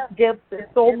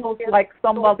 It's almost like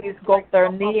somebody's got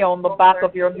their knee on the back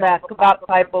of your neck, that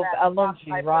type of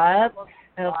energy, right?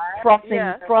 And it's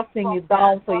thrusting you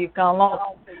down so you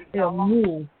cannot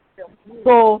move.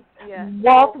 So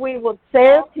what we would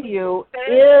say to you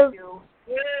is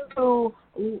to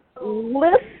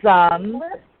listen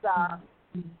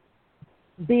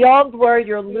beyond where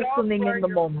you're listening in the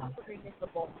moment.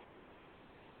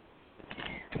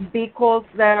 Because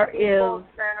there is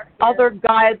other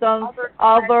guidance,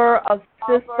 other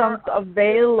assistance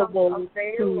available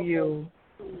to you.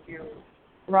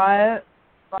 Right?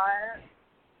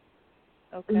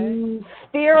 Okay.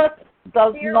 Spirit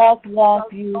does not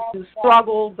want you to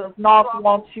struggle, does not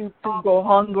want you to go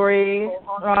hungry,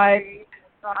 right?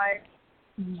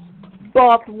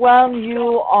 But when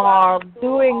you are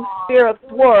doing spirit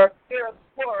work,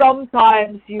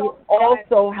 sometimes you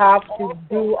also have to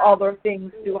do other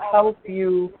things to help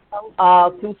you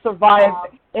to survive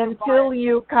until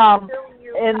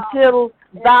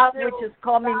that which is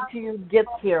coming to you gets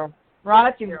here,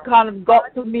 right? You've kind of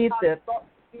got to meet it.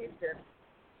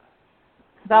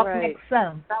 That makes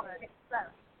sense.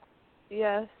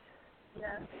 Yes.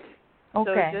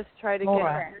 Okay. So just try to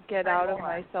get out of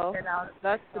myself.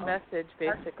 That's the message,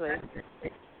 basically.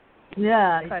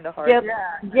 Yeah. It's kind of hard.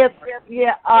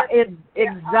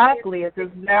 Exactly. It is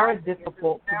very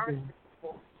difficult to do.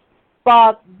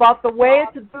 But the way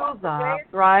to do that,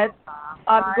 right?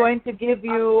 I'm going to give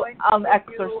you an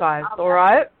exercise. All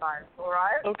right?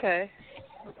 Okay.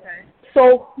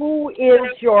 So who is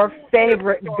your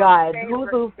favorite guide? Who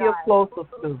do you feel closest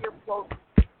to?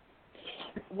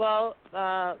 Well,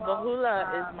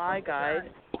 Bahula is my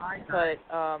guide, but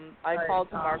I call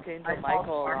to Archangel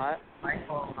Michael a lot.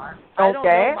 I don't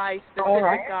know my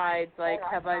specific guides. Like,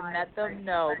 have I met them?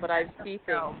 No, but I see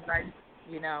things,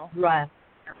 Right.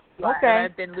 Okay. And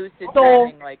I've been lucid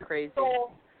dreaming like crazy.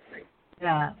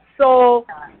 Yeah. So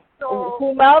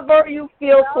whomever you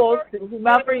feel close to,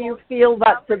 whomever you feel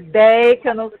that today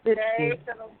can assist you,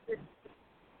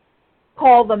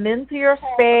 call them into your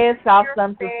space, ask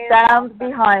them to stand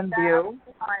behind you,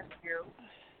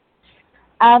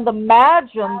 and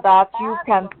imagine that you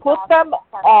can put them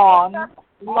on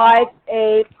like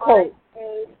a coat.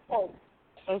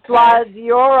 Slide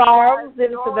your arms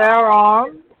into their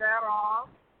arms,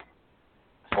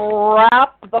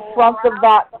 wrap the front of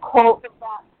that coat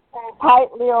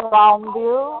tightly around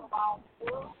you,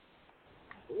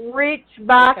 reach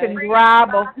back and grab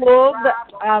a hood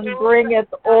and bring it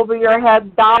over your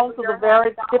head down to the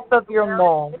very tip of your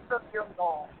nose.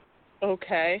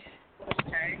 Okay.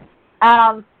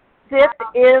 And sit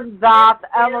in that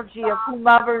energy of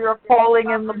whomever you're calling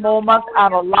in the moment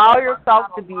and allow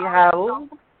yourself to be held.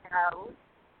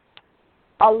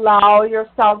 Allow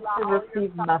yourself to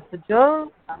receive messages.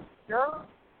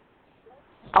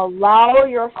 Allow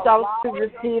yourself to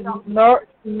receive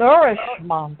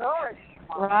nourishment,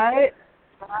 right?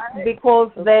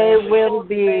 Because they will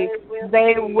be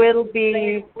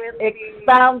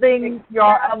expanding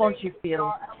your energy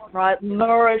field, right?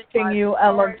 Nourishing you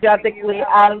energetically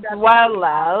as well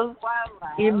as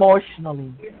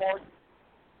emotionally.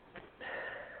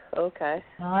 Okay.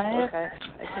 Right? Okay,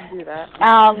 I can do that.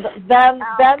 And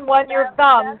then when you're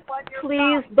done,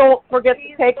 please don't forget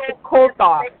to take the coat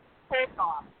off.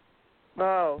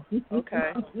 Oh,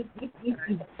 okay.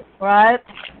 Right?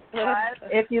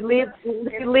 If you leave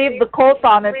the coat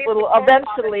on, it will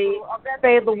eventually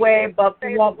fade away, but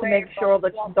you want to make sure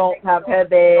that you don't have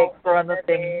headaches or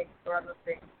anything.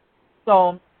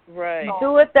 So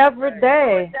do it every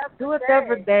day. Do it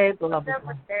every day, beloved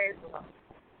one.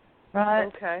 Right?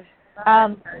 Okay.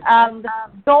 And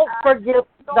don't forget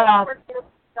that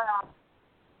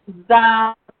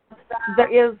there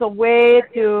is a way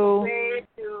to,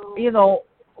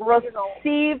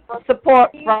 receive support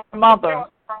from others.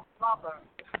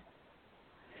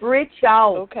 Reach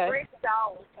out. Okay.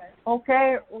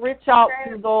 Okay? Reach out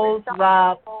to those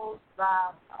that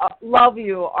love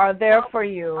you, are there for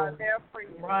you.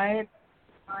 Right?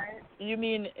 You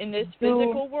mean in this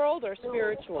physical world or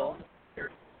spiritual?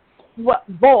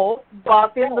 Both,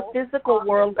 but in the physical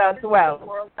world as well.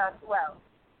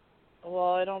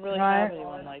 Well, I don't really have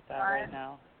anyone like that right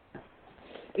now.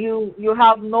 You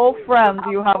have no friends,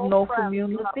 you have no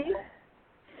community?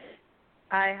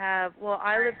 I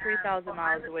live 3,000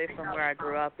 miles away from where I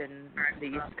grew up in the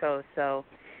East Coast, so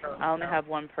I only have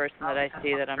one person that I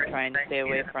see that I'm trying to stay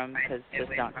away from because it's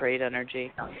just not great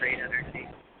energy.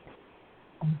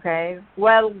 Okay.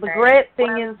 Well, the great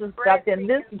thing is that in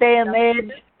this day and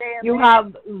age, you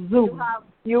have Zoom.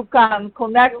 You can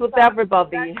connect with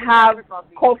everybody, have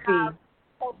coffee,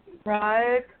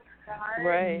 right?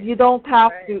 Right. You don't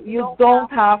have to. You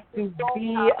don't have to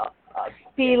be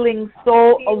feeling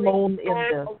so alone in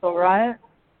this. All right.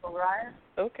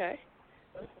 Okay.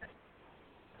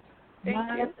 Thank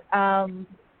Right. you.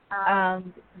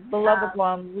 And beloved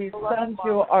one, we send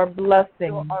you our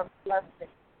blessing.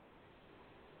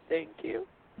 Thank you.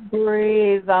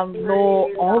 Breathe and know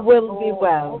all will be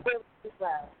well.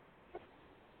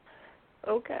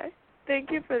 Okay.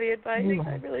 Thank you for the advice.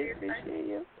 I really appreciate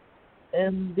you.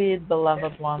 Indeed,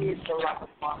 beloved one.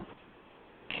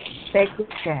 Take good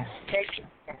care.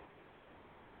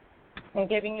 I'm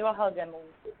giving you a hug, Emily.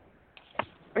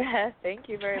 Thank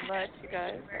you very much, you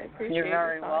guys. I appreciate it. You're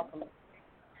very welcome.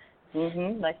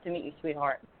 Nice to meet you,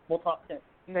 sweetheart. We'll talk soon.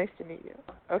 Nice to meet you.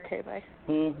 Okay, bye.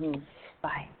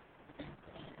 Bye.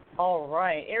 All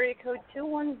right. Area code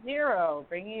 210,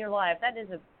 bringing you live. That is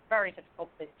a very difficult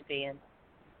place to be in.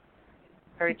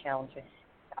 Very challenging.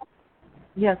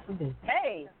 Yes, it is.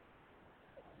 Hey.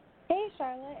 Hey,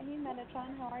 Charlotte. Hey,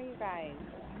 Metatron. How are you guys?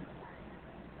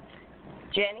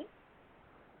 Jenny?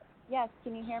 Yes,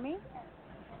 can you hear me?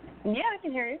 Yeah, I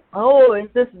can hear you. Oh, is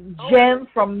this Jen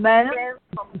from Men?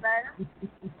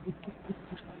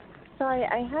 Sorry,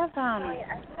 I have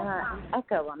an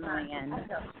echo on my end.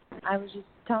 I was just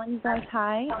telling you guys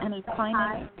hi, and I'm calling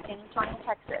in from San Antonio,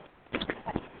 Texas.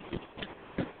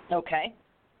 Okay.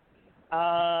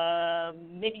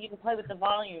 Maybe you can play with the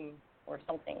volume or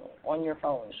something on your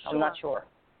phone. I'm not sure.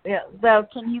 Yeah, there's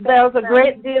a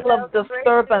great deal of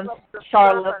disturbance,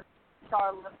 Charlotte.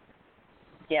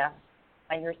 Yeah,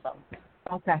 I hear some.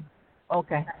 Okay.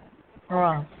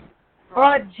 All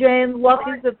right, Jane, what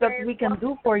is it that we can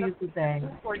do for you today?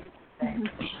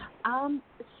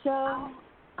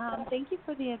 Thank you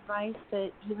for the advice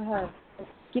that you have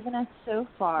given us so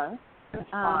far.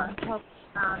 Helped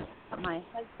my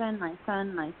husband, my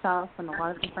son, myself, and a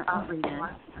lot of different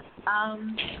arenas.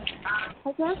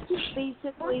 I guess just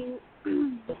basically,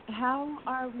 how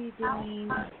are we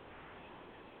doing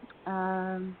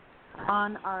on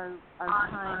our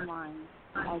timeline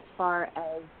as far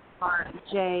as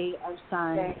Jay, our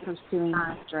son, pursuing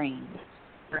his dreams?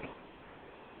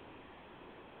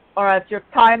 All right, your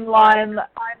timeline.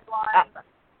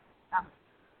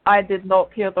 I did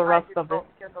not hear the rest of it.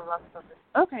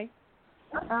 Okay.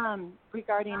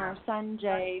 Regarding our son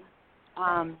Jay,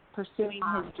 pursuing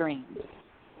his dreams.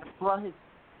 Well, his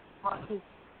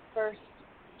first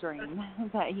dream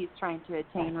that he's trying to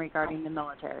attain regarding the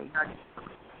military.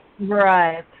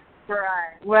 Right.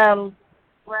 Well,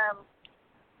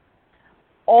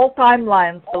 all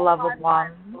timelines, beloved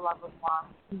one,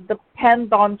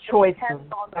 depend on choices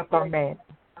that are made.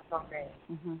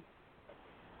 Mm-hmm.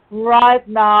 Right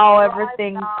now,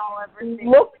 everything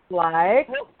looks like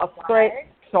a straight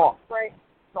shot.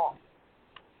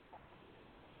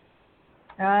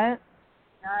 Right?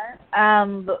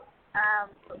 And,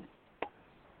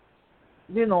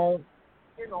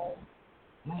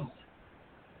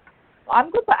 I'm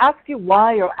going to ask you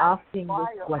why you're asking this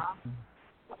question.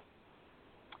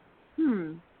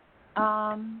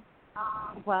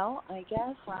 Well, I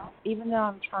guess even though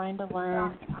I'm trying to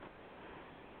learn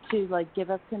to give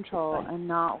up control and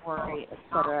not worry,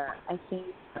 etc., I think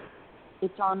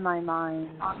it's on my mind.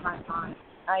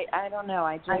 I don't know.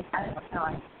 I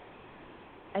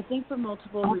think for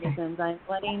multiple reasons. I'm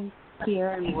letting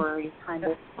fear and worry kind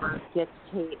of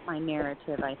dictate my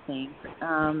narrative, I think.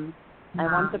 I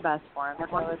want the best for him.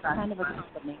 So it's kind of a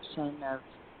combination of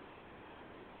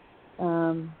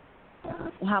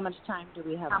how much time do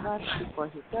we have left before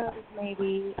he goes,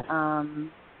 maybe.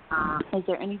 Is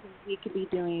there anything we could be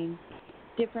doing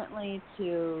differently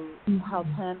to help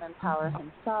him empower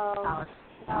himself?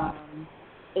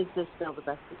 Is this still the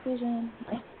best decision?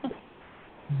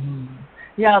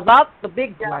 Yeah, that's the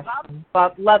big question.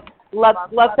 But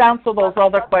let's answer those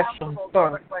other questions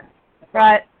first.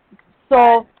 Right.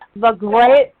 So the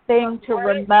great thing to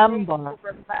remember,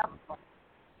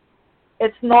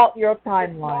 it's not your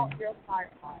timeline.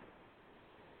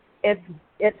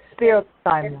 It's Spirit's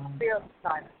timeline.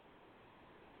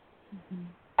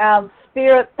 And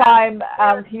Spirit time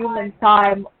and human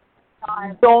time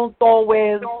don't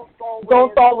always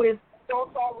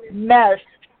mesh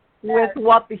with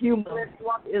what the human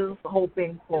is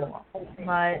hoping for,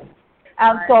 right?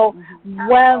 And so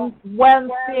when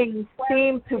things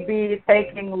seem to be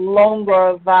taking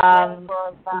longer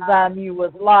than you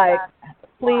would like,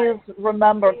 please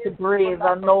remember to breathe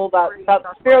and know that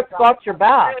Spirit's got your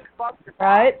back,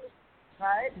 right?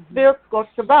 Spirit's got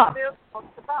your back.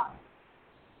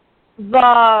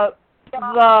 the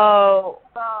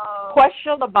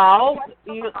question about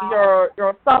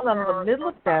your son in the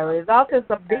military, that is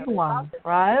a big one,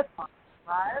 right?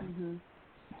 Mhm.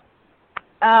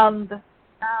 And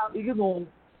you know,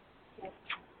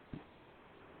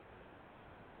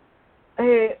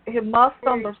 he must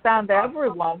understand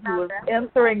everyone who is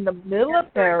entering the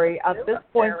military at this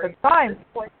point in time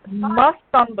must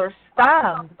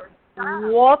understand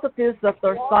what it is that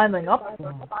they're signing up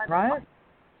for, right?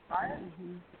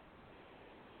 Mhm.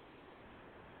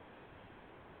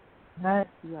 Right.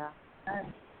 Yeah.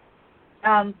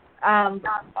 And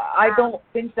I don't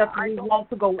think that we want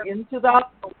to go into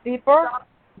that deeper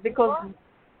because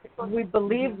we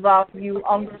believe that you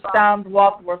understand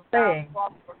what we're saying.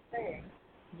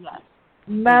 Yes.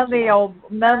 Many of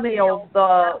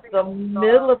the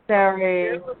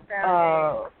military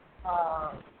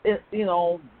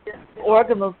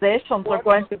organizations are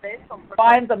going to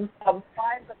find themselves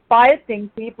fighting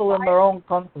people in their own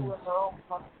country.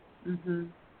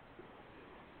 Mhm.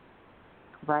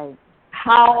 Right.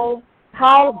 How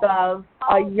does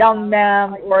a young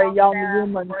man or a young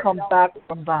woman come back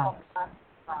from that?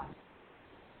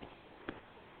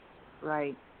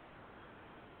 Right.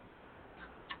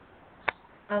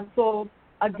 And so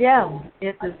again,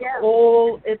 it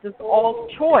is all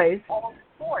choice,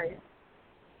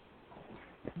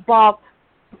 but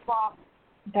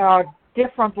there are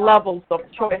different levels of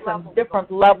choice and different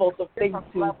levels of things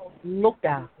to look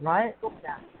at, right?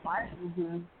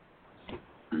 Mhm.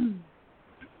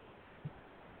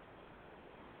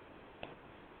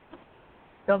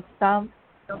 Don't stand.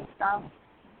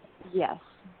 Yes,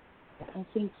 I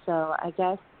think so. I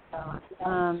guess.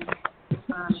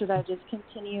 Should I just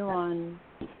continue on?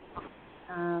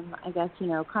 I guess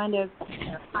kind of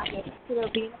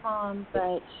being a mom,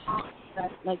 but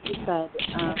like you said,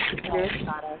 Spirit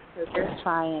got us. So just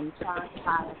try and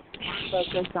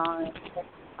focus on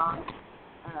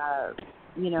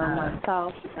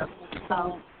myself,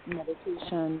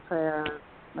 meditation, prayer,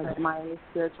 like my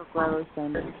spiritual growth,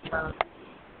 and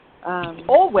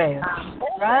always,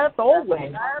 right?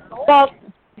 Always, but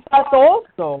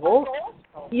also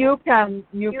you can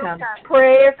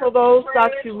pray for those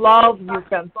that you love. You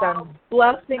can send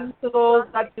blessings to those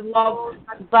that you love,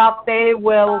 that they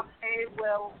will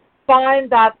find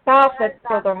that path that's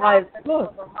for their highest good.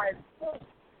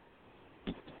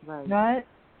 Right?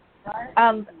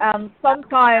 And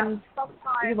sometimes,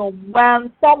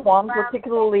 when someone,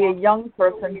 particularly a young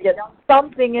person, gets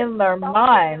something in their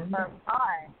mind,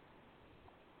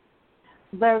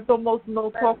 there's almost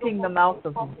no talking them out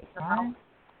of it, right?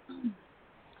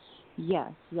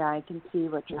 Yes, yeah, I can see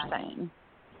what you're saying.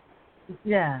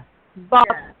 Yeah. But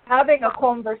having a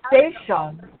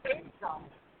conversation,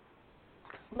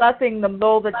 letting them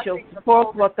know that you'll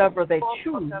support whatever they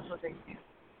choose,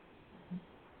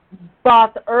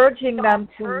 but urging them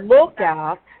to look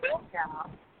at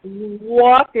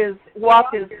what is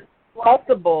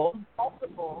possible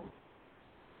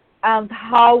and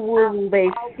how will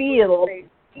they feel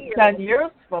 10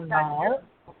 years from now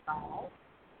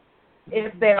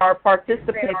if they are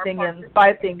participating in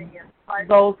fighting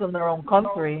those in their own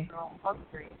country.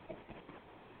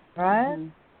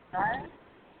 Right?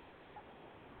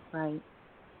 Right.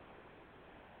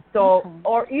 So,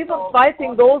 or even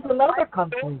fighting those in other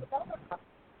countries.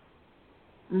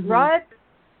 Right?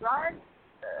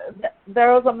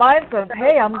 There is a mindset,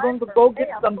 hey, I'm going to go get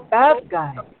some bad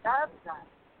guy.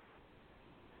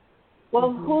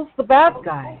 Well, who's the bad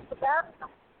guy?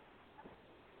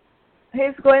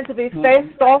 He's going to be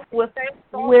faced off with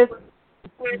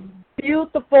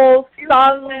beautiful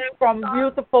sons from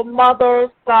beautiful mothers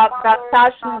that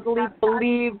passionately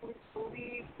believe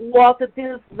what it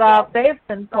is that they've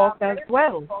been taught as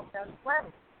well.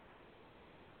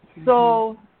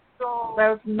 So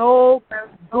there's no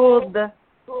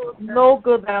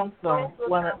good answer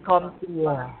when it comes to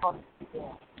war.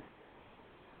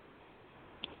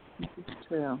 This is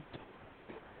true.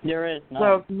 There is none.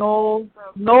 There's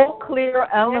no clear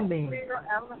enemy.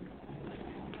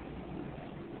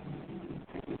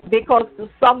 Because to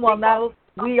someone else,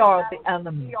 we are the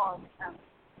enemy.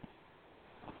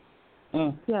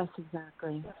 Yes,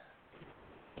 exactly.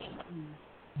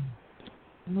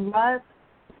 Right?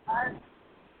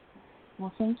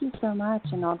 Well, thank you so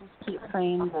much, and I'll just keep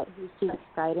praying that he seeks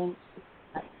guidance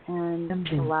and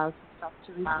allows himself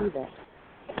to receive it.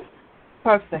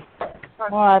 Perfect. All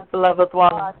right, beloved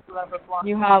one.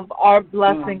 You have our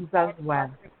blessings as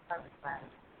well.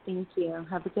 Thank you.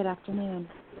 Have a good afternoon.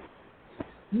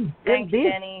 Thanks,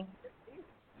 Jenny.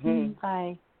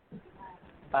 Bye.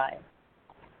 Bye.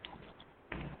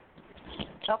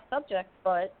 Tough subject,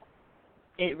 but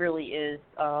it really is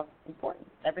important,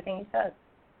 everything he says.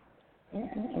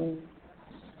 Mm-hmm.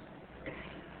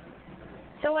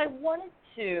 So I wanted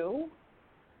to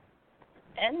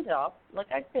end up like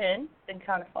I've been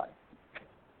kind of fun.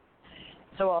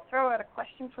 So I'll throw out a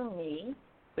question from me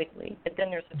quickly, but then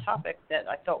there's a topic that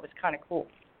I thought was kind of cool.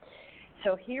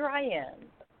 So here I am,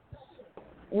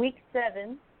 week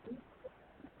 7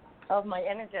 of my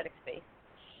energetic space,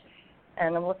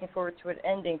 and I'm looking forward to it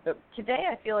ending. But today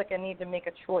I feel like I need to make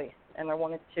a choice, and I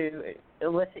wanted to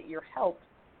elicit your help.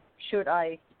 Should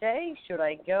I stay? Should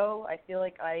I go? I feel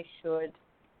like I should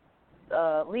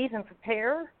leave and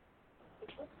prepare.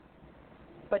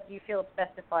 But do you feel it's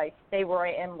best if I stay where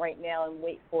I am right now and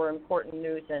wait for important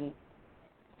news? And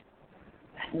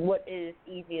what is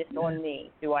easiest on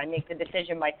me? Do I make the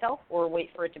decision myself or wait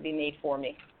for it to be made for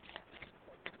me?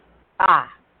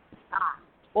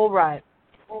 All right.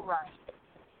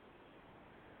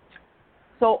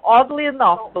 So oddly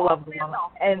enough, beloved one,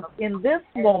 and in this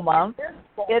moment,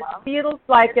 it feels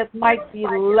like it might be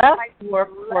less work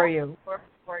for you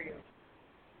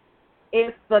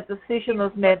if the decision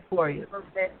is made for you.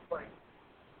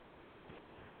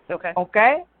 Okay.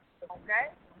 Okay?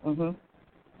 Mm-hmm.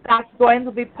 That's going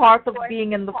to be part of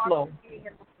being in the flow.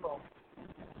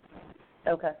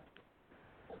 Okay.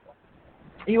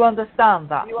 You understand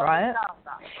that, right?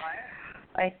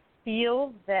 I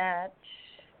feel that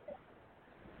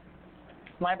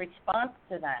my response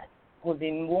to that would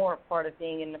be more part of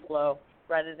being in the flow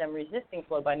rather than resisting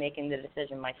flow by making the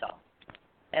decision myself.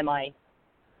 Am I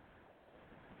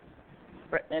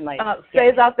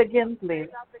say that again, please.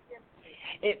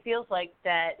 It feels like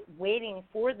that waiting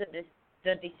for the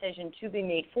decision to be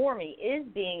made for me is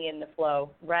being in the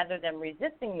flow rather than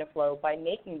resisting the flow by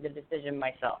making the decision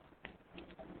myself.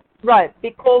 Right,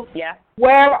 because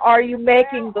where are you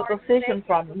making the decision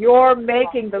from? You're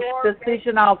making the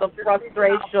decision out of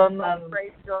frustration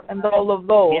and all of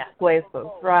those places,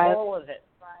 right? All of it.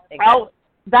 Exactly.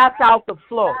 That's out of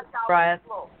flow, right?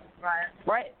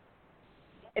 Right.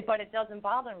 But it doesn't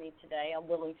bother me today. I'm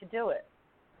willing to do it,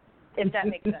 if that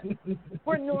makes sense.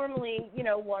 Where normally,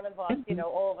 one of us,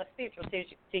 all of us spiritual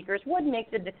seekers would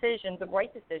make the decision, the right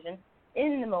decision,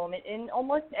 in the moment, in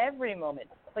almost every moment.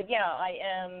 But, I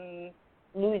am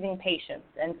losing patience,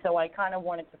 and so I kind of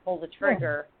wanted to pull the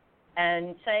trigger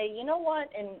and say, you know what,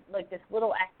 and like this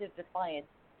little active defiance,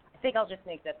 I think I'll just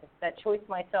make that choice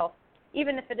myself,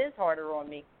 even if it is harder on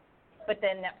me. But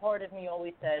then that part of me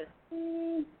always says,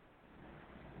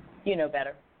 you know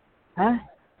better. Huh?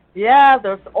 Yeah,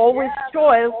 there's always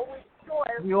choice.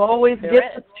 You always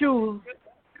get to choose.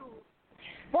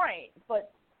 Right,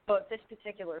 but this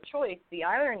particular choice, the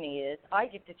irony is I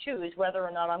get to choose whether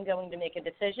or not I'm going to make a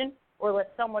decision or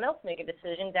let someone else make a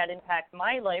decision that impacts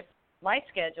my life, my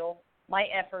schedule, my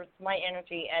efforts, my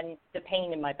energy, and the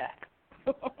pain in my back.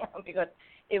 Because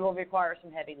it will require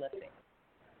some heavy lifting.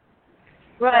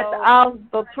 Right.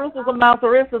 The truth of the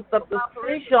matter is that the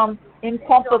decision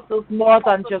encompasses more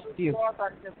than just you.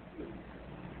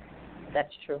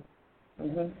 That's true.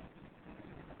 Mm-hmm.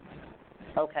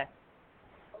 Okay.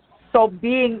 So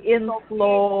being in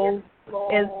flow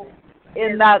is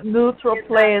in that neutral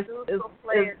place is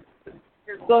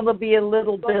going to be a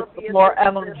little bit more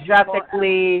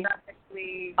energetically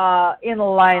in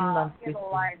alignment with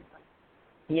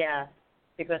you. Yeah,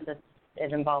 because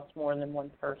it involves more than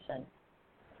one person.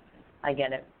 I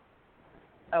get it.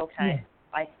 Okay,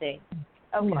 I see.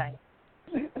 Okay.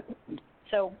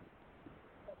 So,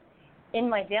 in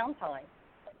my downtime,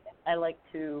 I like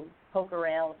to poke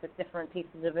around with different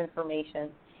pieces of information,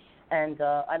 and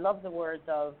I love the words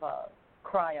of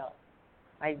Cryon.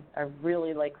 I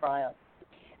really like Cryon.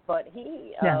 But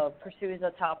he pursues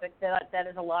a topic that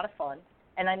is a lot of fun,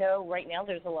 and I know right now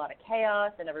there's a lot of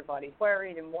chaos, and everybody's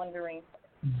worried and wondering,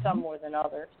 some more than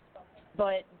others.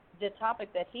 But the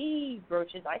topic that he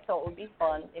broaches, I thought would be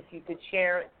fun if you could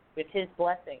share it with his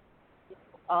blessing.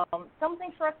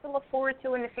 Something for us to look forward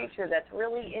to in the future that's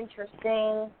really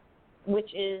interesting,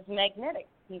 which is magnetic.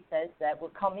 He says that we're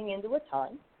coming into a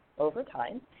time, over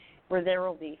time, where there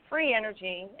will be free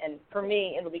energy, and for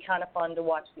me, it'll be kind of fun to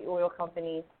watch the oil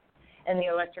companies and the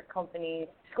electric companies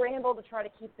scramble to try to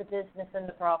keep the business and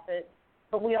the profit.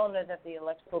 But we all know that the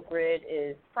electrical grid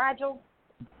is fragile,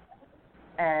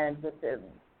 and with the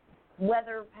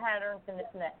weather patterns and this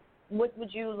and that. What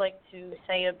would you like to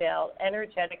say about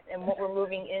energetics and what we're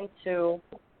moving into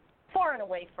far and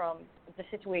away from the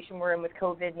situation we're in with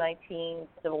COVID-19,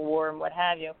 civil war, and what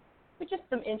have you, but just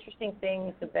some interesting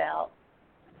things about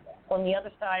on the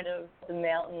other side of the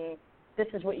mountain, this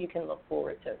is what you can look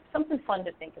forward to. Something fun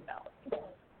to think about.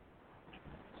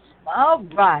 All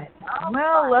right.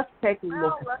 Well, let's take a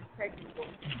look at it.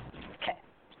 Okay.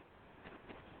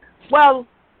 Well,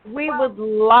 we would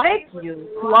like you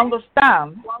to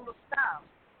understand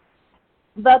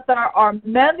that there are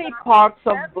many parts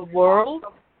of the world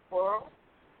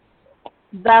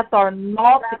that are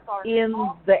not in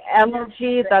the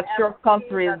energy that your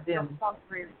country is in.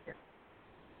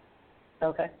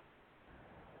 Okay.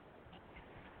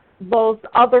 Those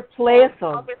other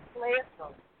places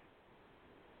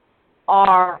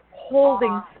are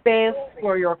holding space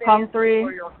for your country,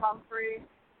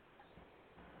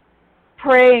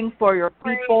 praying for your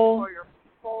people,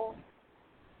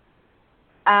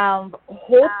 and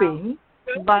hoping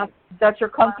that your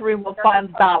country will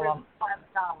find balance,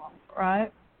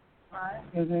 right?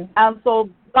 Mm-hmm. And so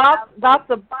that's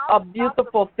a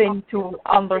beautiful thing to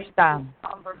understand,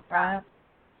 right?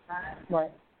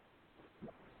 Right.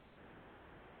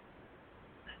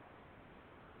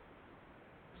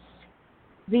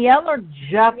 The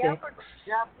energetics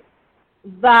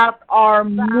that are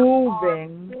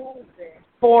moving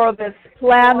for this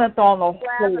planet on a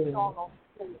whole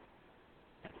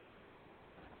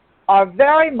are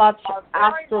very much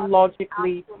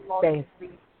astrologically based.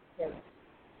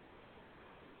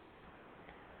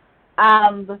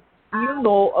 And you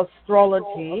know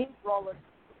astrology,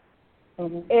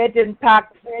 it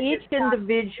impacts each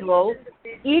individual,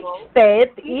 each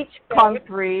state, each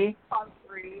country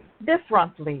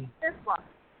differently,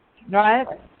 right?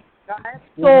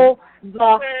 So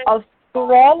the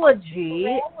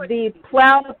astrology, the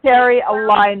planetary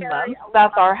alignments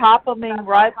that are happening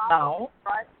right now,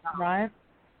 right,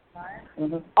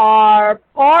 are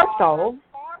part of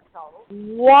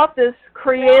what is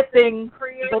creating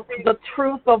the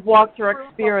truth of what you're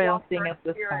experiencing at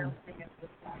this time.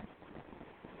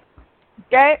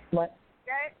 Okay?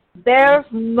 There's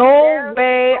no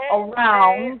way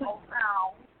around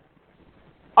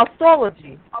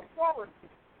astrology.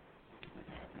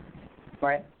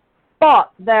 Right.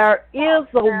 But there is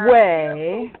a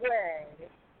way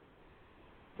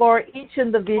for each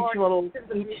individual,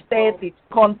 each state, each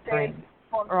country,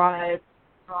 right,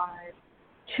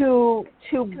 to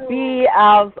be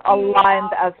as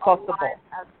aligned as possible.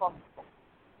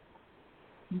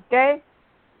 Okay?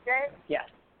 Yes.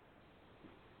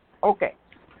 Okay.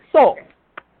 So,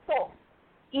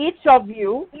 each of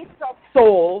you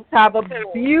souls have a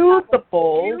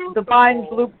beautiful divine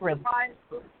blueprint.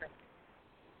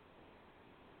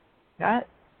 Okay?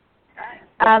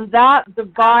 And that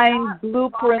divine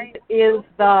blueprint is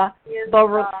the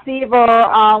receiver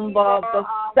and the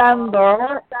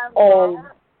sender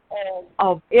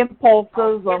of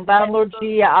impulses and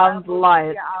energy and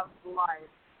light.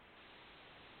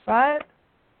 Right?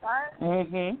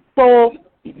 Mm-hmm. So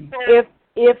if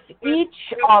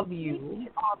each of you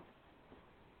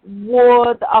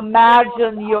would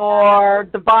imagine your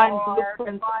divine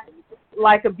blueprint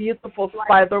like a beautiful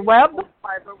spider web,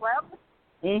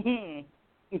 Mm-hmm.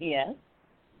 Yes.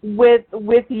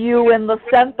 with you in the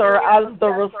center as the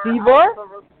receiver,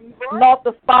 not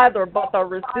the spider, but the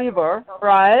receiver,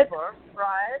 right?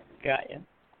 Got you.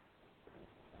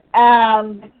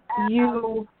 And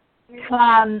you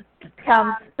can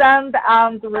send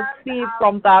and receive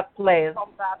from that place.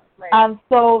 And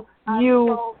so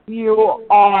you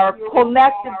are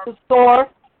connected to source,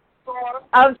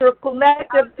 and you're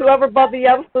connected to everybody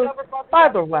else's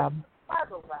spider web.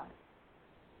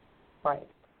 Right.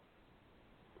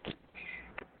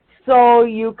 So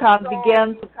you can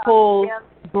begin to pull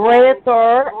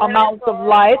greater amounts of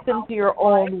light into your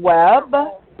own web,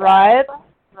 right?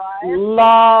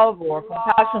 Love or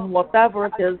compassion, whatever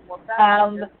it is,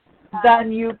 and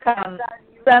then you can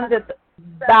send it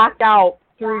back out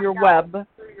through your web,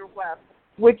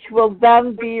 which will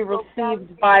then be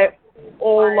received by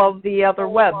all of the other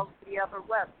webs.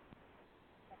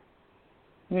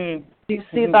 Do you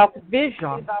see that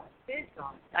vision?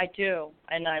 I do,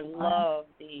 and I love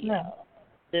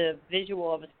the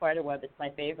visual of a spider web. It's my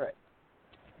favorite.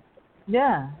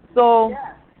 Yeah. So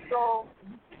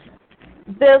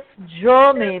this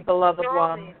journey, beloved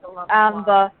one, and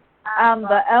the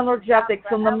energetics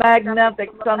and the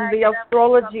magnetics and the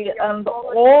astrology and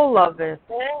all of it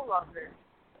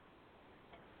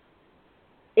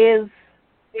is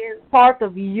part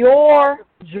of your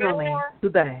journey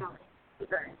today.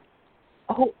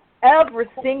 Every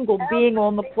single being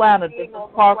on the planet is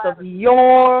part of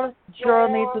your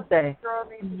journey today.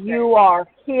 You are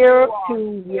here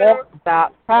to walk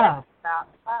that path.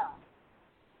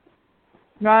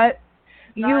 Right?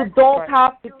 You don't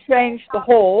have to change the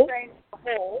whole.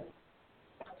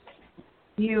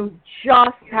 You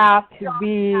just have to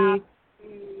be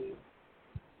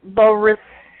the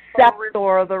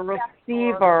receptor, the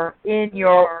receiver in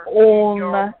your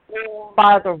own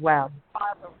spider web.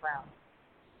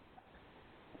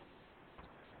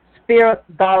 Spirit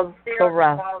does the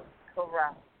rest.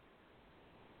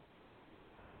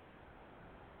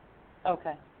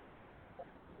 Okay.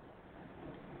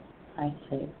 I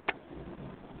see.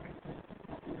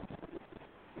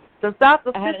 Does that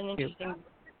I had assist an you? interesting.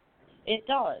 It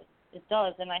does. It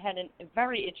does, and I had a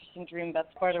very interesting dream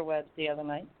about spider webs the other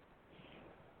night,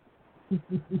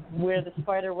 where the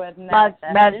spider web manifested.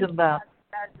 Imagine that.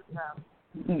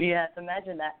 Yes,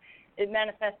 imagine that. It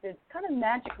manifested kind of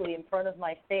magically in front of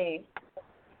my face.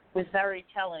 Was very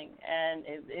telling, and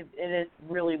it is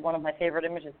really one of my favorite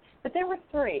images. But there were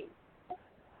three.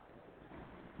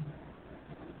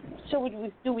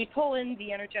 So do we pull in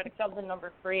the energetics of the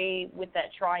number three with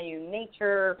that triune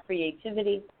nature,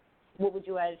 creativity? What would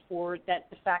you add for that?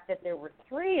 The fact that there were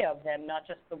three of them, not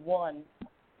just the one,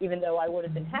 even though I would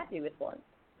have been happy with one.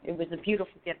 It was a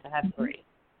beautiful gift to have three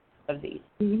of these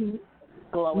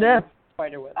glowing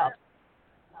spider webs.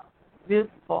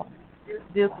 Beautiful.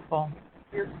 Beautiful.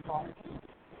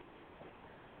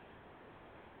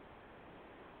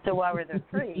 So why were there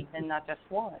three and not just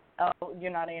one? Oh,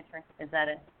 you're not answering. Is that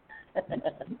it?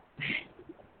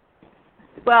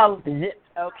 Well,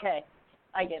 okay,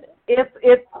 I get it. It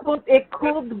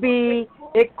could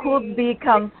be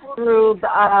construed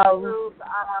as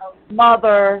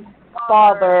Mother,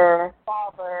 Father,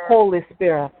 Holy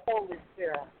Spirit.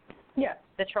 Yeah,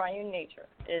 the triune nature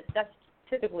is that's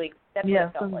what it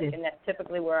felt like, and that's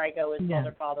typically where I go is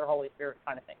Mother, Father, Holy Spirit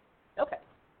kind of thing. Okay.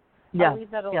 I'll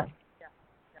leave that alone.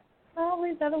 I'll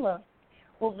leave that alone.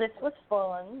 Well, this was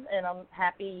fun, and I'm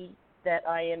happy that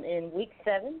I am in week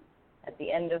 7 at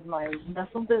the end of my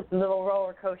little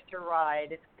roller coaster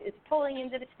ride. It's pulling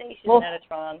into the station,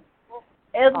 Metatron.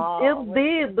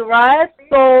 Indeed, right?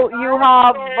 So you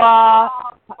have,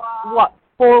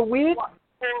 4 weeks?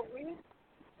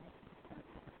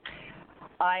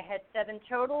 I had 7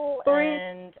 total, 3.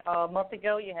 and a month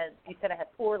ago you said I had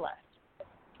 4 left.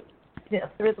 Yes,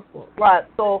 3 to 4. Right,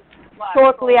 so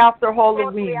shortly after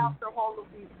Halloween.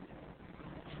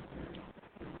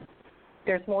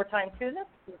 There's more time to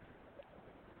this?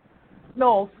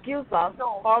 No, excuse us,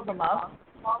 pardon us.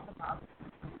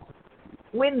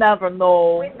 We never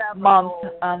know month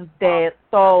and date,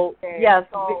 so yes,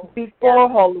 before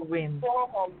Halloween.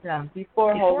 Yeah,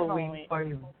 before Halloween for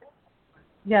you.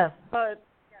 Yes. But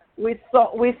we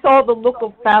saw the look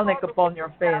of panic upon your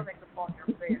face.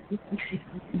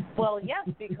 Well, yes,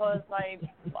 because I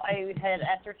had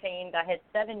ascertained I had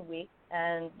 7 weeks,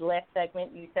 and last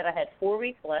segment you said I had 4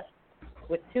 weeks left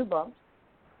with 2 bumps,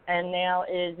 and now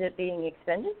is it being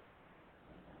extended?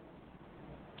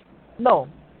 No.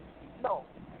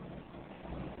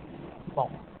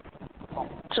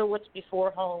 So what's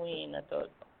before Halloween? I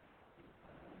thought.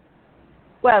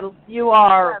 Well, you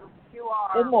are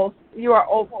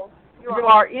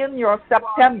in your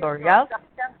September, yes?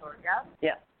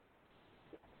 Yes.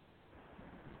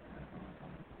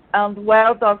 And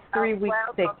where does 3 weeks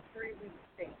take?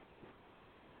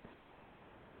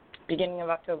 Beginning of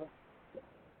October.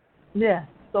 Yeah,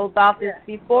 so that is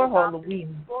before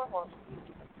Halloween.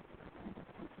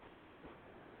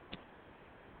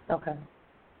 Okay.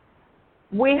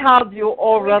 We have you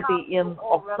already in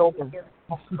October.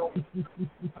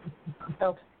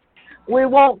 Okay. We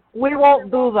won't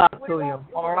do that to you,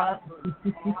 all right?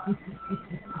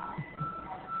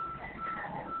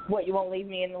 What, you won't leave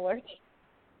me in the lurch?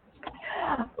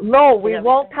 No, we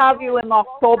won't have you in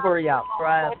October yet,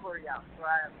 right?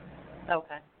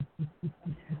 Okay.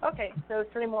 Okay, so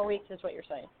 3 more weeks is what you're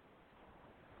saying?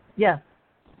 Yes.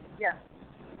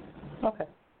 Okay.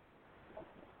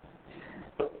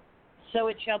 So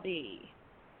it shall be.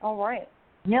 All right.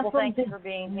 Yes, well, thank you for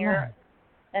being here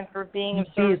and for being of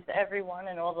service to everyone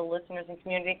and all the listeners and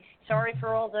community. Sorry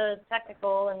for all the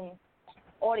technical and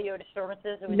audio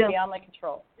disturbances. It was beyond my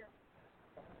control.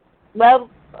 Well,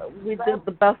 we did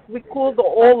the best we could,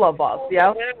 all of us,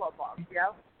 yeah?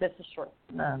 This is true.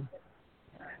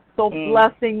 So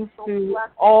blessings to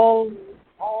all.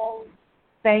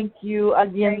 Thank you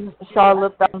again,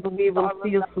 Charlotte, and we will see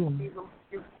you soon.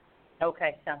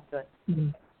 Okay, sounds good.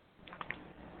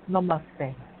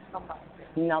 Namaste.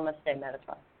 Namaste,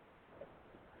 Metatron.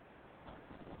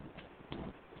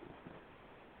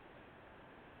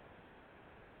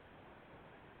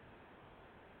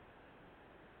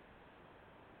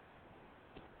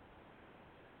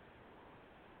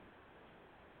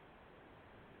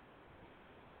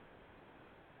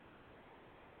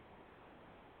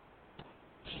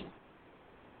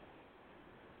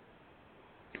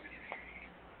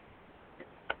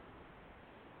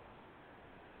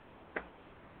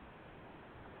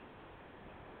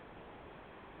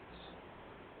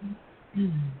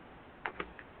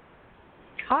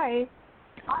 Hi.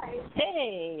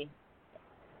 Hey.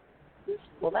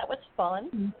 Well, that was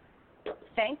fun.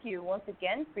 Thank you once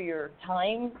again for your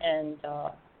time and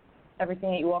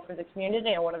everything that you offer the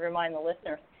community. I want to remind the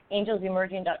listeners,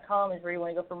 angelsemerging.com is where you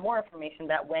want to go for more information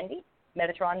about Wendy,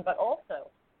 Metatron, but also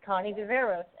Connie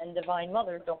Viveros and Divine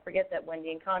Mother. Don't forget that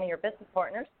Wendy and Connie are business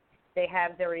partners. They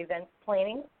have their events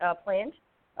planned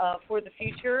for the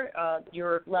future,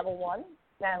 your level 1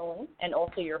 channeling, and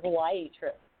also your Hawaii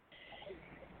trip.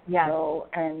 Yes. So,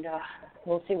 and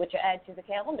we'll see what you add to the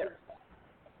calendar.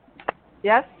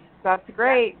 Yes, that's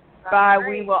great. But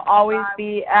we will always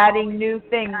be adding new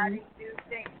things.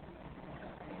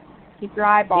 Keep your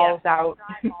eyeballs out.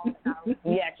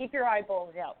 Yeah, keep your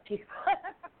eyeballs out.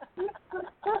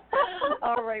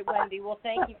 All right, Wendy. Well,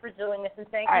 thank you for doing this, and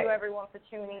thank you, everyone, for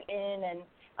tuning in. And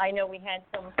I know we had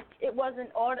some, it wasn't,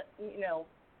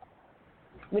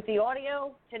 with the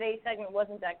audio, today's segment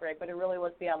wasn't that great, but it really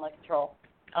was beyond my control.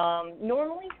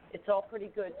 Normally, it's all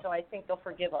pretty good, so I think they'll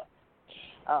forgive us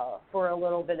for a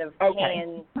little bit of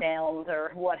hand sounds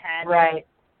or what have you. Right.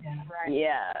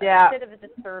 Yeah. Yeah. A bit of a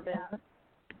disturbance.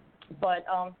 But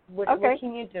what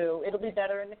can you do? It'll be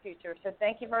better in the future. So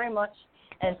thank you very much,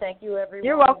 and thank you, everyone.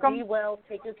 You're welcome. Be well.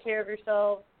 Take good care of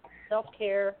yourselves.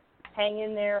 Self-care. Hang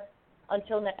in there.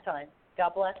 Until next time,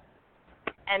 God bless,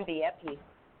 and be at peace.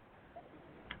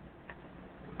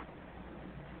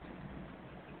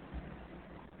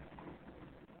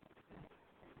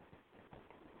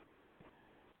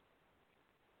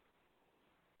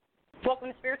 Welcome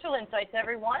to Spiritual Insights,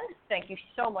 everyone. Thank you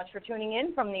so much for tuning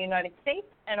in from the United States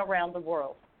and around the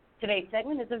world. Today's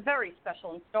segment is a very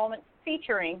special installment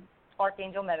featuring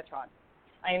Archangel Metatron.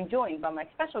 I am joined by my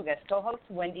special guest co-host,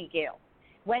 Wendy Gale.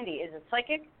 Wendy is a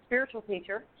psychic, spiritual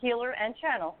teacher, healer, and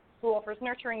channel who offers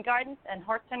nurturing guidance and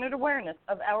heart-centered awareness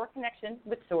of our connection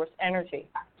with source energy.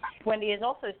 Wendy has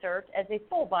also served as a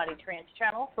full-body trance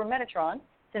channel for Metatron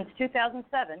since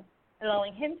 2007,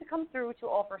 allowing him to come through to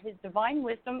offer his divine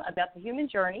wisdom about the human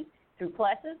journey through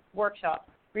classes, workshops,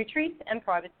 retreats, and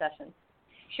private sessions.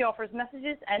 She offers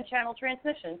messages and channel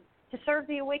transmissions to serve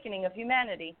the awakening of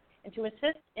humanity and to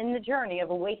assist in the journey of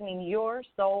awakening your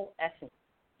soul essence.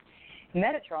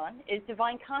 Metatron is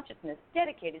divine consciousness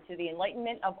dedicated to the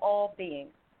enlightenment of all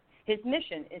beings. His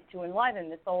mission is to enliven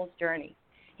the soul's journey.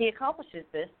 He accomplishes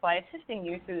this by assisting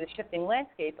you through the shifting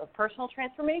landscape of personal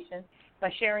transformation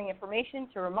by sharing information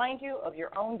to remind you of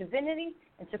your own divinity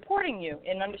and supporting you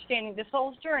in understanding the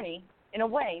soul's journey in a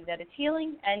way that is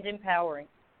healing and empowering.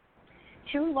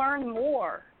 To learn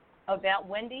more about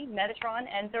Wendy, Metatron,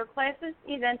 and their classes,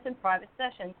 events, and private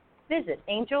sessions, visit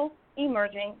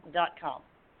angelsemerging.com.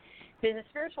 Visit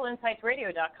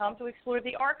spiritualinsightsradio.com to explore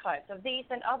the archives of these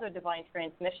and other divine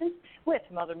transmissions with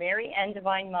Mother Mary and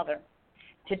Divine Mother.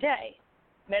 Today,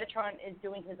 Metatron is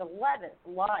doing his 11th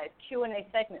live Q&A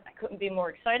segment. I couldn't be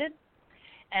more excited.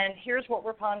 And here's what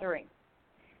we're pondering.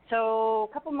 So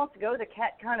a couple months ago, the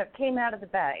cat kind of came out of the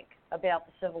bag about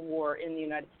the Civil War in the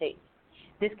United States.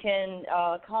 This can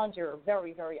conjure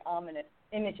very, very ominous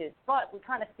images, but we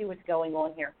kind of see what's going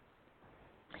on here.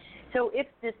 So if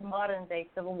this modern-day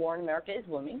Civil War in America is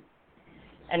looming,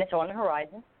 and it's on the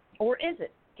horizon, or is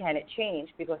it? Can it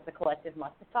change because the collective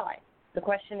must decide? The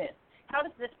question is, how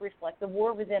does this reflect the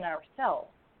war within ourselves?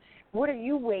 What are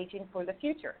you waging for the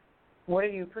future? What are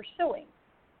you pursuing?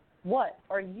 What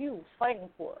are you fighting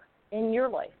for in your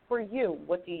life? For you,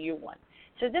 what do you want?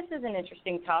 So this is an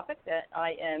interesting topic that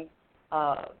I am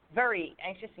very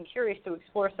anxious and curious to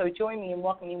explore. So join me in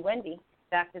welcoming Wendy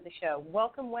back to the show.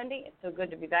 Welcome, Wendy. It's so good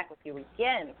to be back with you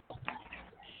again.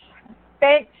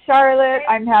 Thanks, Charlotte.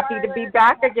 I'm happy to be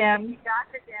back again.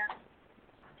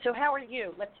 So how are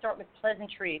you? Let's start with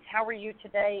pleasantries. How are you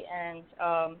today, and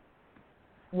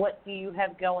what do you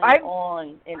have going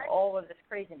on in all of this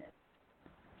craziness?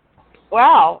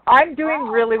 Well, I'm doing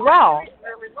really well,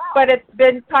 but it's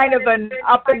been kind of an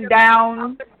up and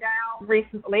down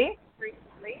recently.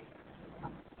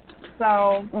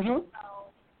 So,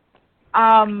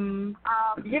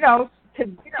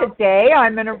 today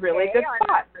I'm in a really good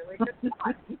spot.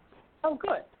 Oh,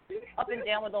 good. Up and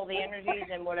down with all the energies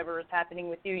and whatever is happening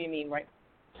with you, you mean, right?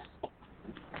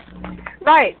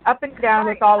 Right, up and down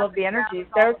with all of the energies.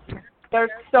 There's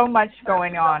so much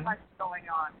going on.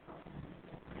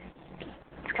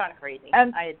 It's kind of crazy.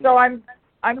 And so I'm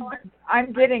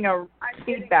getting a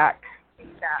feedback.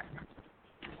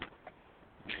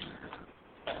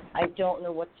 I don't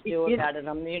know what to do about it.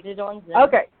 I'm muted on Zoom.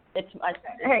 Okay.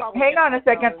 Hey, hang on a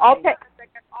second.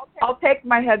 I'll take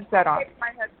my headset off.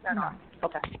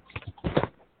 Okay.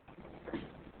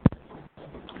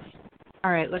 All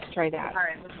right, let's try that.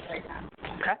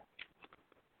 Okay.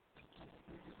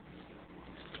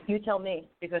 You tell me,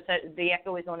 because the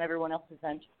echo is on everyone else's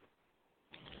end.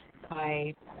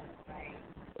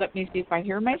 Let me see if I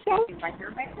hear myself.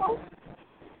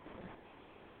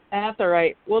 That's all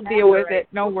right. We'll deal with it.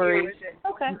 No worries.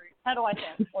 Okay. How do I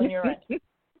sound on your end?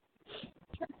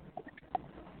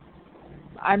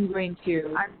 I'm going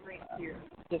to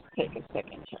just take a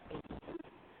second.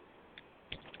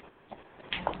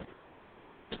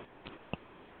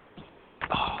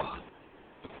 Oh.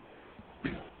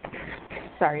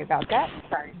 Sorry about that.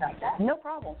 No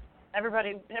problem.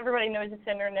 Everybody knows it's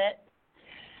internet,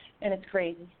 and it's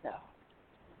crazy. So.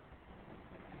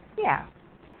 Yeah.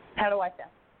 How do I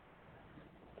sound?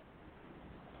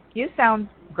 You sound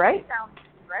great.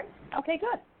 Okay,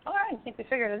 good. All right, I think we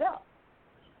figured it out.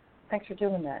 Thanks for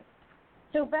doing that.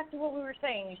 So back to what we were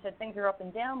saying. You said things are up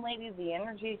and down lately. The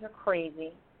energies are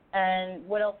crazy. And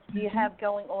what else do you have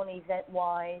going on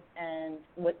event-wise and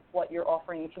what you're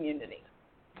offering the community?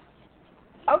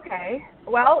 Okay.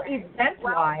 Well,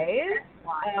 event-wise,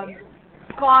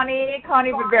 Connie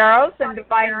Viveros and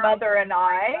Divine Mother and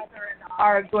I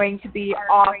are going to be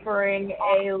offering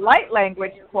a light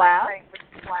language class,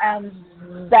 and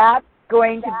that's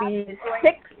going to be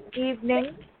 6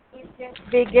 evenings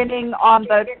beginning on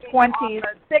the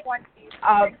 26th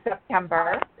of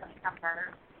September.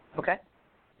 Okay.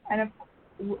 And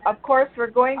of course, we're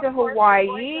going to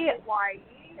Hawaii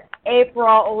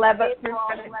April 11th through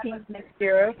 17th next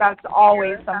year. That's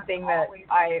always something that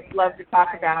I love to talk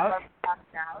about.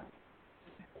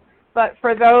 But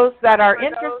for those that are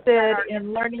interested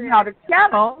in learning how to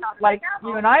channel, like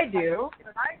you and I do,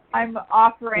 I'm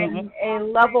offering a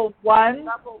level 1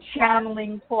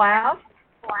 channeling class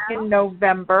in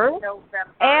November,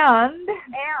 and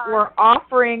we're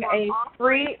offering a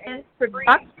free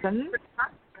introduction,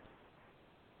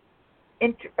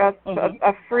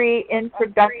 a free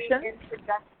introduction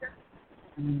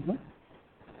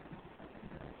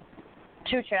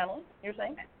to channeling, you're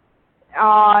saying?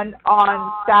 On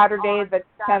Saturday, the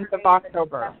 10th of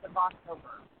October.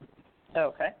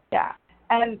 Okay. Yeah.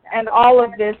 And all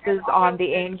of this is on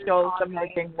the Angels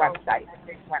Emerging website.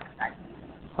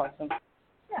 Awesome.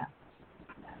 Yeah.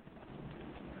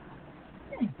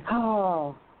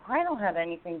 Oh, I don't have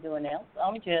anything to announce.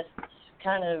 I'm just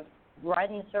kind of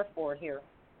riding the surfboard here.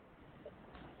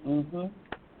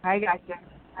 I gotcha.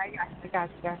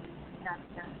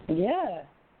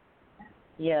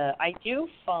 Yeah, I do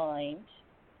find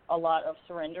a lot of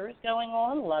surrenders going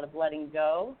on, a lot of letting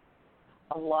go,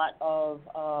 a lot of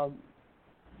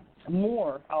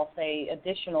more, I'll say,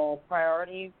 additional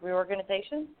priority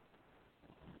reorganization,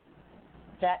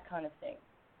 that kind of thing.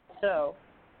 So,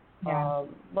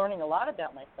 learning a lot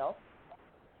about myself,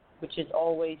 which is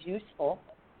always useful,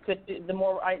 because the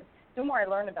more I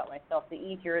learn about myself, the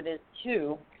easier it is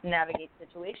to navigate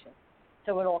situations.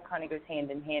 So it all kind of goes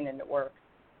hand in hand and it works,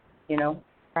 you know?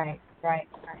 Right.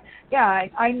 Yeah,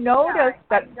 I noticed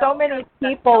that so many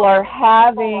people are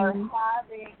having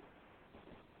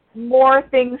more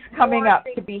things coming up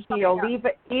to be healed,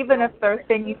 even if they're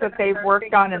things that they've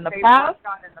worked on in the past.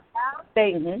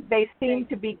 They seem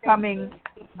to be coming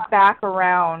back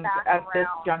around at this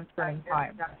juncture in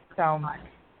time. So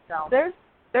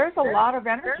there's a lot of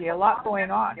energy, a lot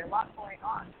going on.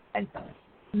 And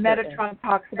Metatron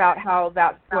talks about how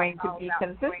that's going to be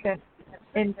consistent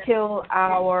until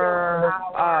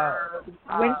our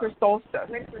winter solstice.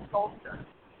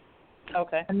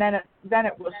 Okay. And then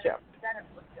it will shift.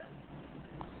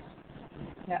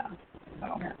 Yeah.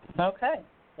 So. Okay.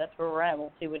 That's where we're at.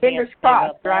 We'll see what fingers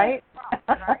crossed, right?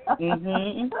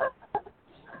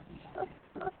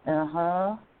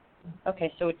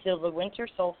 Okay, so until the winter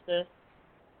solstice,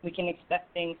 we can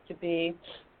expect things to be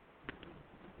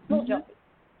a little jumpy.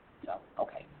 So,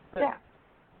 okay. Good. Yeah.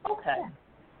 Okay. Yeah.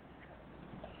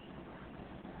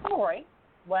 All right.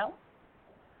 Well,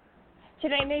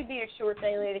 today may be a short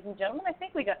day, ladies and gentlemen. I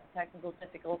think we got the technical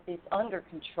difficulties under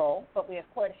control, but we have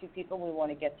quite a few people we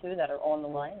want to get to that are on the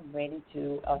line and ready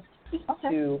to speak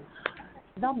to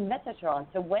the Metatron.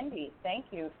 So, Wendy, thank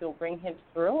you. If you'll bring him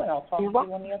through, and I'll talk to you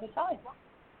on the other side.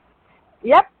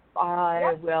 Yep.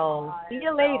 I will see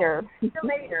you later.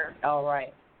 All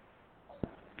right.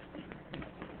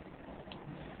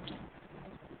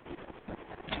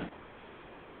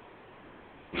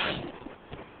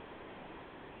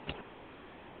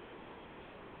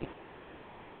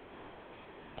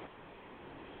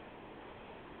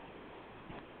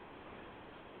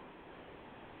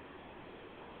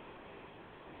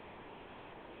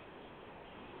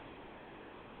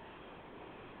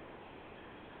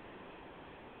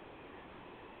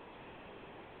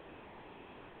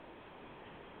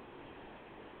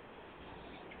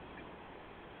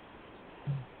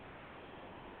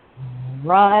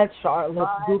 Right, Charlotte.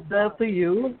 Good day to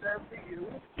you.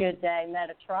 Good day,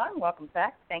 Metatron. Welcome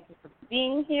back. Thank you for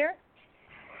being here.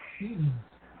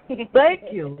 Thank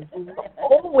you.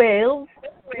 Always,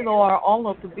 our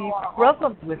honor to be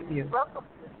present with you.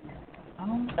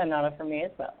 An honor for me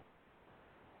as well.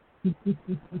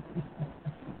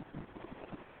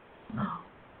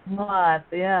 Right,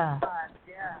 yeah.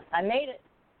 I made it.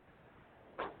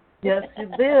 Yes, you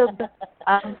did.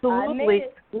 Absolutely.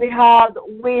 We had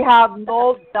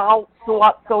no doubts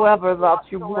whatsoever that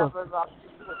you would.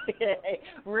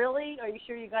 Really? Are you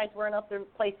sure you guys weren't up there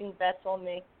placing bets on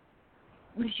me?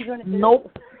 What is she going to do?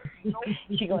 Nope. Is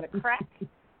she going to crack?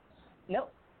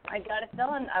 Nope. I got it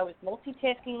done. I was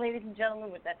multitasking, ladies and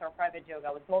gentlemen. That's our private joke.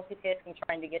 I was multitasking,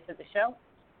 trying to get to the show.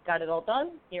 Got it all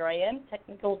done. Here I am.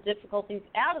 Technical difficulties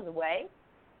out of the way.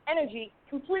 Energy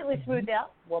completely smoothed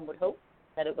out. One would hope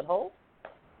that it would hold.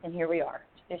 And here we are.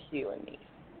 Just you and me.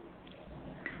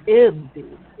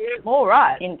 Indeed. All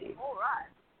right. Indeed.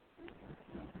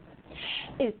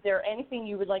 Is there anything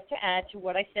you would like to add to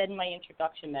what I said in my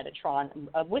introduction, Metatron,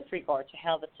 with regard to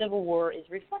how the Civil War is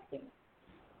reflecting?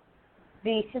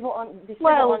 The civil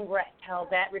unrest, how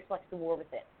that reflects the war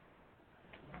within.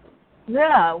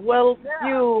 Yeah, well,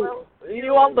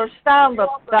 you understand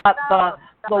that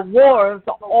the war is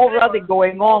already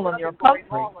going on in your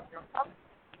country,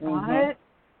 right?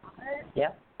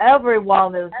 Yeah.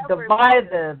 Everyone is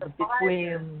divided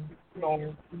between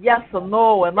yes and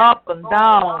no and up and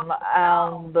down,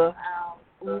 and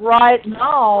right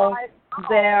now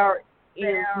there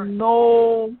is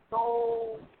no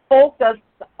focus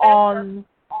on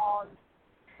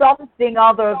something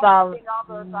other than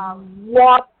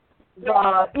what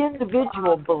the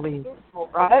individual believes,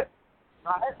 right?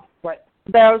 Right.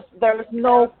 There's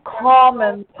no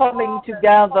common coming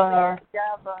together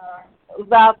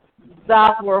that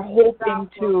we're hoping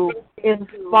to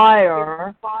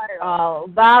inspire.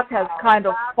 That has kind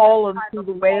of fallen to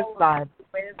the wayside.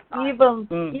 Even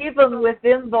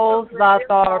within those that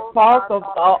are part of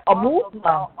a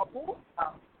movement.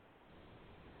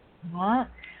 Right?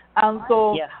 And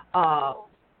so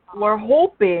we're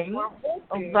hoping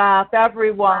that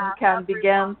everyone can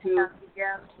begin to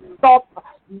stop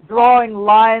drawing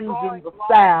lines in the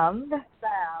sand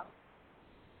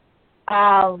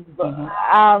and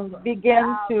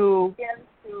begin to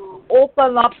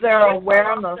open up their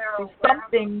awareness to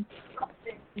something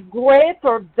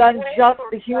greater than just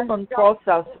the human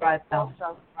process right now,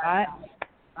 right?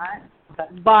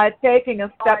 By taking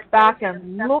a step back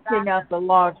and looking at the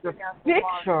larger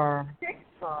picture,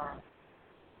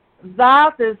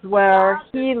 that is where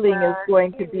healing is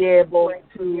going to be able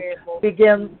to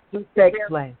begin to take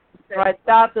place, right?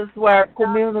 That is where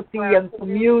community and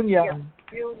communion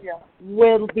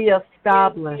will be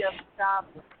established.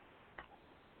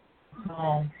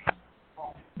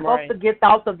 Just to get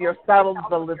out of yourselves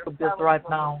a little bit right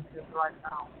now.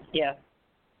 Yeah.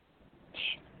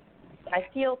 I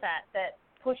feel that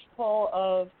push-pull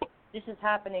of this is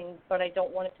happening, but I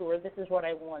don't want it to, or this is what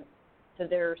I want. So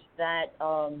there's that,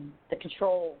 the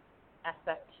control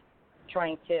aspect,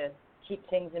 trying to keep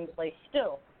things in place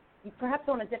still, perhaps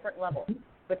on a different level,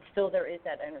 but still there is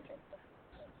that energy.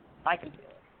 I can feel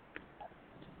it.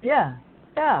 Yeah.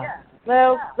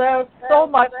 There's so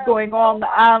much going on,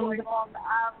 and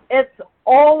it's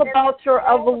all about your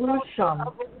evolution.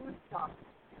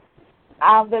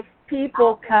 And if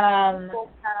people can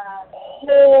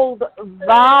hold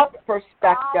that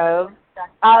perspective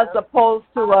as opposed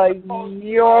to a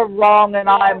you're wrong and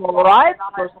I'm right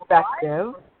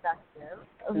perspective,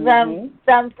 then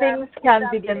things can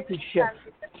begin to shift.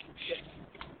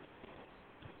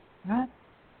 Right?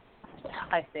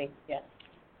 I see, yes.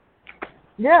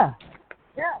 Yeah.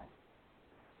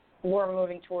 We're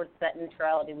moving towards that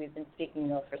neutrality we've been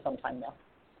speaking of for some time now.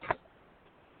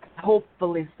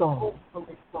 Hopefully so.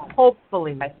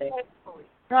 Hopefully. I see.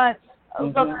 Right.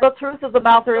 The truth of the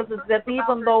matter is that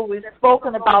even though we've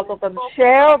spoken about it and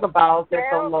shared about it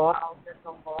a lot,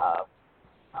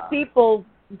 people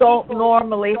don't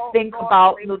normally think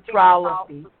about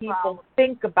neutrality. People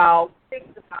think about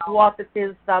what it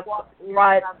is that's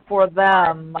right for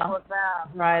them,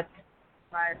 right?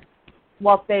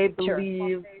 What they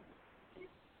believe.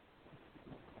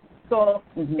 So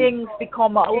things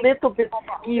become a little bit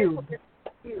skewed.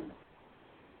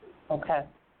 Okay.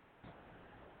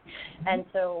 And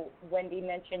so Wendy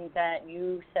mentioned that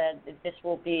you said that this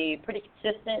will be pretty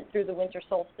consistent through the winter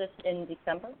solstice in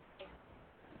December?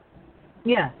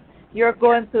 Yeah. We're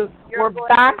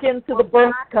back into the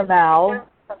birth canal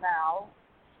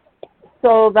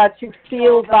so that you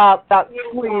feel that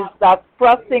squeeze, that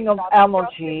pressing of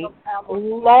energy, a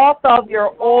lot of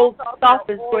your old stuff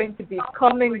is going to be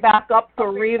coming back up to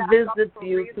revisit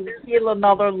you, to heal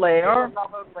another layer,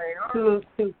 to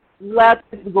let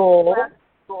it go.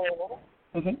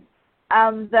 Mm-hmm.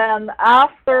 And then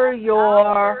after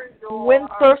your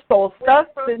winter solstice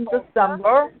in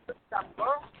December,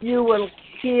 you will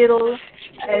feel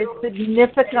a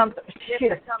significant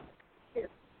shift.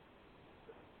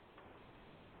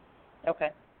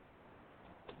 Okay.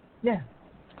 Yeah.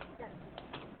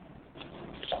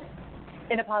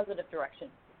 In a positive direction,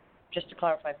 just to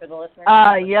clarify for the listeners.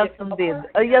 Yes, indeed.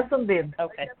 Yes, indeed.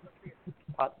 Okay.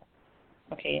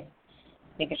 Okay.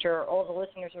 Making sure all the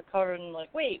listeners are covered and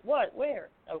like, wait, what, where?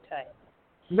 Okay.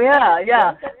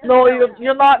 Yeah. No,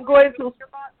 you're not going to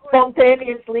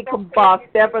spontaneously combust.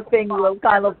 Everything will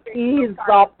kind of ease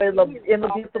up in a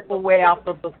beautiful way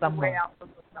after December.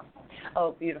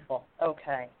 Oh, beautiful.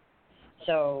 Okay.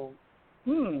 So,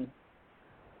 okay.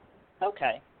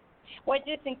 Well, I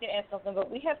did think to ask something,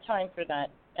 but we have time for that,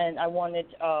 and I wanted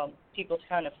people to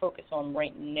kind of focus on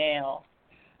right now.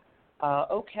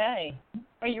 Okay.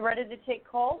 Are you ready to take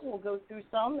calls? We'll go through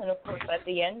some, and of course at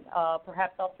the end,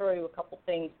 perhaps I'll throw you a couple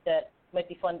things that might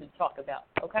be fun to talk about.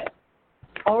 Okay?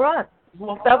 All right.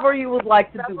 Whatever you would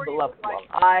like to do, beloved one,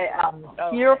 I am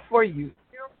here for you.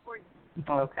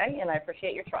 Okay, and I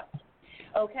appreciate your trust.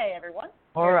 Okay, everyone.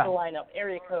 All Here's right. the lineup.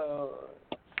 Area code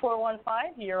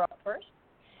 415, you're up first,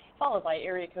 followed by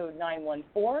area code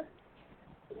 914,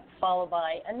 followed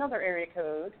by another area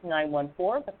code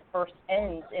 914, but the first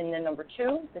ends in the number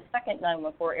 2. The second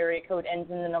 914 area code ends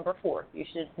in the number 4. You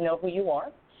should know who you are.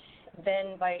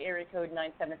 Then by area code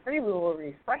 973, we will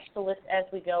refresh the list as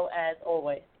we go, as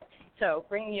always. So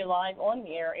bringing you live on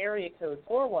the air, area code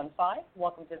 415.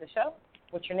 Welcome to the show.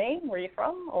 What's your name? Where are you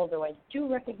from? Although I do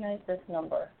recognize this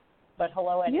number. But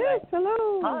hello anyway. Yes,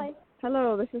 hello. Hi.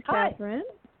 Hello, this is Hi. Catherine.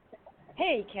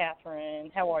 Hey, Catherine.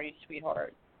 How are you,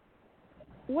 sweetheart?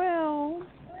 Well,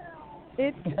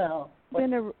 it's been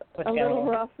a little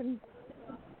rough in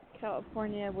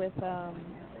California with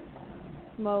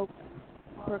smoke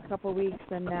for a couple of weeks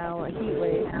and now a heat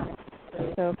wave.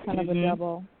 So kind of a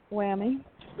double whammy.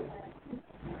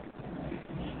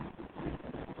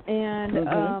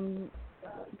 And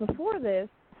before this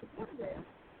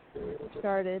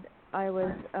started, I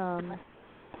was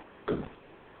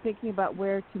thinking about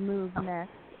where to move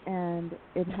next, and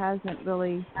it hasn't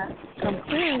really come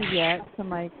clear yet. So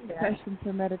my question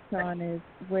for Metatron is,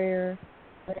 where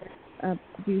do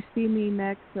you see me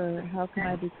next, or how can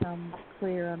I become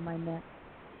clear on my next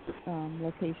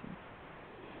location?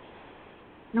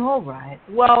 All right.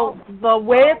 Well, the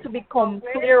way to become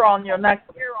clear on your next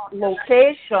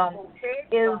location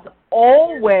is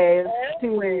always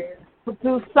to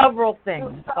do several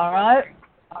things, all right?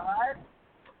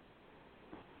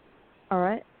 All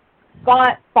right.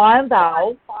 Find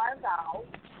out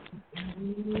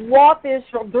what is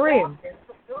your dream,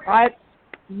 right?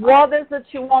 What is it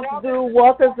you want to do?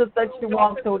 What is it that you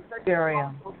want to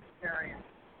experience,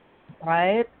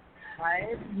 right?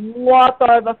 What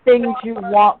are the things you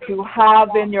want to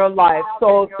have in your life?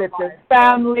 So if it is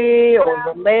family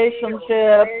or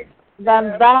relationship,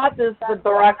 then that is the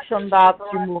direction that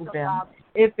you move in.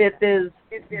 If it is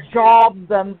job,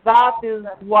 then that is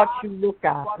what you look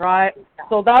at, right?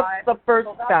 So that's the first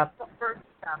step.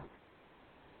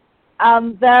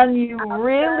 And then you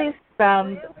really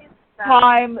spend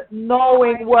time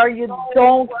knowing where you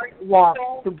don't want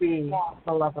to be,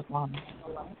 beloved one.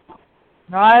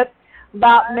 Right?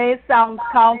 That may sound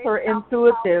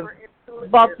counterintuitive,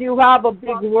 but you have a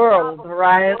big world,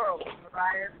 right?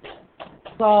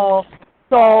 So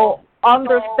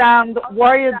understand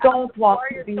where you don't want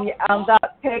to be, and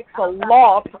that takes a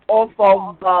lot off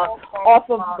of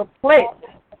the plate.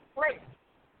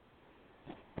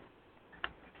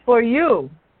 For you,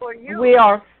 we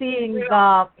are seeing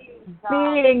that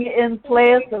being in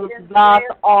places that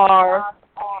are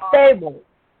stable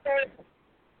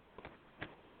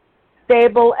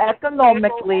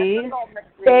economically,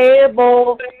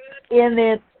 stable in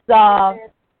its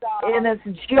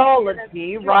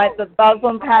geology, right? That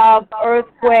doesn't have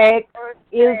earthquakes,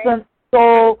 isn't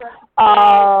so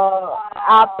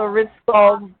at the risk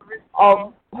of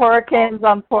hurricanes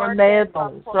and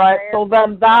tornadoes, right? So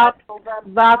then that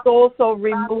also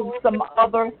removes some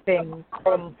other things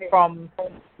from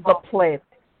the plate.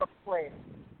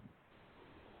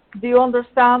 Do you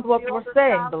understand what we're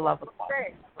saying, beloved one?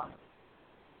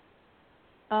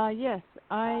 Yes,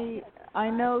 I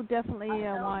know definitely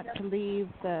I want to leave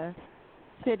the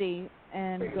city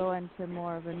and go into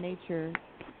more of a nature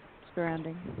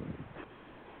surrounding.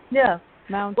 Yes.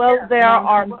 Mountains, well, there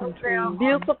are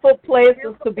beautiful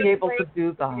places to be able to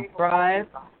do that, right?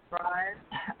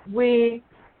 we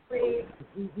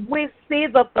see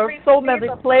that there's so many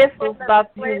places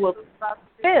that you would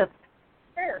fit,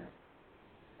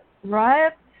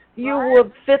 right? You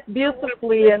would fit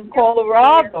beautifully in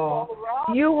Colorado.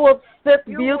 You would fit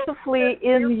beautifully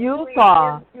in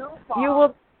Utah. You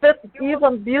would fit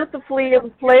even beautifully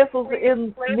in places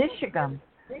in Michigan.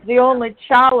 The only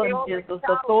challenge is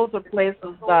that those are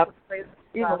places that,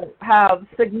 you know, have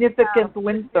significant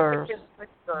winters.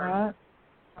 Right?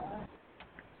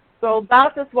 So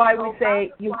that is why we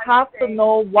say you have to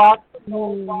know what you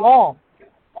want.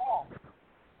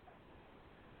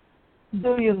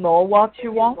 Do you know what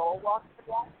you want?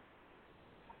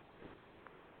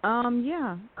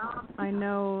 Yeah. I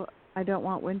know I don't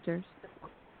want winters.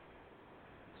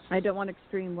 I don't want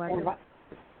extreme weather.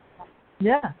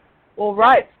 Yeah. Well,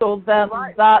 right. So then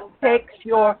that takes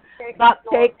you,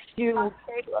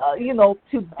 you know,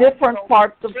 to different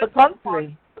parts of the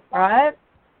country, right?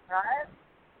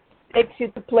 Takes you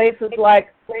to places like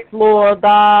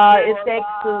Florida. It takes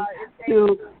you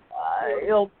to you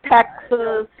know,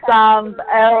 Texas and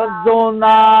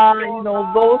Arizona. You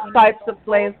know, those types of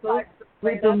places.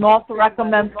 We do not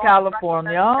recommend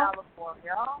California.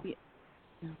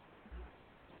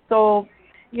 So,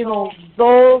 you know,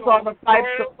 those are the types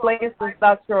of places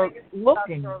that you're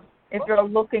looking. If you're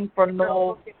looking for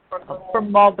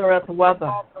moderate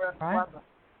weather, right?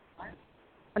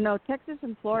 No, Texas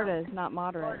and Florida is not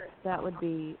moderate. That would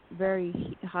be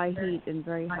very high heat and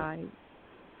very high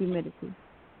humidity.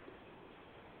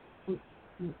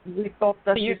 We thought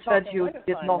that you said you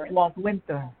did not want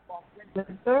winter.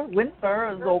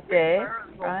 Winter is okay,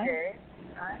 right?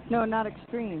 No, not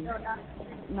extreme.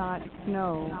 Not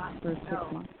snow for 6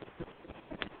 months.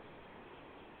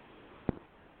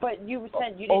 But you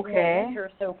said you didn't want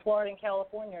winter, so Florida and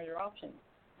California are your options.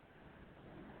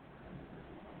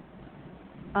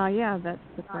 Yeah, that's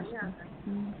the question.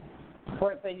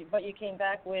 But you came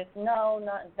back with, no,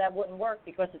 that wouldn't work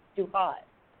because it's too hot.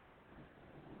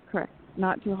 Correct.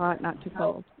 Not too hot, not too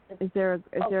cold. Is there a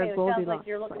Goldilocks? It sounds like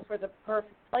you're looking for the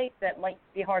perfect place that might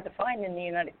be hard to find in the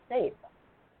United States.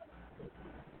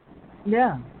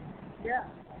 Yeah.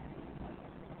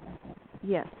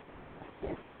 Yes.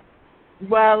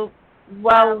 Well,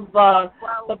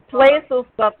 the places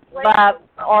that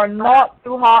are not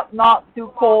too hot, not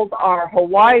too cold are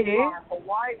Hawaii,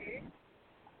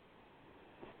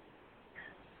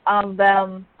 and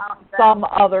then some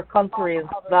other countries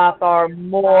that are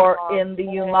more in the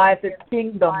United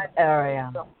Kingdom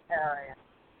area.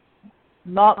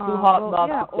 Not too hot, not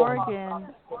too cold. Oregon.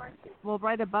 Well,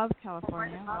 right above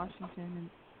California, Washington and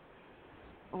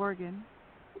Oregon.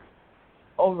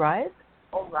 All right.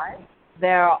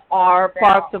 There are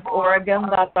parts of Oregon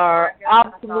that are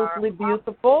absolutely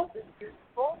beautiful.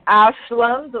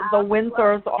 Ashland, the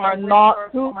winters are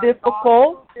not too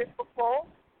difficult.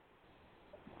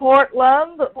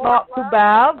 Portland, not too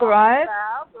bad, right?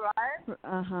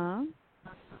 Uh-huh.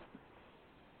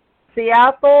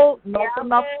 Seattle, not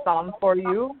enough sun for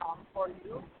you.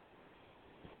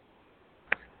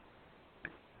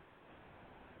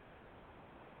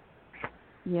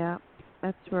 Yeah,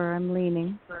 that's where I'm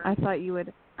leaning. I thought you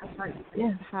would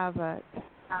have a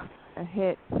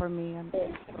hit for me on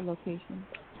a location.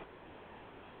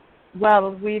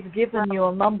 Well, we've given you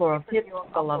a number of hits,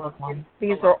 beloved one.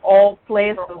 These are all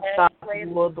places that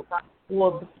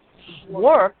would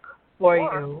work for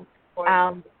you.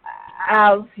 And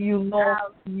as you know,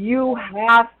 you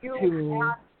have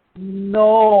to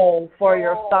know for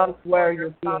yourself where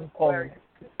you're being called.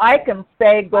 I can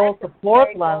say go to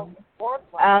Portland,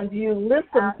 and you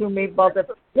listen to me, but if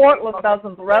Portland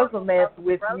doesn't resonate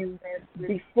with you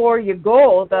before you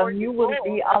go, then you will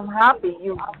be unhappy.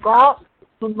 You've got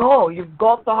to know. You've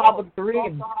got to have a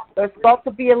dream. There's got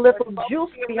to be a little juice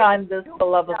behind this,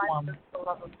 beloved one.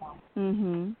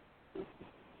 Mhm.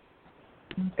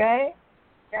 Okay?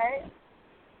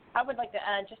 I would like to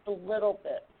add just a little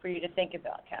bit for you to think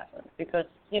about, Catherine, because,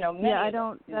 you know, many I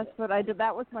don't, that's what I did.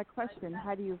 That was my question.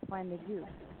 How do you find the juice?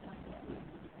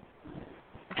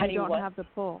 How do you don't have the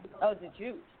pull. Oh, the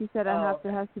juice. He said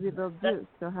there has to be a little juice.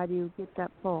 So how do you get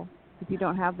that pull if you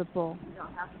don't have the pull?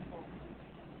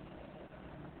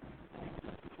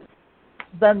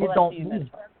 Then you don't move.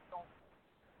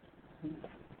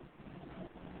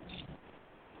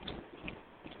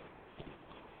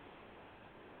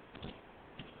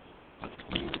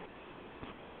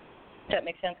 Does that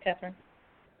make sense, Catherine?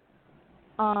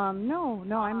 No,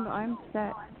 I'm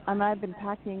set. And I've been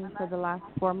packing for the last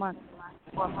 4 months.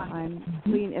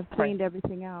 I've cleaned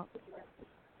everything out.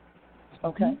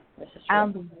 Okay.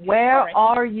 And where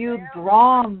are you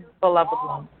drawn, beloved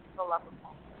one?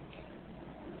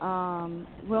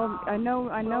 Well, I know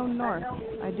north.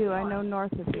 I do. I know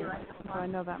north of here, so I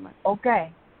know that much.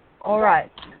 Okay. All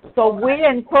right. So we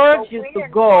encourage you to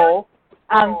go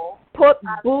and put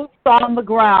boots on the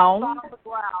ground.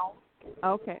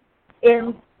 Okay.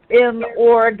 In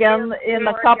Oregon, in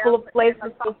a couple of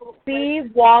places to see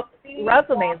what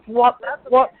resonates, what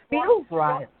feels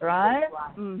right, right?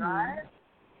 Mm-hmm.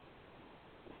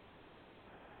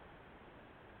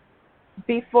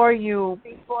 Before you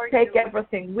take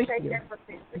everything with you.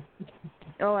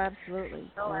 Oh,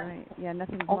 absolutely. All right. Yeah,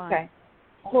 nothing blind. Okay.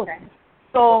 Good.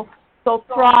 So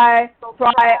try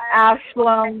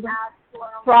Ashland,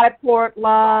 try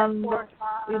Portland,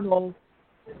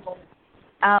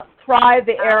 try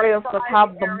the areas that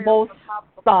have the most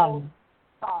sun.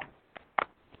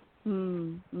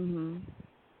 Mm-hmm.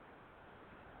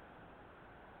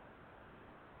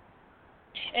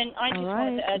 And I just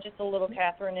wanted to add just a little,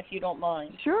 Catherine, if you don't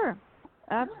mind. Sure.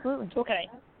 Absolutely. Okay.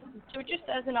 So just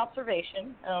as an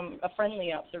observation, a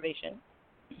friendly observation,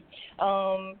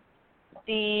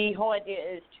 the whole idea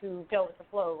is to go with the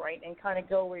flow, right, and kind of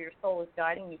go where your soul is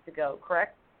guiding you to go,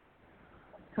 correct?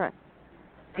 Correct.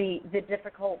 The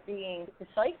difficult being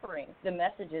deciphering the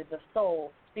messages of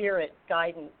soul, spirit,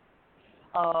 guidance.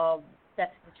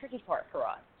 That's the tricky part for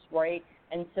us, right?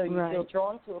 And so you feel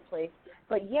drawn to a place,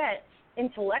 but yet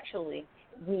intellectually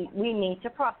we need to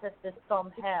process this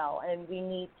somehow, and we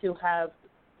need to have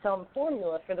some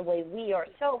formula for the way we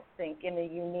ourselves think in a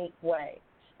unique way.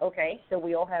 Okay, so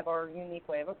we all have our unique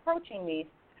way of approaching these,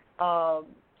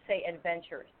 say,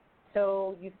 adventures.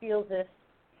 So you feel this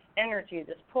energy,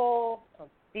 this pull of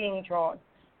being drawn.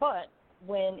 But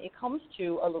when it comes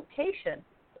to a location,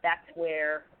 that's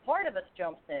where part of us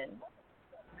jumps in,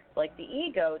 like the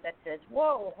ego that says,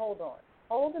 whoa,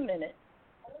 hold a minute,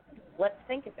 let's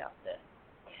think about this.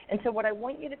 And so what I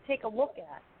want you to take a look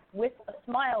at with a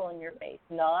smile on your face,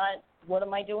 not what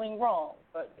am I doing wrong,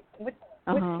 but with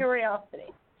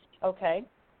curiosity, okay?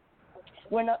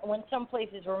 When some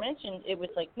places were mentioned, it was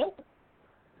like, nope,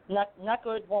 not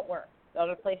good, won't work.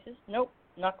 Other places, nope,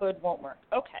 not good, won't work.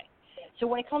 Okay. So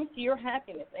when it comes to your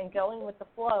happiness and going with the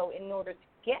flow in order to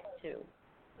get to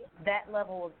that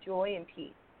level of joy and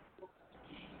peace,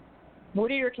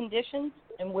 what are your conditions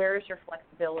and where is your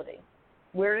flexibility?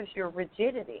 Where is your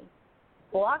rigidity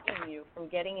blocking you from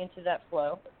getting into that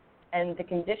flow and the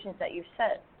conditions that you've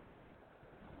set?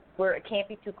 Where it can't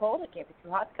be too cold, it can't be too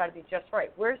hot, it's got to be just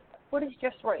right. What is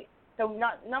just right? So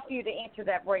not for you to answer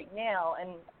that right now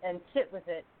and sit with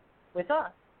it with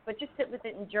us, but just sit with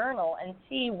it and journal and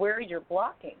see where you're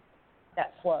blocking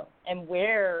that flow and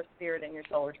where spirit and your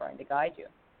soul are trying to guide you.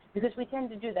 Because we tend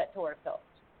to do that to ourselves,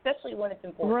 especially when it's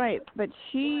important. Right, but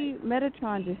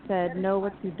Metatron just said, know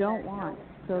what you don't want.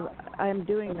 So I'm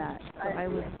doing that. So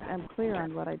I'm clear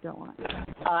on what I don't want.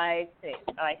 I see.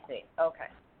 Okay,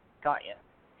 got you.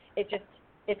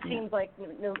 It seems like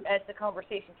as the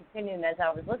conversation continued and as I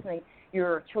was listening,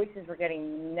 your choices were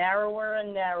getting narrower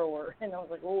and narrower. And I was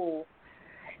like, oh,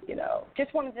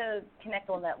 just wanted to connect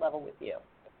on that level with you.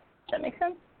 Does that make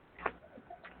sense?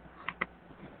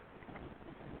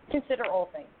 Consider all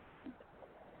things.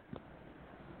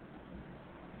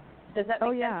 Does that make sense?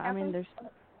 Oh, yeah. I mean, there's...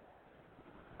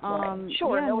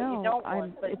 Sure, yeah, know what you don't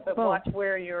want, but both. watch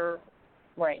where you're...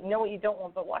 Right, know what you don't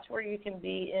want, but watch where you can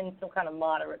be in some kind of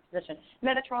moderate position.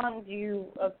 Metatron, do you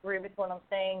agree with what I'm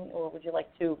saying, or would you like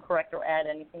to correct or add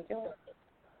anything to it?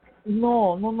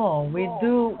 No. We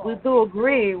do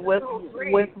agree with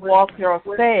what you're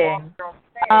saying,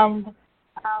 and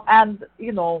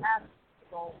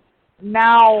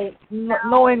now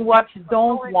knowing what you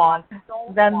don't want,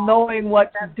 then knowing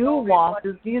what you do want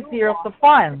is easier to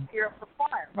find,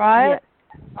 right? Yes.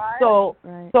 So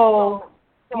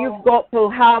you've got to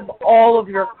have all of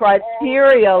your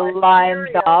criteria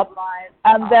lined up,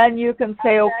 and then you can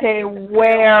say, okay,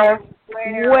 where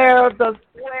does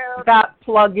that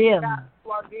plug in?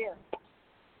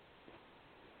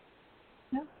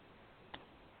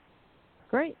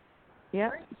 Great. Yeah,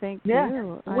 thank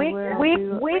you.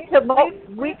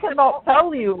 We cannot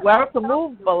tell you where to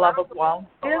move, beloved one.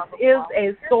 This is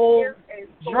a soul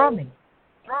journey.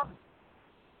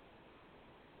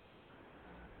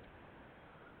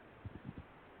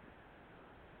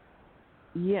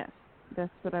 Yes, that's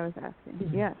what I was asking.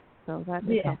 Mm-hmm. Yes, so that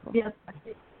is helpful. Yes.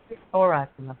 All right.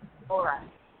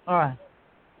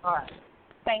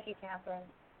 Thank you, Catherine.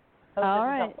 All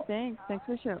right, thanks. Thanks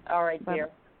for the show. All right, dear.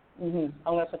 I'm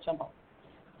going to put you on hold.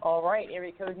 All right,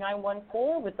 area code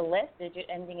 914 with the last digit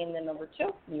ending in the number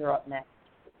 2. You're up next.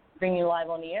 Bring you live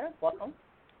on the air. Welcome.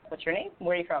 What's your name?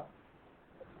 Where are you from?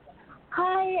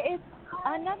 Hi, it's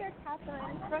Another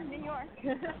Catherine from New York.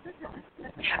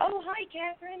 Oh, hi,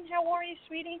 Catherine. How are you,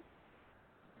 sweetie?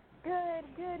 Good,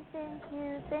 thank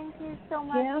you. Thank you so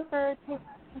much for taking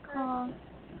the call.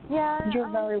 Yeah. You're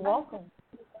very welcome.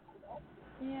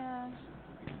 Yeah.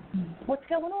 What's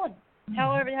going on?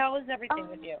 How is everything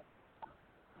with you?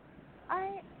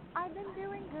 I've been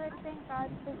doing good, thank God,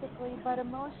 physically, but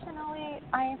emotionally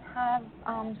I have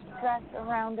stress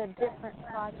around a different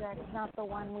project, not the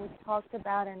one we've talked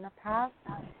about in the past.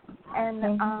 And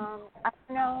I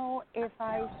don't know if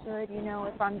I should,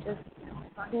 if I'm just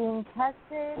being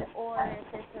tested or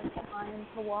if it's a time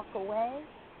to walk away.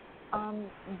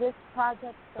 This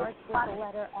project starts with the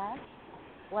letter S,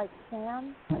 like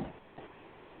Sam.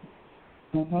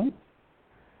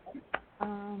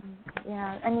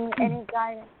 Yeah, I mean, any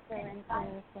guidance or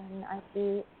information, I'd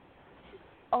be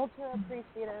ultra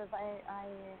appreciative.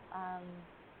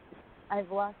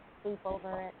 I've lost sleep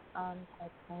over it,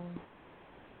 type thing.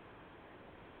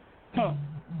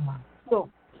 So,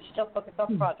 still focus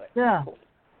on project. Yeah.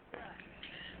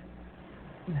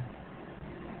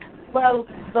 Well,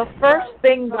 the first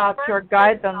thing that your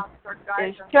guidance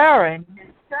is sharing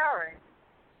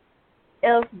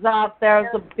is that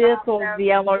there's a bit of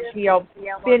the energy of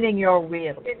spinning your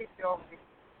wheel.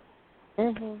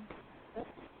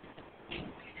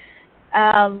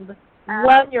 And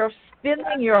when you're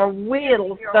spinning your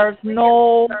wheels, there's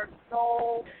no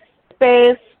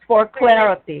space for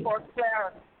clarity.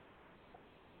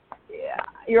 Yeah,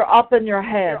 you're up in your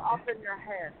head.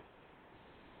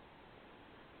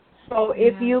 So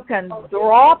if you can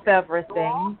drop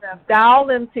everything down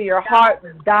into your heart,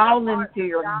 down into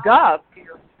your gut,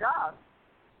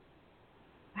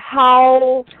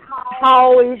 how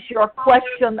is your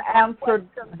question answered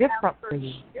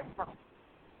differently?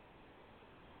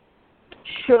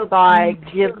 Should I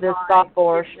give this up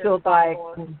or should I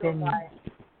continue?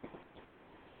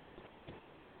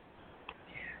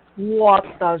 What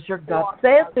does your gut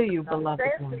say to you,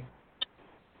 beloved one?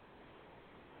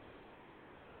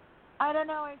 I don't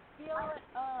know, I feel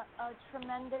a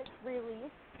tremendous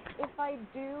relief if I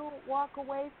do walk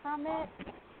away from it.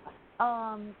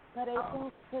 But I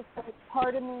think just like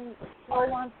part of me still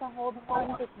wants to hold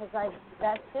on because I've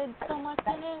invested so much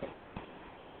in it.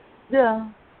 Yeah.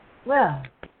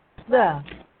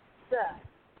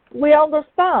 We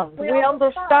understand.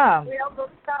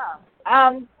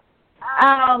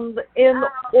 And in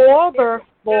order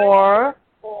for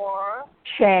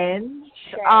change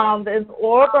and in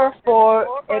order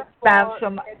for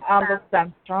expansion and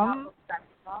ascension,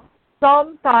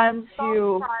 sometimes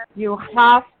you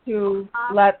have to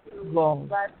let go.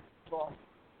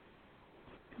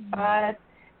 Right?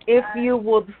 If you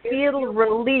would feel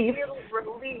relief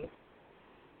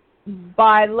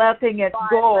by letting it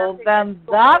go, then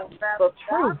that's the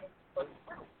truth.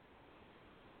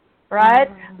 Right?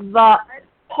 The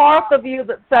part of you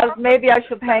that says maybe I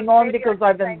should hang on because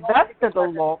I've invested a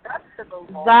lot,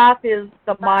 that is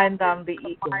the mind and the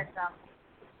ego.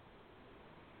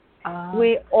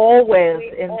 We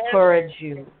always encourage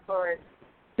you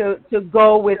to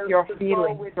go with your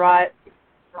feelings, right?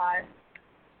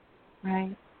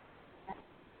 Right.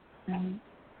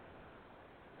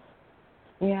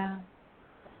 Yeah.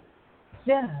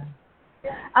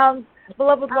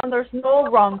 Beloved one, there's no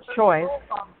wrong choice.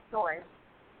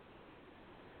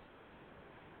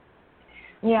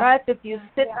 Right? If you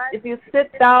sit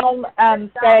down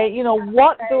and say,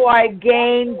 what do I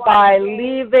gain by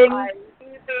leaving?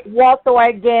 What do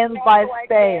I gain by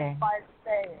staying?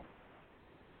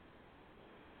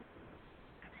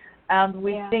 And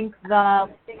we think that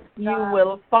you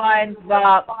will find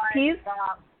that peace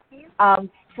and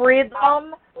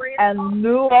freedom and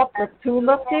new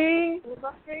opportunity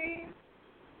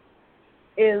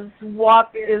is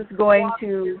what is going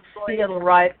to feel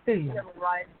right to you.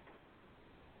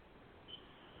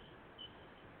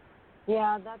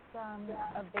 Yeah, that's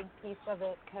a big piece of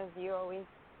it because you always,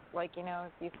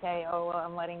 if you say,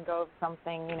 I'm letting go of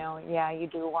something, you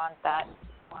do want that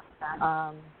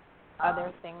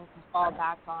other thing to fall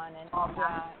back on.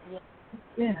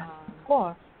 And of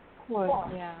course.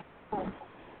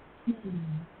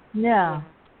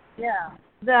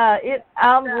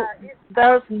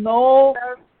 There's no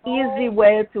easy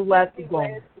way to let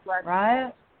go,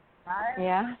 right?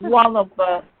 Yeah. One of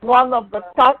the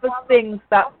toughest things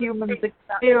that humans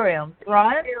experience,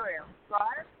 right?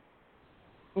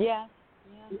 Yeah,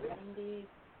 indeed.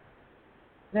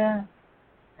 Yeah.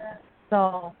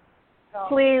 So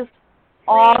please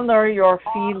honor your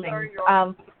feelings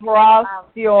and trust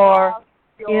your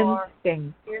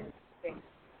instincts.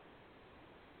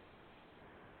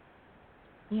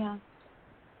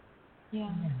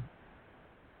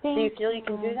 Do you feel you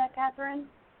can do that, Catherine?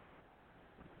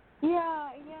 Yeah.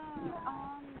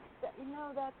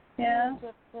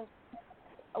 That's just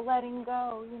letting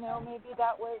go. Maybe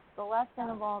that was the lesson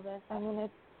of all this. I mean,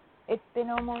 it's been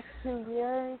almost 2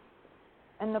 years,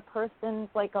 and the person's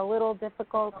like a little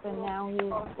difficult, and now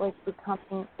he's like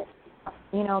becoming,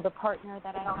 the partner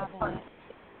that I have in it.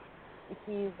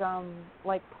 He's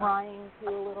like prying to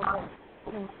a little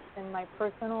bit in my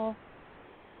personal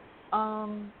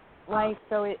life,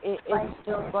 so it's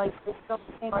just like it's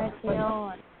something I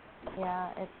feel. And,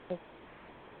 it's just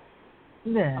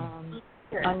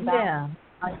unbalanced.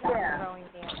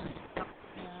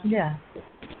 Yeah,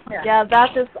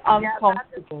 that is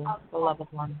uncomfortable, beloved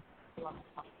one.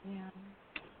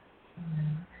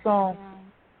 So,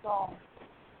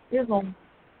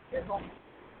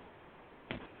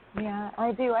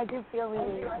 I do feel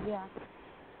really,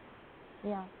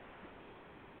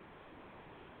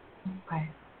 Okay.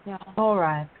 Yeah. All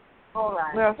right.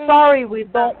 We're sorry we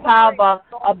don't have a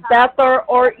better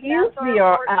or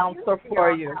easier answer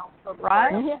for you,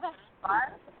 right?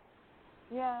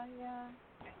 Yeah.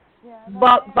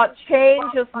 But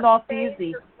change is not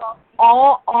easy.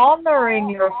 Honoring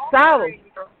yourself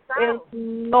is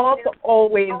not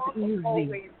always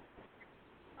easy,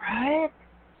 right?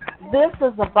 This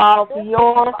is about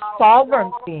your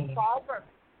sovereignty,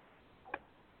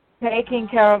 taking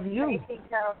care of you.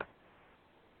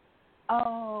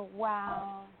 Oh,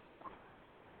 wow.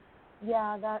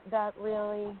 Yeah, that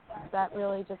really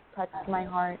just touched my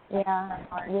heart. Yeah.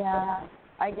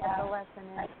 I get the lesson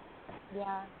in.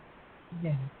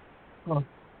 Yeah. Good.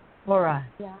 All right.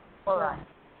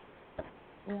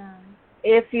 Yeah.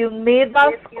 If you need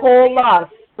us, call us,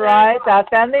 right?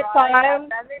 At any time,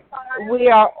 we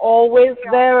are always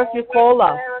there if you call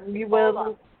us. We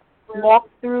will walk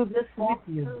through this with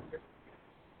you.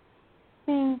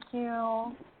 Thank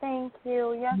you.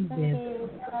 Yes, indeed.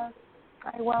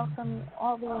 I welcome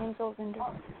all the angels into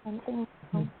and thank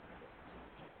you.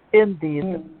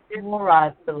 Indeed. All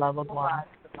right, beloved one.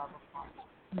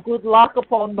 Good luck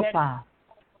upon the path.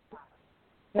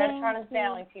 Metatron is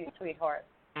bowing to you, sweetheart.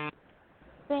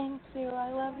 Thank you.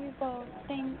 I love you both.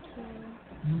 Thank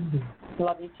you.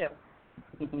 Love you too.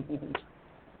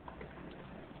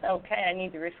 Okay, I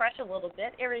need to refresh a little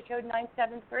bit. Area code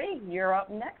 973, you're up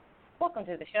next. Welcome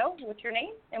to the show. What's your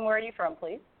name and where are you from,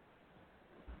 please?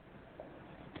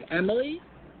 Emily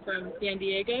from San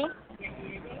Diego.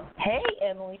 Hey,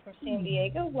 Emily from San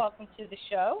Diego. Welcome to the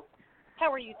show.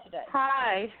 How are you today?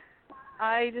 Hi.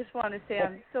 I just want to say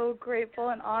I'm so grateful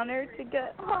and honored to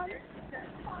get on and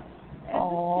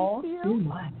to speak to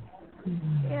you.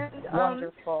 And,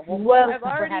 wonderful. Well, I've we're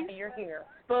already happy you're here.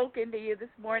 Spoken to you this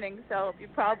morning, so you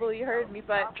probably heard me,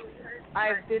 but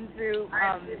I've been through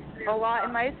a lot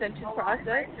in my ascension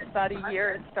process. About a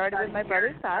year. It started with my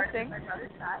brother's passing,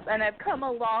 and I've come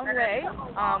a long way.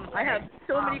 I have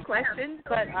so many questions,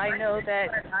 but I know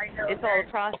that it's all a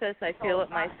process. I feel it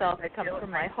myself. It comes from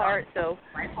my heart, so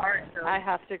I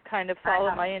have to kind of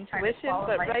follow my intuition.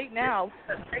 But right now,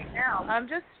 I'm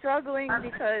just struggling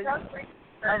because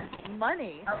of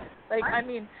money. Like, I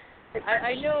mean,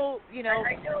 I know,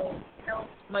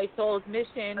 my soul's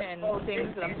mission and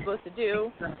things that I'm supposed to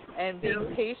do and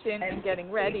being patient and getting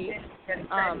ready,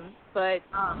 but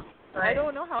I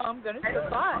don't know how I'm going to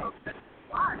survive.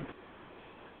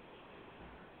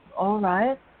 All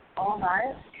right.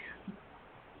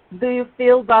 Do you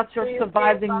feel that you're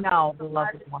surviving now,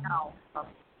 beloved one?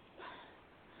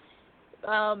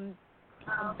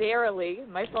 Barely.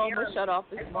 My phone was shut off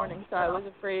this morning, so I was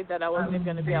afraid that I wasn't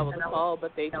going to be able to call,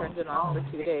 but they turned it on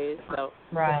for 2 days. So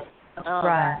right.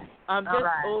 I'm just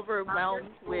overwhelmed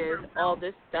with all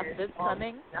this stuff that's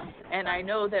coming, and I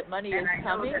know that money is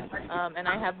coming, and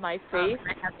I have my faith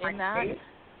in that,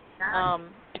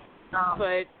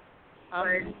 but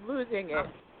I'm losing it.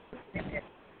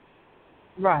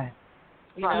 Right.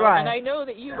 And I know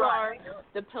that you are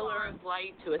the pillar of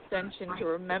light to ascension, to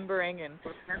remembering,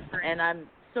 and I'm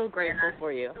so grateful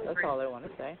for you. That's all I want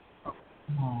to say.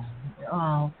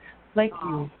 Oh, thank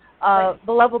you.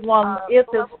 Beloved one, it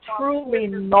is truly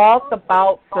not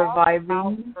about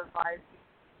surviving,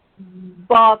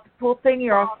 but putting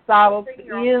yourself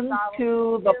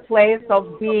into the place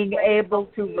of being able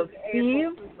to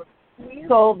receive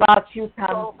so that you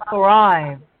can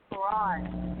thrive.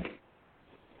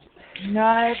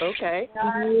 Right. Okay.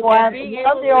 When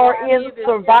you're in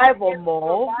survival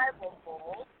mode,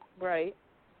 right,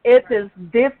 it is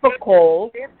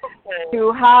difficult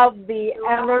to have the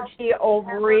energy of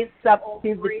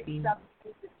receptivity.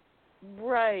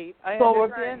 Right. I so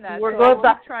understand that. We're going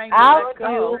to ask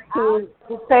you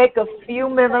to take a few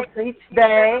minutes each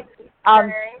day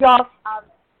and just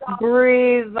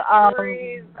breathe,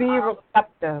 be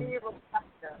receptive.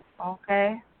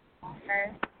 Okay?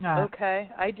 Yeah. Okay.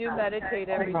 I do meditate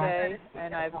every day,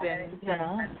 and I've been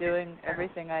doing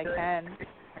everything I can.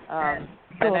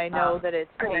 And I know that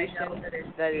it's patience,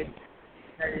 that it's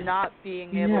not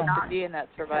being able to be in that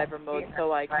survivor mode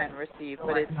so I can receive,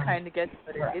 but it's kind of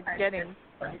it's getting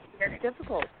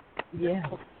difficult. Yeah.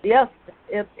 Yes.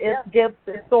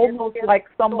 It's almost like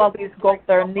somebody's got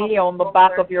their knee on the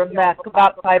back of your neck,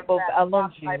 that type of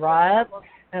energy, right?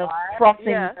 And it's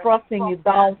thrusting you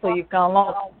down so you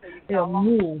cannot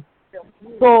move.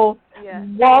 So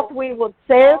what we would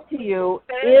say to you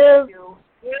is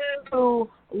to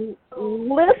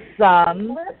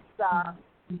listen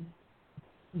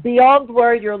beyond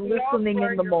where you're listening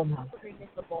in the moment.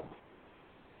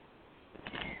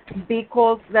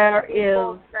 Because there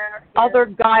is other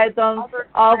guidance,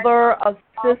 other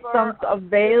assistance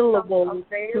available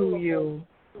to you.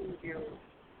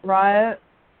 Right?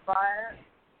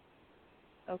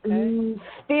 Okay.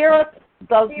 Spirit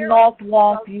does not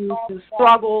want you to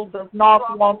struggle, does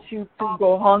not want you to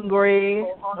go hungry,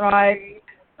 right?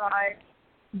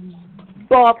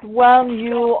 But when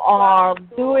you are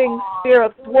doing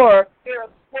spirit work,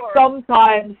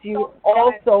 sometimes you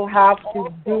also have to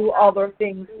do other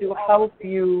things to help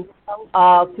you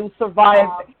to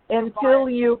survive until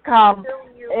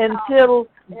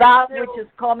that which is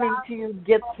coming to you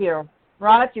gets here,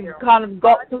 right? You've kind of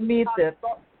got to meet it.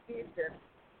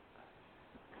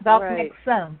 That makes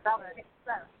sense.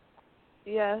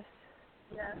 Yes.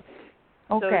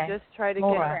 Okay. So just try to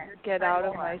get out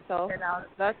of myself.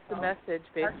 That's the message,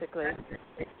 basically.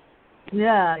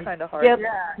 Yeah. Kind of hard.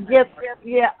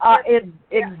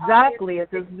 Exactly. It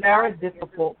is very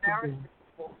difficult to do.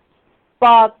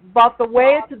 But the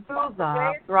way to do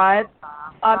that, right?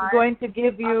 I'm going to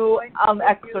give you an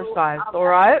exercise. All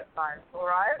right?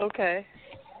 Okay.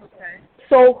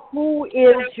 So, who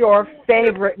is your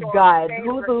favorite guide?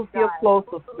 Who do you feel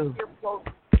closest to?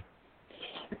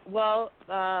 Well,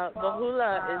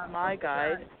 Bahula is my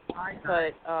guide,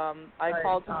 but I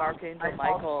call to Archangel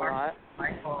Michael a lot.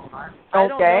 I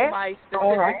don't know my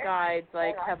specific guides.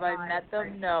 Like, have I met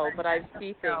them? No, but I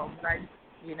see things,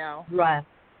 Right.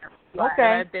 Okay. And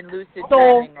I've been lucid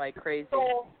dreaming like crazy.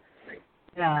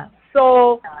 Yeah.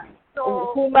 So,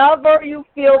 whomever you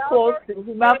feel close to,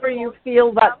 whomever you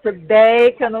feel that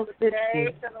today can assist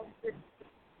you,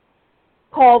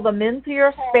 call them into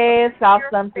your space, ask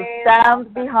them to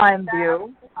stand behind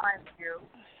you,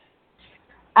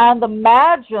 and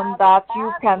imagine that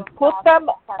you can put them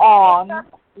on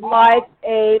like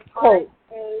a coat.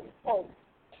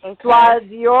 Slide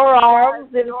your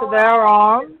arms into their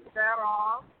arms,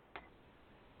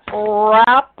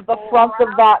 wrap the front of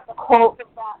that coat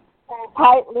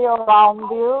tightly around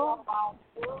you,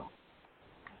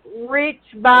 reach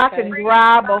back and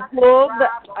grab a hood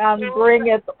and bring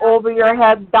it over your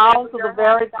head down to the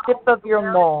very tip of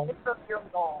your nose.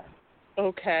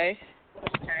 Okay.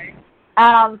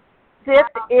 And sit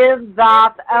in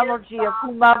that energy of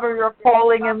whomever you're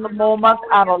calling in the moment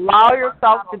and allow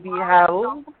yourself to be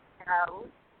held.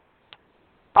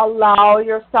 Allow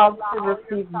yourself to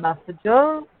receive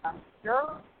messages.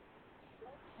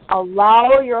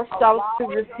 Allow yourself to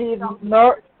receive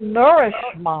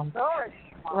nourishment,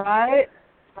 right?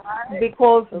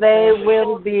 Because they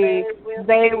will be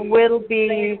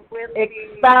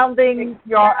expanding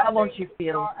your energy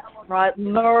field, right?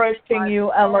 Nourishing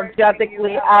you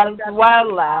energetically as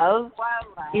well as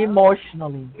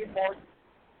emotionally.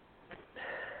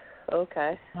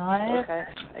 Okay. Right? Okay,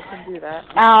 I can do that.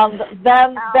 And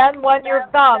then when you're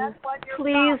done,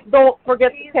 please don't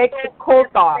forget to take the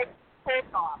coat off.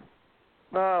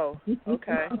 Oh,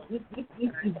 okay.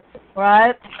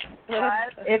 Right?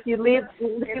 If you leave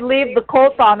the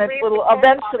coat on, it will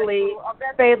eventually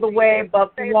fade away,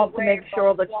 but you want to make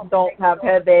sure that you don't have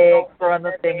headaches or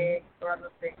anything.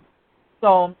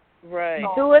 So,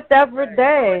 do it every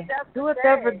day. Do it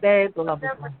every day, beloved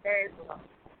one.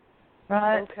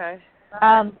 Right? Okay.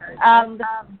 And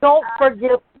don't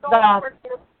forget that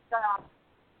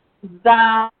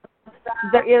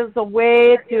there is a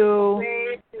way to,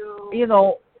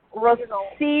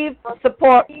 receive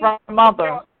support from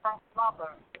others.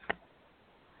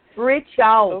 Reach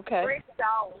out. Okay.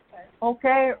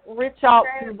 Okay? Reach out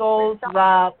to those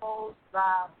that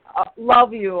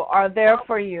love you, are there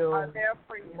for you.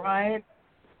 Right?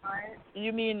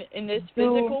 You mean in this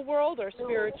physical world or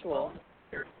spiritual?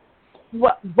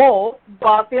 Both,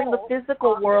 but in the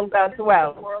physical world as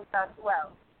well.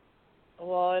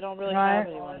 Well, I don't really have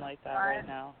anyone like that right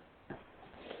now.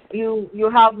 You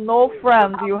have no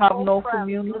friends, you have no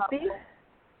community?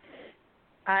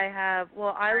 I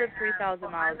live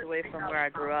 3,000 miles away from where I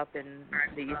grew up in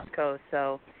the East Coast,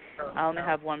 so I only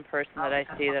have one person that I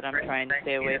see that I'm trying to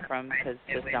stay away from because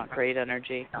it's just not great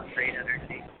energy.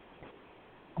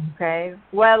 Okay.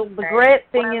 Well, the great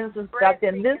thing is that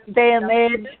in this day and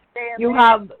age, you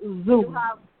have Zoom.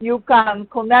 You can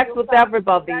connect with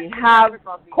everybody, have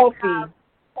coffee,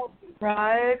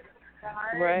 right?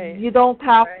 Right. You don't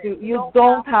have to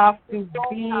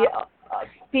be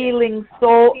feeling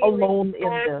so alone in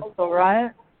this, all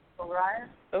right?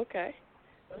 Okay.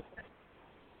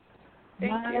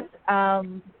 Thank you.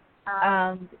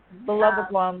 And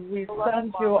beloved one, we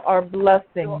send you our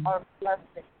blessing.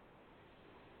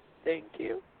 Thank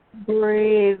you.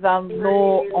 Breathe and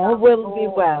know all will be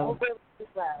well.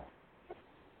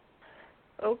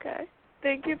 Okay.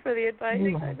 Thank you for the advice.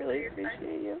 I really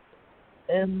appreciate you.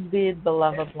 Indeed,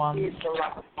 beloved one.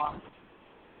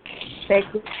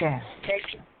 Take good care.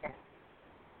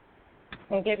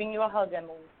 I'm giving you a hug,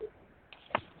 Emily.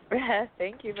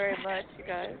 Thank you very much, you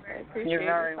guys. I appreciate it. You're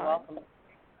very welcome.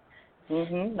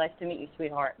 Nice to meet you,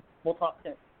 sweetheart. We'll talk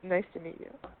soon. Nice to meet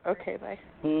you. Okay, bye.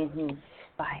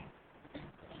 Bye.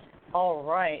 All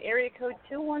right. Area code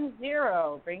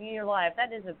 210, bringing you live.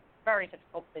 That is a very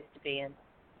difficult place to be in.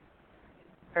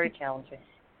 Very challenging.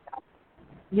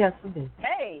 Yes, it is.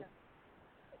 Hey.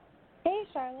 Hey,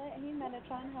 Charlotte. Hey,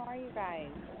 Metatron. How are you guys?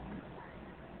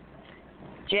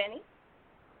 Jenny?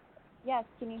 Yes,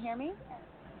 can you hear me?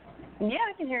 Yeah,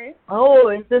 I can hear you. Oh,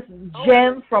 is this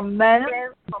Jen from Men?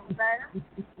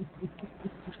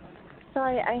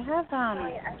 Sorry, I have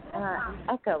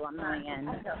echo on my end.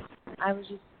 I was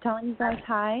just telling you guys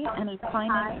hi, and I'm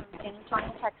calling in from San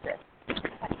Antonio, Texas.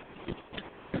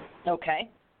 Okay.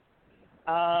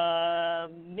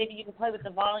 Maybe you can play with the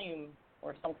volume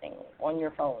or something on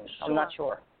your phone. Sure. I'm not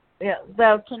sure. Yeah,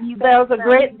 there's a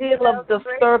great deal of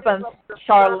disturbance,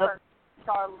 Charlotte.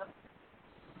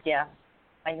 Yeah,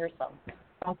 I hear some.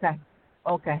 Okay.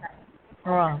 All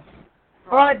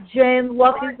right, Jane,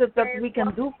 what is it that we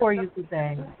can do for you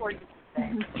today?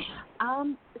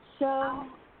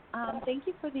 Thank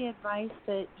you for the advice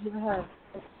that you have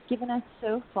given us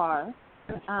so far.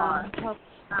 Helped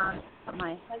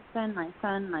my husband, my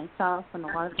son, myself, and a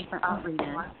lot of different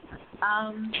arenas.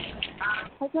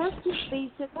 I guess just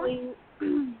basically,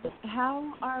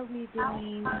 how are we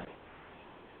doing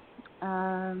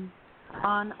on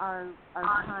our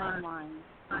timeline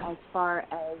as far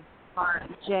as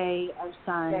Jay, our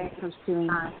son, pursuing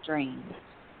his dreams?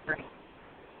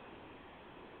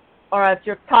 All right,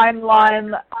 your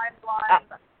timeline.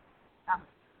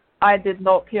 I did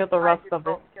not hear the rest of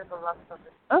it.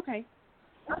 Okay.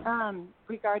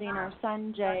 Regarding our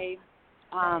son Jay,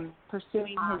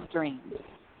 pursuing his dreams.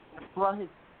 Well, his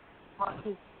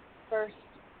first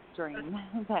dream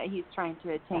that he's trying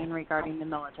to attain regarding the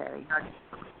military.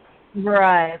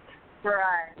 Right.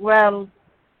 Well,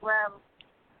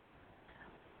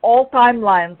 all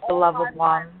timelines, beloved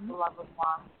one,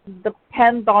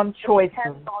 depend on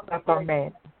choices that are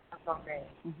made.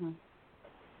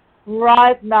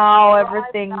 Right now,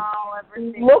 everything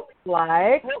looks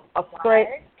like a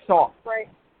straight shot.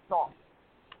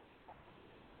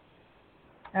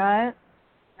 Right?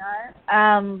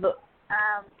 And,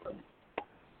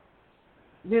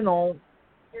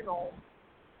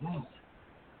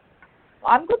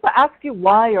 I'm going to ask you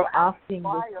why you're asking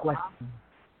this question.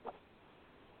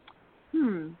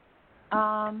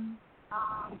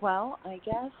 Well, I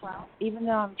guess even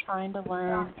though I'm trying to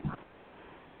learn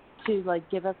to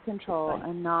give up control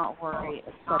and not worry,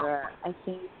 etc., I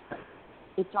think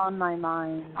it's on my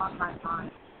mind.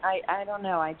 I don't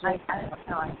know. I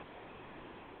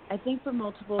think for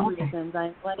multiple reasons.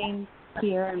 I'm letting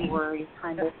fear and worry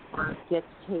kind of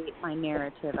dictate my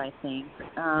narrative, I think.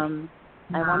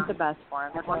 I want the best for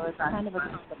him. So it's kind of a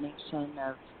combination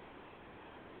of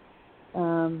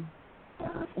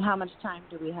how much time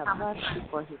do we have left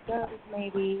before he goes,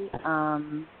 maybe.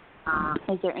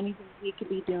 Is there anything he could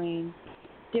be doing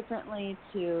differently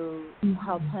to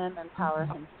help him empower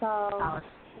himself?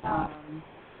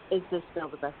 Is this still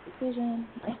the best decision?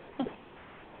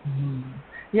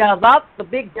 Yeah, that's the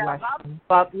big question.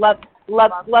 But let's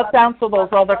answer those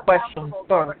other questions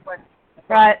first.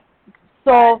 Right.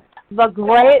 So the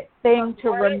great thing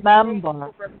to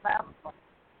remember,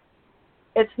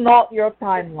 it's not your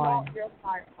timeline.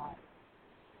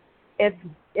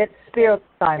 It's Spirit's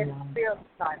timeline.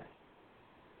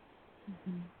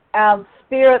 And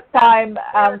Spirit time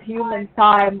and human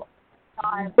time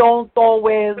don't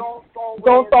always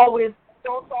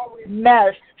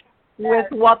mesh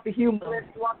with what the human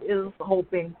is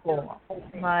hoping for,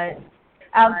 right?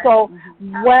 And so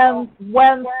when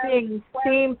things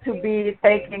seem to be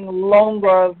taking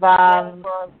longer than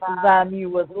you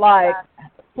would like,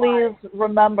 please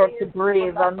remember to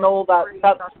breathe and know that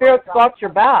Spirit's got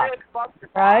your back,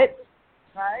 right?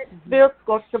 Spirit's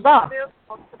got your back.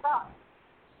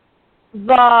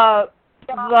 The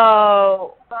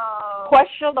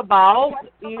question about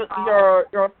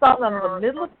your son in the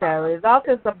military, that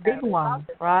is a big one,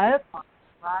 right?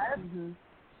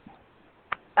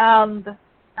 And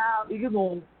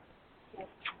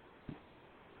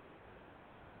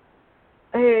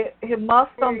he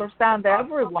must understand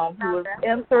everyone who is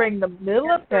entering the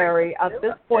military at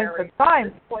this point in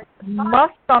time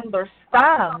must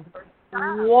understand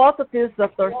what it is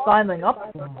that they're signing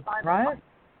up for, right?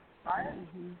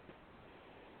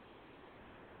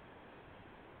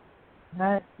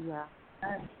 Right. Yeah.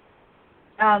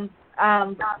 And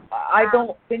I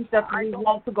don't think that we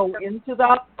want to go into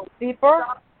that deeper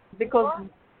because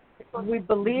we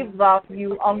believe that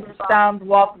you understand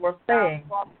what we're saying.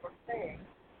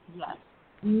 Yes.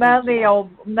 Many of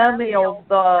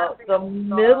the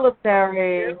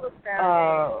military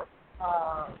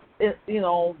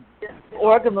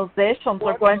organizations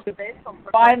are going to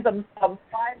find themselves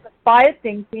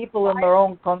fighting people in their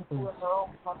own countries.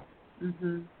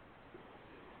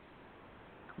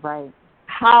 Right.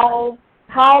 How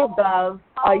does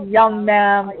a young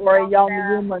man or a young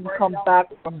woman come back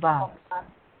from that?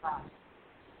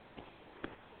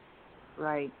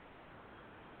 Right.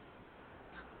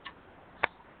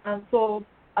 And so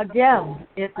again,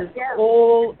 it is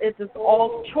all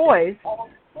choice,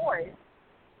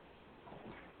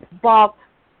 but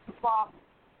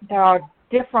there are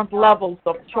different levels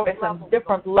of choice and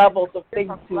different levels of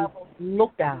things to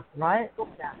look at, right?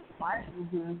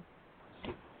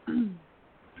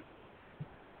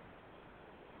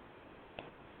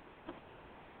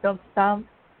 Understand?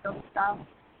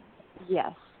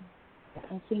 Yes,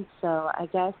 I think so. I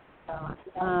guess,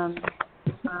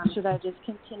 should I just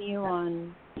continue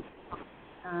on,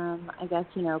 I guess,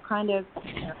 kind of,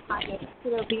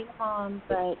 being a mom,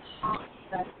 but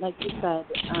like you said,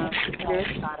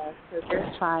 Spirit got us, so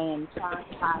just try and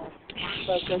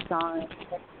focus on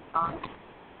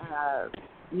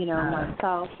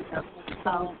myself,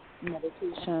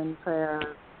 meditation, prayer,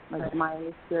 like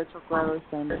my spiritual growth,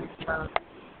 and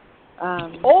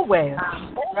always,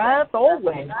 right?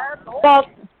 Always. But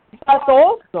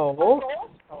also,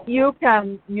 you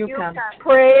can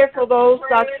pray for those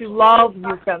that you love.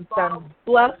 You can send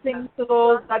blessings to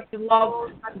those that you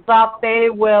love, that they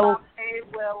will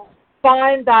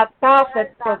find that path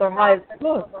that's for their highest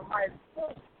good.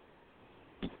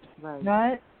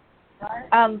 Right?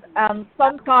 And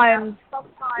sometimes,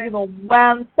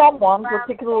 when someone,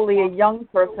 particularly a young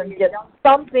person, gets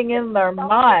something in their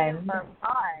mind,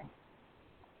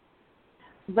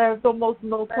 there's almost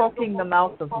no talking them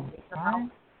out of it, right?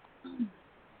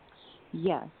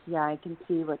 Yes, yeah, I can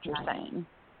see what you're saying.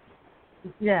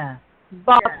 Yeah,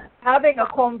 but having a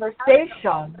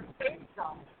conversation,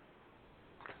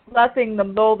 letting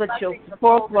them know that you'll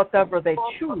support whatever they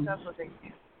choose,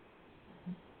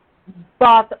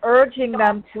 but urging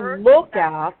them to look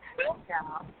at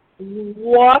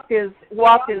what is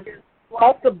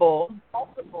possible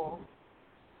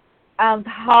and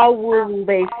how will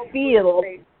they feel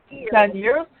 10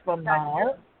 years from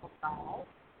now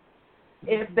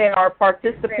if they are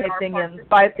participating in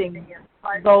fighting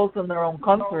those in their own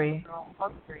country.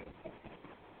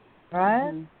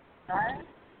 Right?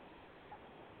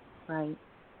 Right.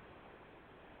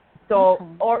 So,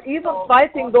 or even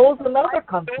fighting those in other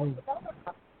countries.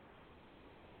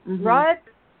 Right?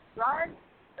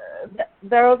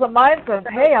 There is a mindset,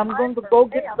 hey, I'm going to go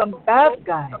get some bad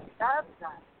guys.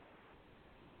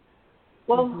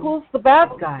 Well, who's the bad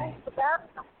guy?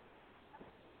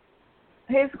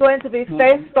 He's going to be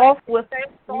faced off with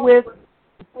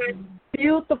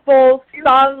beautiful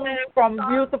sons from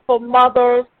beautiful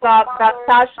mothers that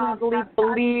passionately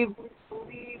believe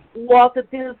what it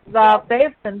is that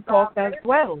they've been taught as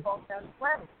well.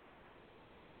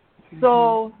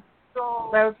 So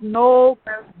there's no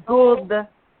good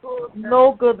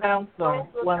answer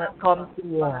when it comes to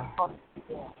war.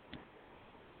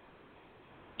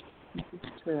 This is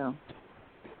true.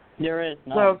 There is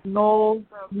none. There's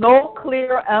no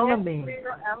clear enemy.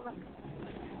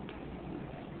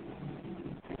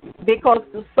 Because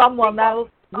to someone else,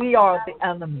 we are the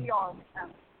enemy.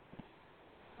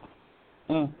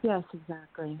 Yes,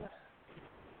 exactly.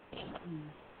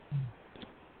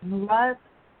 Right?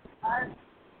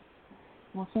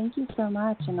 Well, thank you so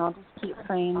much, and I'll just keep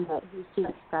praying that he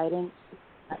seeks guidance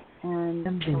and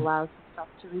allows himself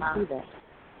to receive it.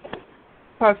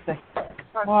 Perfect.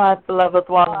 All right, beloved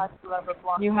one.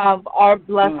 You have our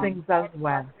blessings as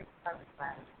well.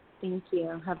 Thank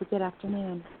you. Have a good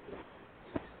afternoon.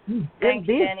 Thanks,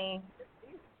 Jenny.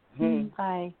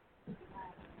 Bye.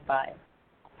 Bye.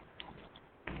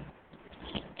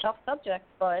 Tough subject,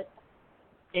 but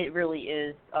it really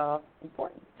is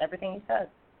important. Everything he says.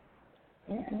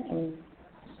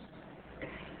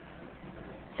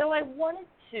 So I wanted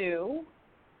to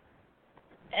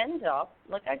end up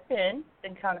like I've been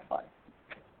kind of fun.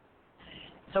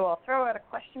 So I'll throw out a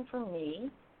question from me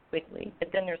quickly,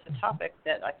 but then there's a topic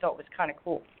that I thought was kind of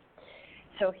cool.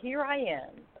 So here I am,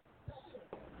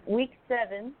 week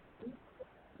 7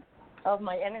 of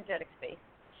my energetic space,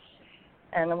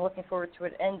 and I'm looking forward to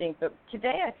it ending. But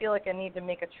today I feel like I need to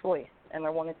make a choice, and I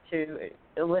wanted to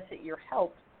elicit your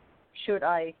help. Should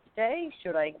I stay?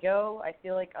 Should I go? I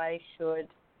feel like I should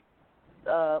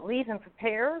leave and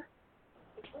prepare.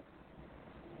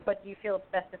 But do you feel it's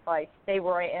best if I stay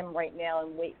where I am right now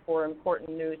and wait for important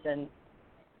news? And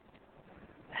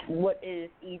what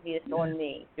is easiest on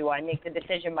me? Do I make the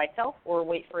decision myself or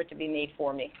wait for it to be made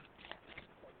for me?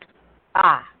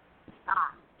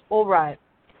 All right.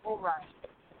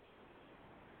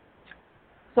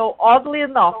 So oddly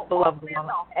enough, beloved one,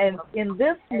 and in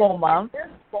this moment,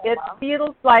 it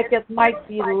feels like it might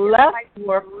be less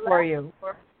work for you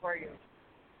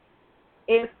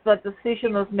if the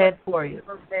decision is made for you.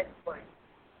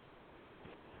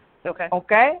 Okay.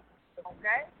 Okay?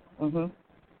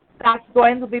 That's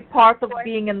going to be part of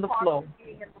being in the flow.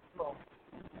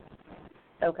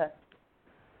 Okay.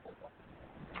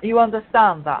 You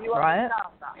understand that, right?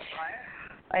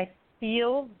 I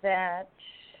feel that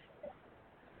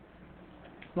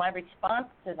my response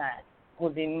to that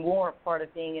would be more part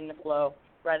of being in the flow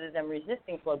rather than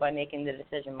resisting flow by making the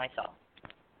decision myself.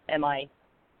 Am I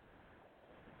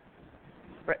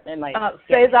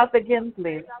say that again,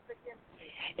 please.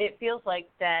 It feels like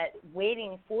that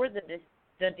waiting for the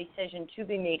decision to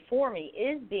be made for me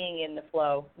is being in the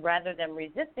flow rather than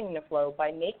resisting the flow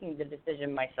by making the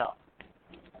decision myself.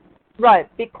 Right,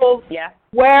 because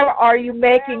where are you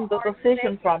making the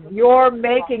decision from? You're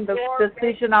making the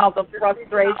decision out of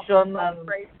frustration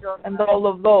and all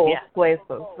of those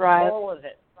places, right? All of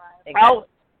it. Exactly.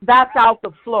 That's out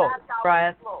of flow,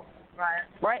 right?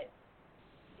 Right.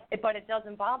 But it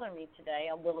doesn't bother me today.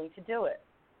 I'm willing to do it,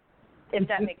 if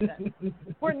that makes sense.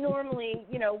 We're normally,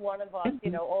 one of us,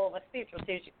 all of us spiritual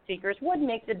seekers would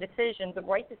make the decision, the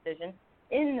right decision,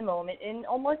 in the moment, in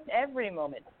almost every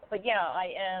moment. But,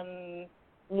 I am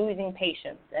losing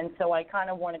patience, and so I kind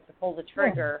of wanted to pull the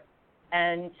trigger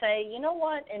and say, you know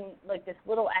what, and like this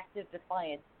little active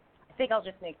defiance, I think I'll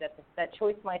just make that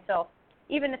choice myself,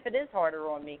 even if it is harder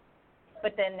on me.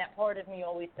 But then that part of me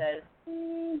always says,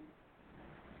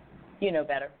 you know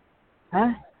better.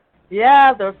 Huh?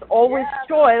 Yeah, there's always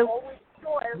choice.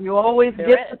 You always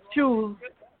get to choose.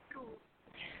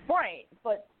 Right,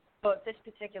 but this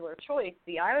particular choice,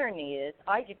 the irony is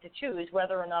I get to choose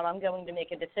whether or not I'm going to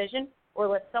make a decision or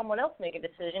let someone else make a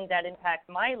decision that impacts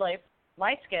my life,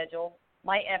 my schedule,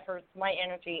 my efforts, my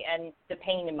energy, and the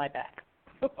pain in my back.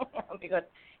 Because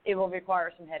it will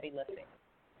require some heavy lifting.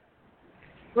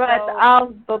 Right.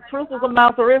 The truth of the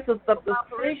matter is that the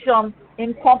decision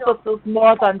encompasses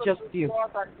more than just you.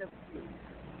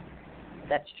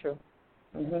 That's true.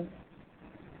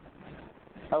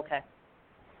 Okay.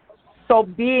 So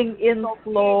being in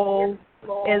flow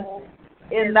is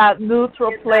in that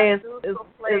neutral place is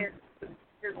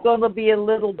going to be a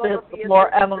little bit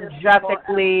more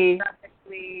energetically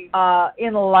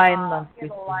in alignment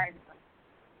with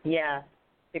you. Yeah,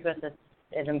 because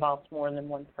it involves more than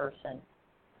one person.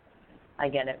 I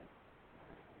get it.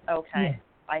 Okay,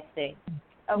 I see.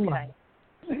 Okay.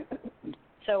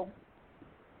 So,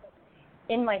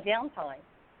 in my downtime,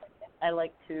 I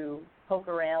like to poke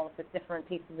around with different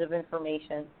pieces of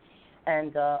information,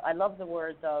 and I love the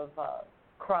words of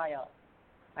Cryon.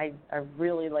 I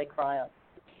really like Cryon.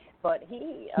 But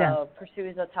he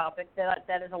pursues a topic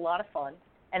that is a lot of fun,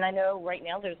 and I know right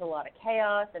now there's a lot of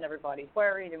chaos, and everybody's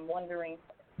worried and wondering,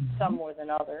 some more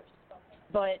than others.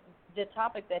 But the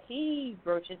topic that he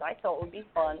broaches, I thought would be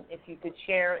fun if you could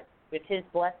share it with his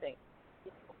blessing.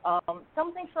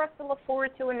 Something for us to look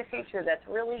forward to in the future that's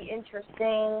really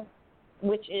interesting,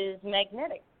 which is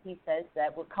magnetic. He says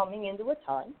that we're coming into a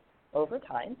time, over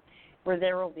time, where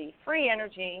there will be free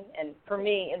energy, and for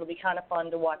me, it'll be kind of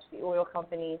fun to watch the oil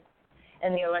companies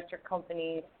and the electric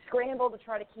companies scramble to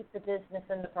try to keep the business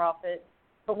and the profit.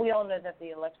 But we all know that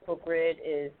the electrical grid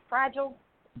is fragile,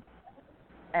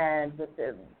 and with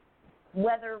the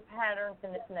weather patterns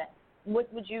and this and that. What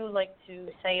would you like to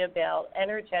say about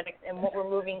energetics and what we're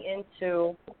moving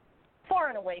into far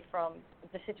and away from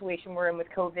the situation we're in with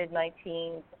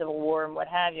COVID-19, civil war, and what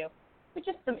have you, but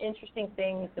just some interesting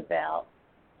things about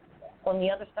on the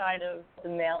other side of the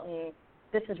mountain.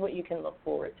 This is what you can look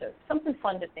forward to. Something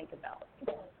fun to think about.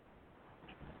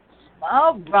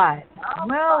 All right.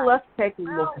 Well, let's take a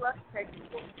look.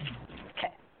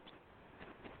 Okay.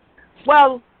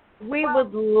 Well, we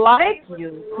would like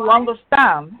you to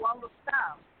understand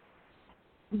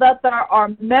that there are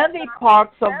many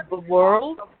parts of the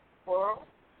world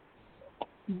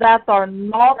that are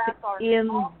not in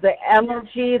the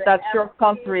energy that your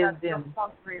country is in.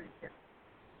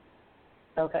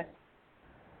 Okay.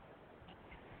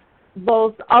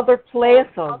 Those other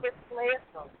places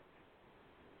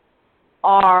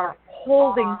are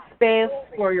holding space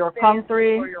for your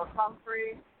country,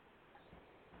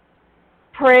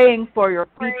 praying for your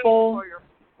people,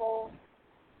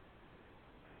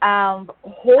 and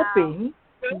hoping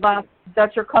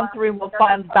that your country will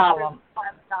find balance,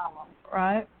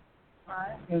 right?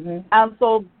 Mm-hmm. And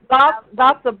so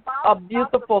that's a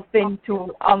beautiful thing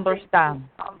to understand,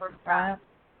 right?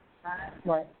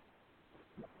 Right.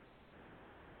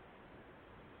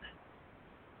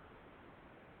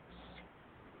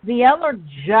 The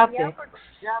energetics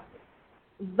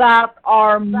that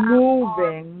are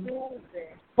moving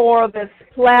for this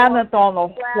planet on a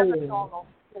whole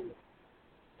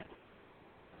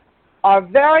are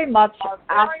very much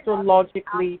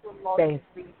astrologically based.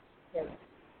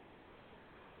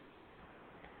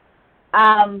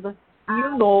 And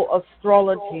you know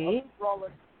astrology,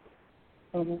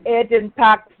 it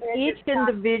impacts each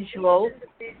individual,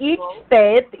 each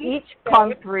state, each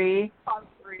country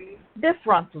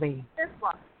differently,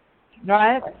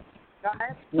 right?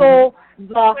 So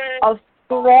the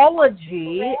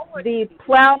astrology, the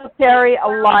planetary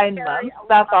alignments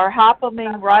that are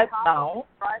happening right now,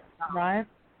 right,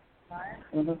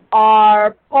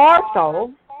 are part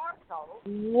of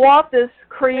what is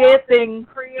creating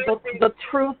the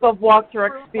truth of what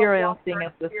you're experiencing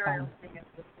at this time.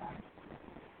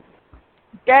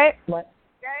 Okay?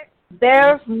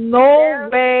 There's no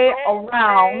way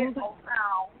around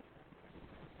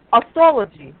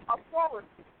astrology.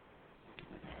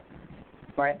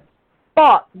 Right.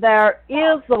 But there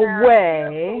is a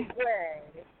way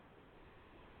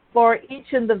for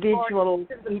each individual,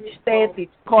 each state,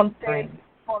 each country,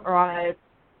 right,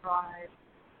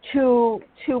 to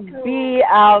be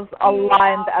as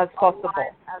aligned as possible.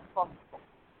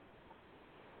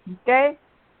 Okay?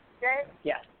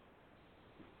 Yes.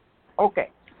 Okay.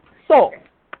 So,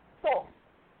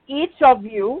 each of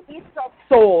you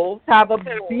souls have a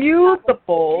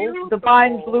beautiful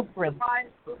divine blueprint.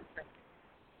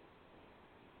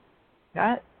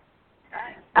 Okay?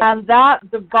 And that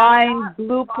divine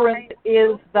blueprint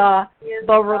is the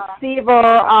receiver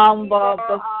and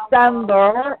the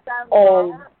sender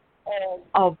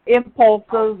of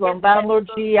impulses and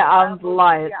energy and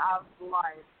light.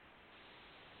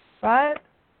 Right?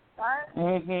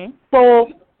 Mm-hmm. So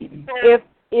if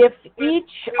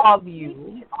each of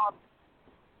you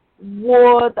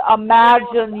would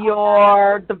imagine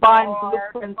your divine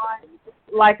blueprint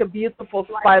like a beautiful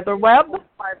spider web,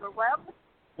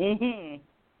 Mm-hmm.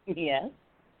 Yes.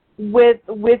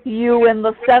 with you in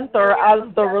the center as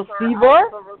the receiver,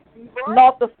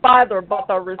 not the spider, but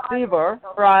the receiver,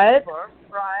 right?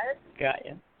 Got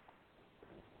you.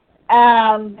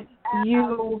 And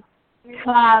you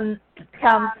can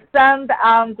send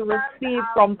and receive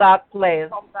from that place.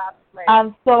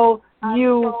 And so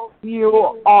you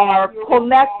are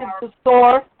connected to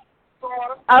source,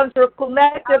 and you're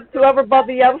connected to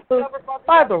everybody else's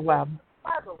spider web.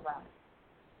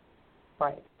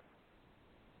 Right.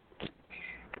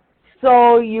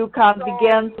 So you can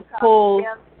begin to pull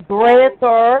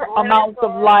greater amounts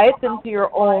of light into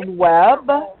your own web,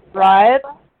 right?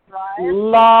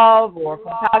 Love or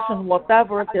compassion,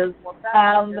 whatever it is,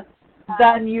 and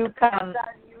then you can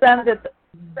send it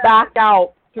back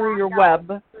out through your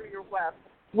web,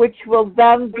 which will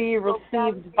then be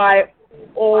received by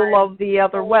all of the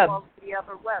other webs.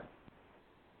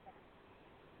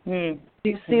 Do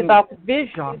you see that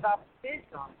vision?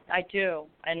 I do,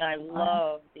 and I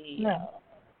love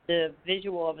the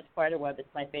visual of a spider web. It's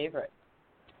my favorite.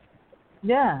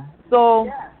 Yeah.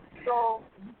 So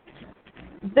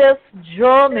this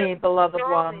journey, beloved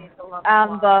one,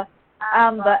 and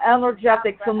the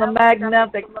energetics and the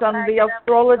magnetics and the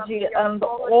astrology and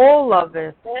all of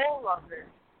it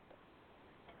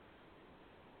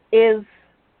is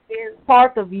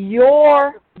part of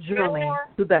your journey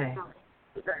today.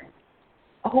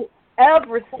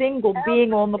 every single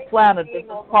being on the planet. This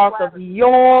is part of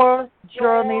your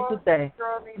journey today.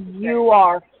 You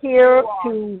are here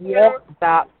to walk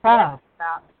that path.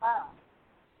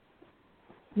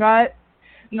 Right?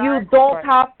 You don't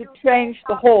have to change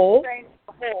the whole.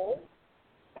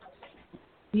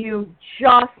 You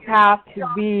just have to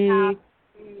be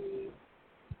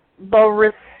the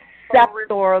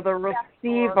receptor, the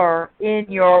receiver in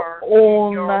your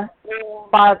own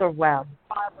spider web.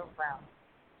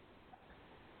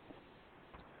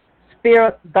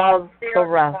 Spirit does the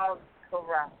rest.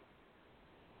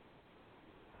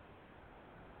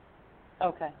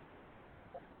 Okay.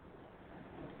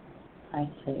 I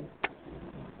see.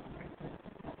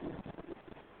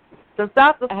 Does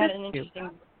that I had assist an you? interesting.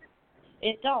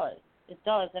 It does. It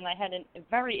does, and I had a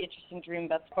very interesting dream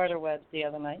about spider webs the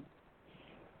other night,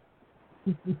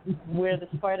 where the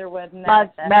spider web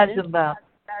manifested. Imagine that.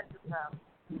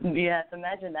 Yes,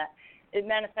 imagine that. It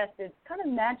manifested kind of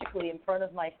magically in front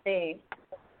of my face.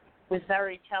 Was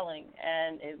very telling,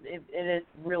 and it is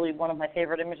really one of my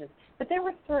favorite images. But there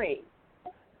were three.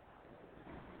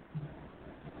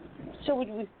 So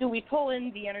do we pull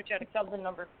in the energetic substance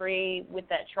number 3 with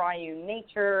that triune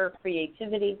nature,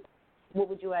 creativity? What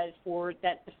would you add for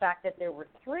that? The fact that there were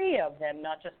 3 of them,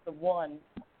 not just the one,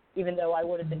 even though I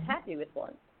would have been happy with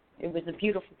one. It was a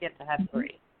beautiful gift to have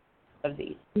 3 of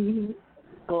these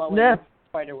glowing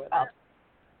spider webs.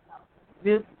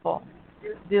 Beautiful.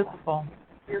 Beautiful.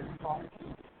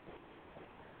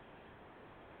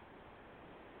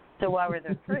 So why were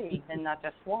there 3 and not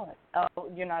just 1? Oh,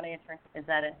 you're not answering. Is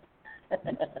that it?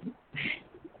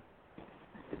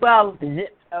 Well,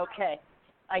 zip. Okay,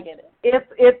 I get it.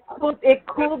 It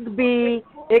could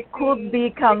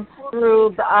be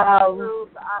construed as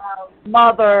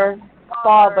Mother,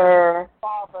 Father,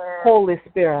 Holy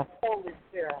Spirit.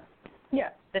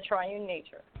 Yeah, the triune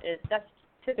nature that's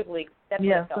typically what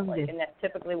Yes, it felt like, and that's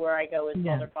typically where I go is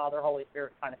Mother, Father, Holy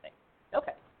Spirit kind of thing.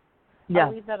 Okay. Yeah.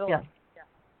 I'll leave that alone.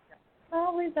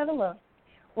 I'll leave that alone.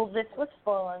 Well, this was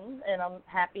fun, and I'm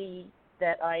happy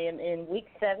that I am in week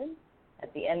 7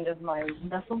 at the end of my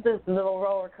little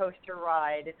roller coaster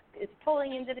ride. It's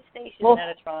pulling into the station,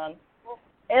 Metatron.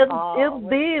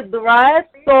 Indeed, right?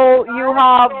 So you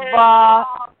have,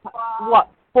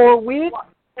 4 weeks?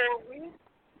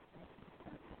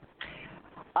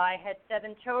 I had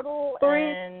 7 total, 3.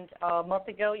 and a month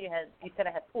ago you said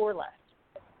I had 4 left.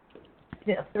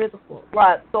 Yes, 3 to 4.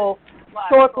 Right, so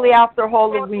shortly after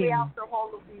Halloween.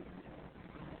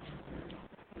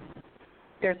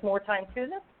 There's more time to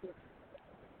this?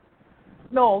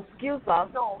 No, excuse us,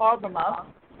 pardon us.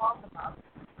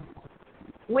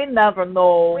 We never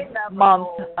know month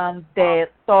and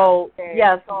date, so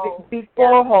yes,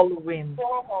 before Halloween.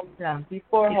 Yeah,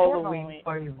 before Halloween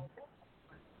for you.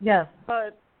 Yes.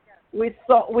 But we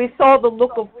saw the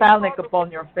look of panic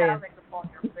upon your face.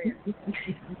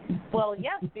 Well,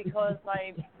 yes, because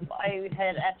I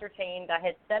had ascertained I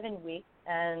had 7 weeks,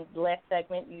 and last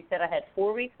segment you said I had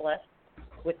 4 weeks left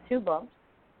with 2 bumps,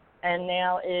 and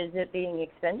now is it being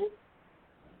extended?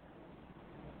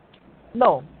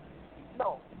 No.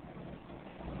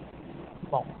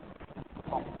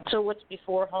 So what's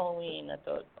before Halloween? I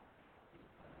thought.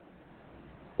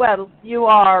 Well, you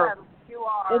are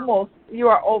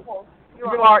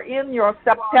in your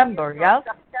September, yes?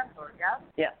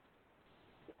 Yes.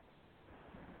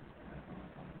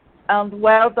 And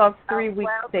where does 3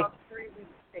 weeks take?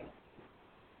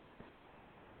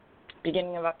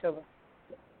 Beginning of October.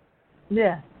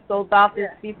 Yeah, so that is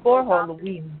before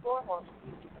Halloween.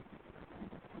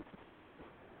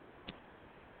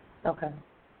 Okay.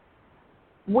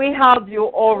 We have you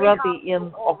already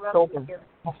in October.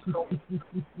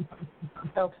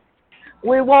 Okay.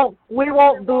 We won't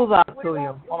do that to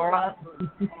you, all right?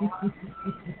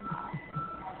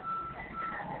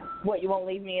 What, you won't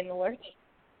leave me in the lurch?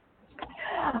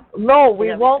 No,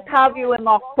 we won't have you in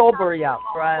October yet,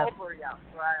 right?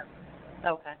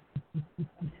 Okay.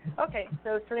 Okay,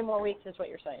 so 3 more weeks is what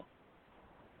you're saying?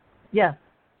 Yes.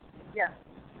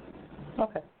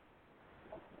 Okay.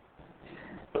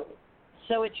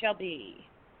 So it shall be.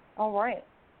 All right.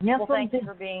 Yes, well, thank you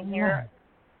for being here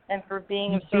and for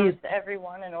being of service to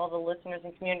everyone and all the listeners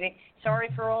and community. Sorry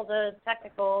for all the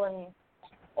technical and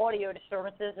audio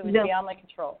disturbances. It was beyond my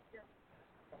control.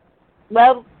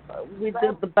 Well, we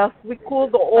did the best we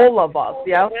could, all of us,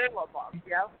 yeah?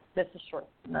 This is true.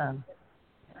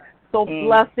 So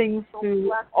blessings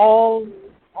to all.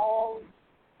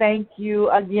 Thank you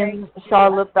again,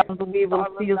 Charlotte, and we will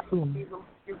see you soon.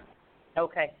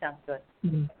 Okay, sounds good.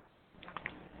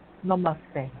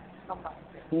 Namaste.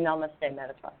 Namaste,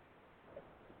 Metatron.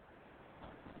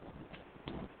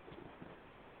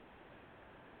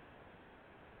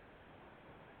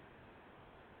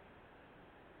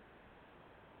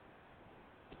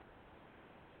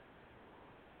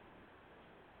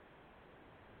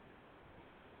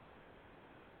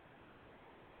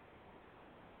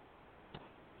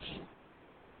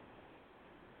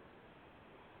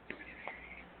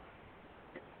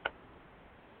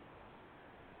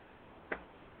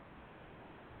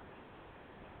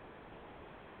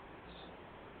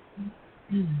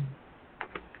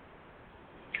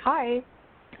 Hi.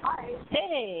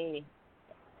 Hey.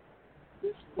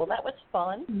 Well, that was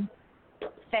fun.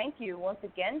 Thank you once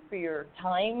again for your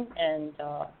time and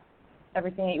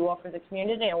everything that you offer the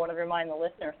community. I want to remind the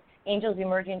listeners,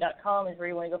 angelsemerging.com is where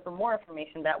you want to go for more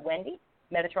information about Wendy,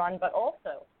 Metatron, but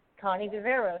also Connie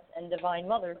Viveros and Divine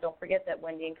Mother. Don't forget that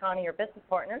Wendy and Connie are business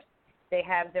partners. They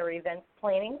have their events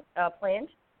planned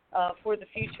for the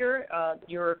future,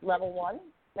 your level 1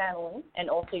 channeling, and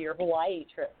also your Hawaii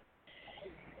trip.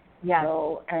 Yes.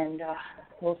 So, and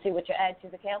we'll see what you add to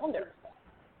the calendar.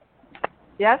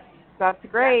 Yes, that's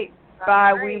great.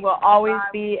 We will always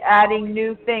be adding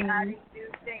new things.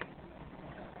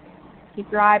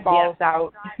 Keep your eyeballs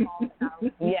out.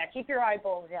 Yeah, keep your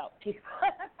eyeballs out.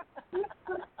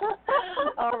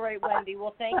 All right, Wendy.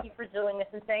 Well, thank you for doing this,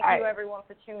 and thank you, everyone,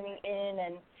 for tuning in.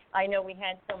 And I know we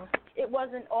had some. It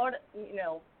wasn't,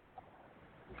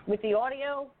 with the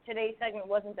audio, today's segment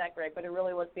wasn't that great, but it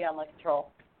really was beyond my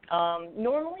control.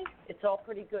 Normally, it's all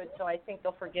pretty good, so I think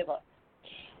they'll forgive us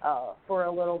for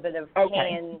a little bit of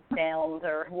hand sounds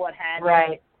or what have you.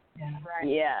 Right.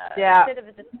 Yeah. A bit of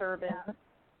a disturbance.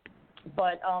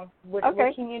 But what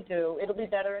can you do? It'll be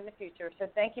better in the future. So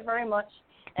thank you very much,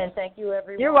 and thank you,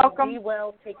 everyone. You're welcome. Be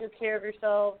well. Take good care of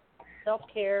yourselves.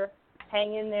 Self-care.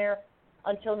 Hang in there.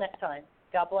 Until next time,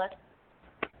 God bless,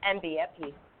 and be at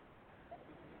peace.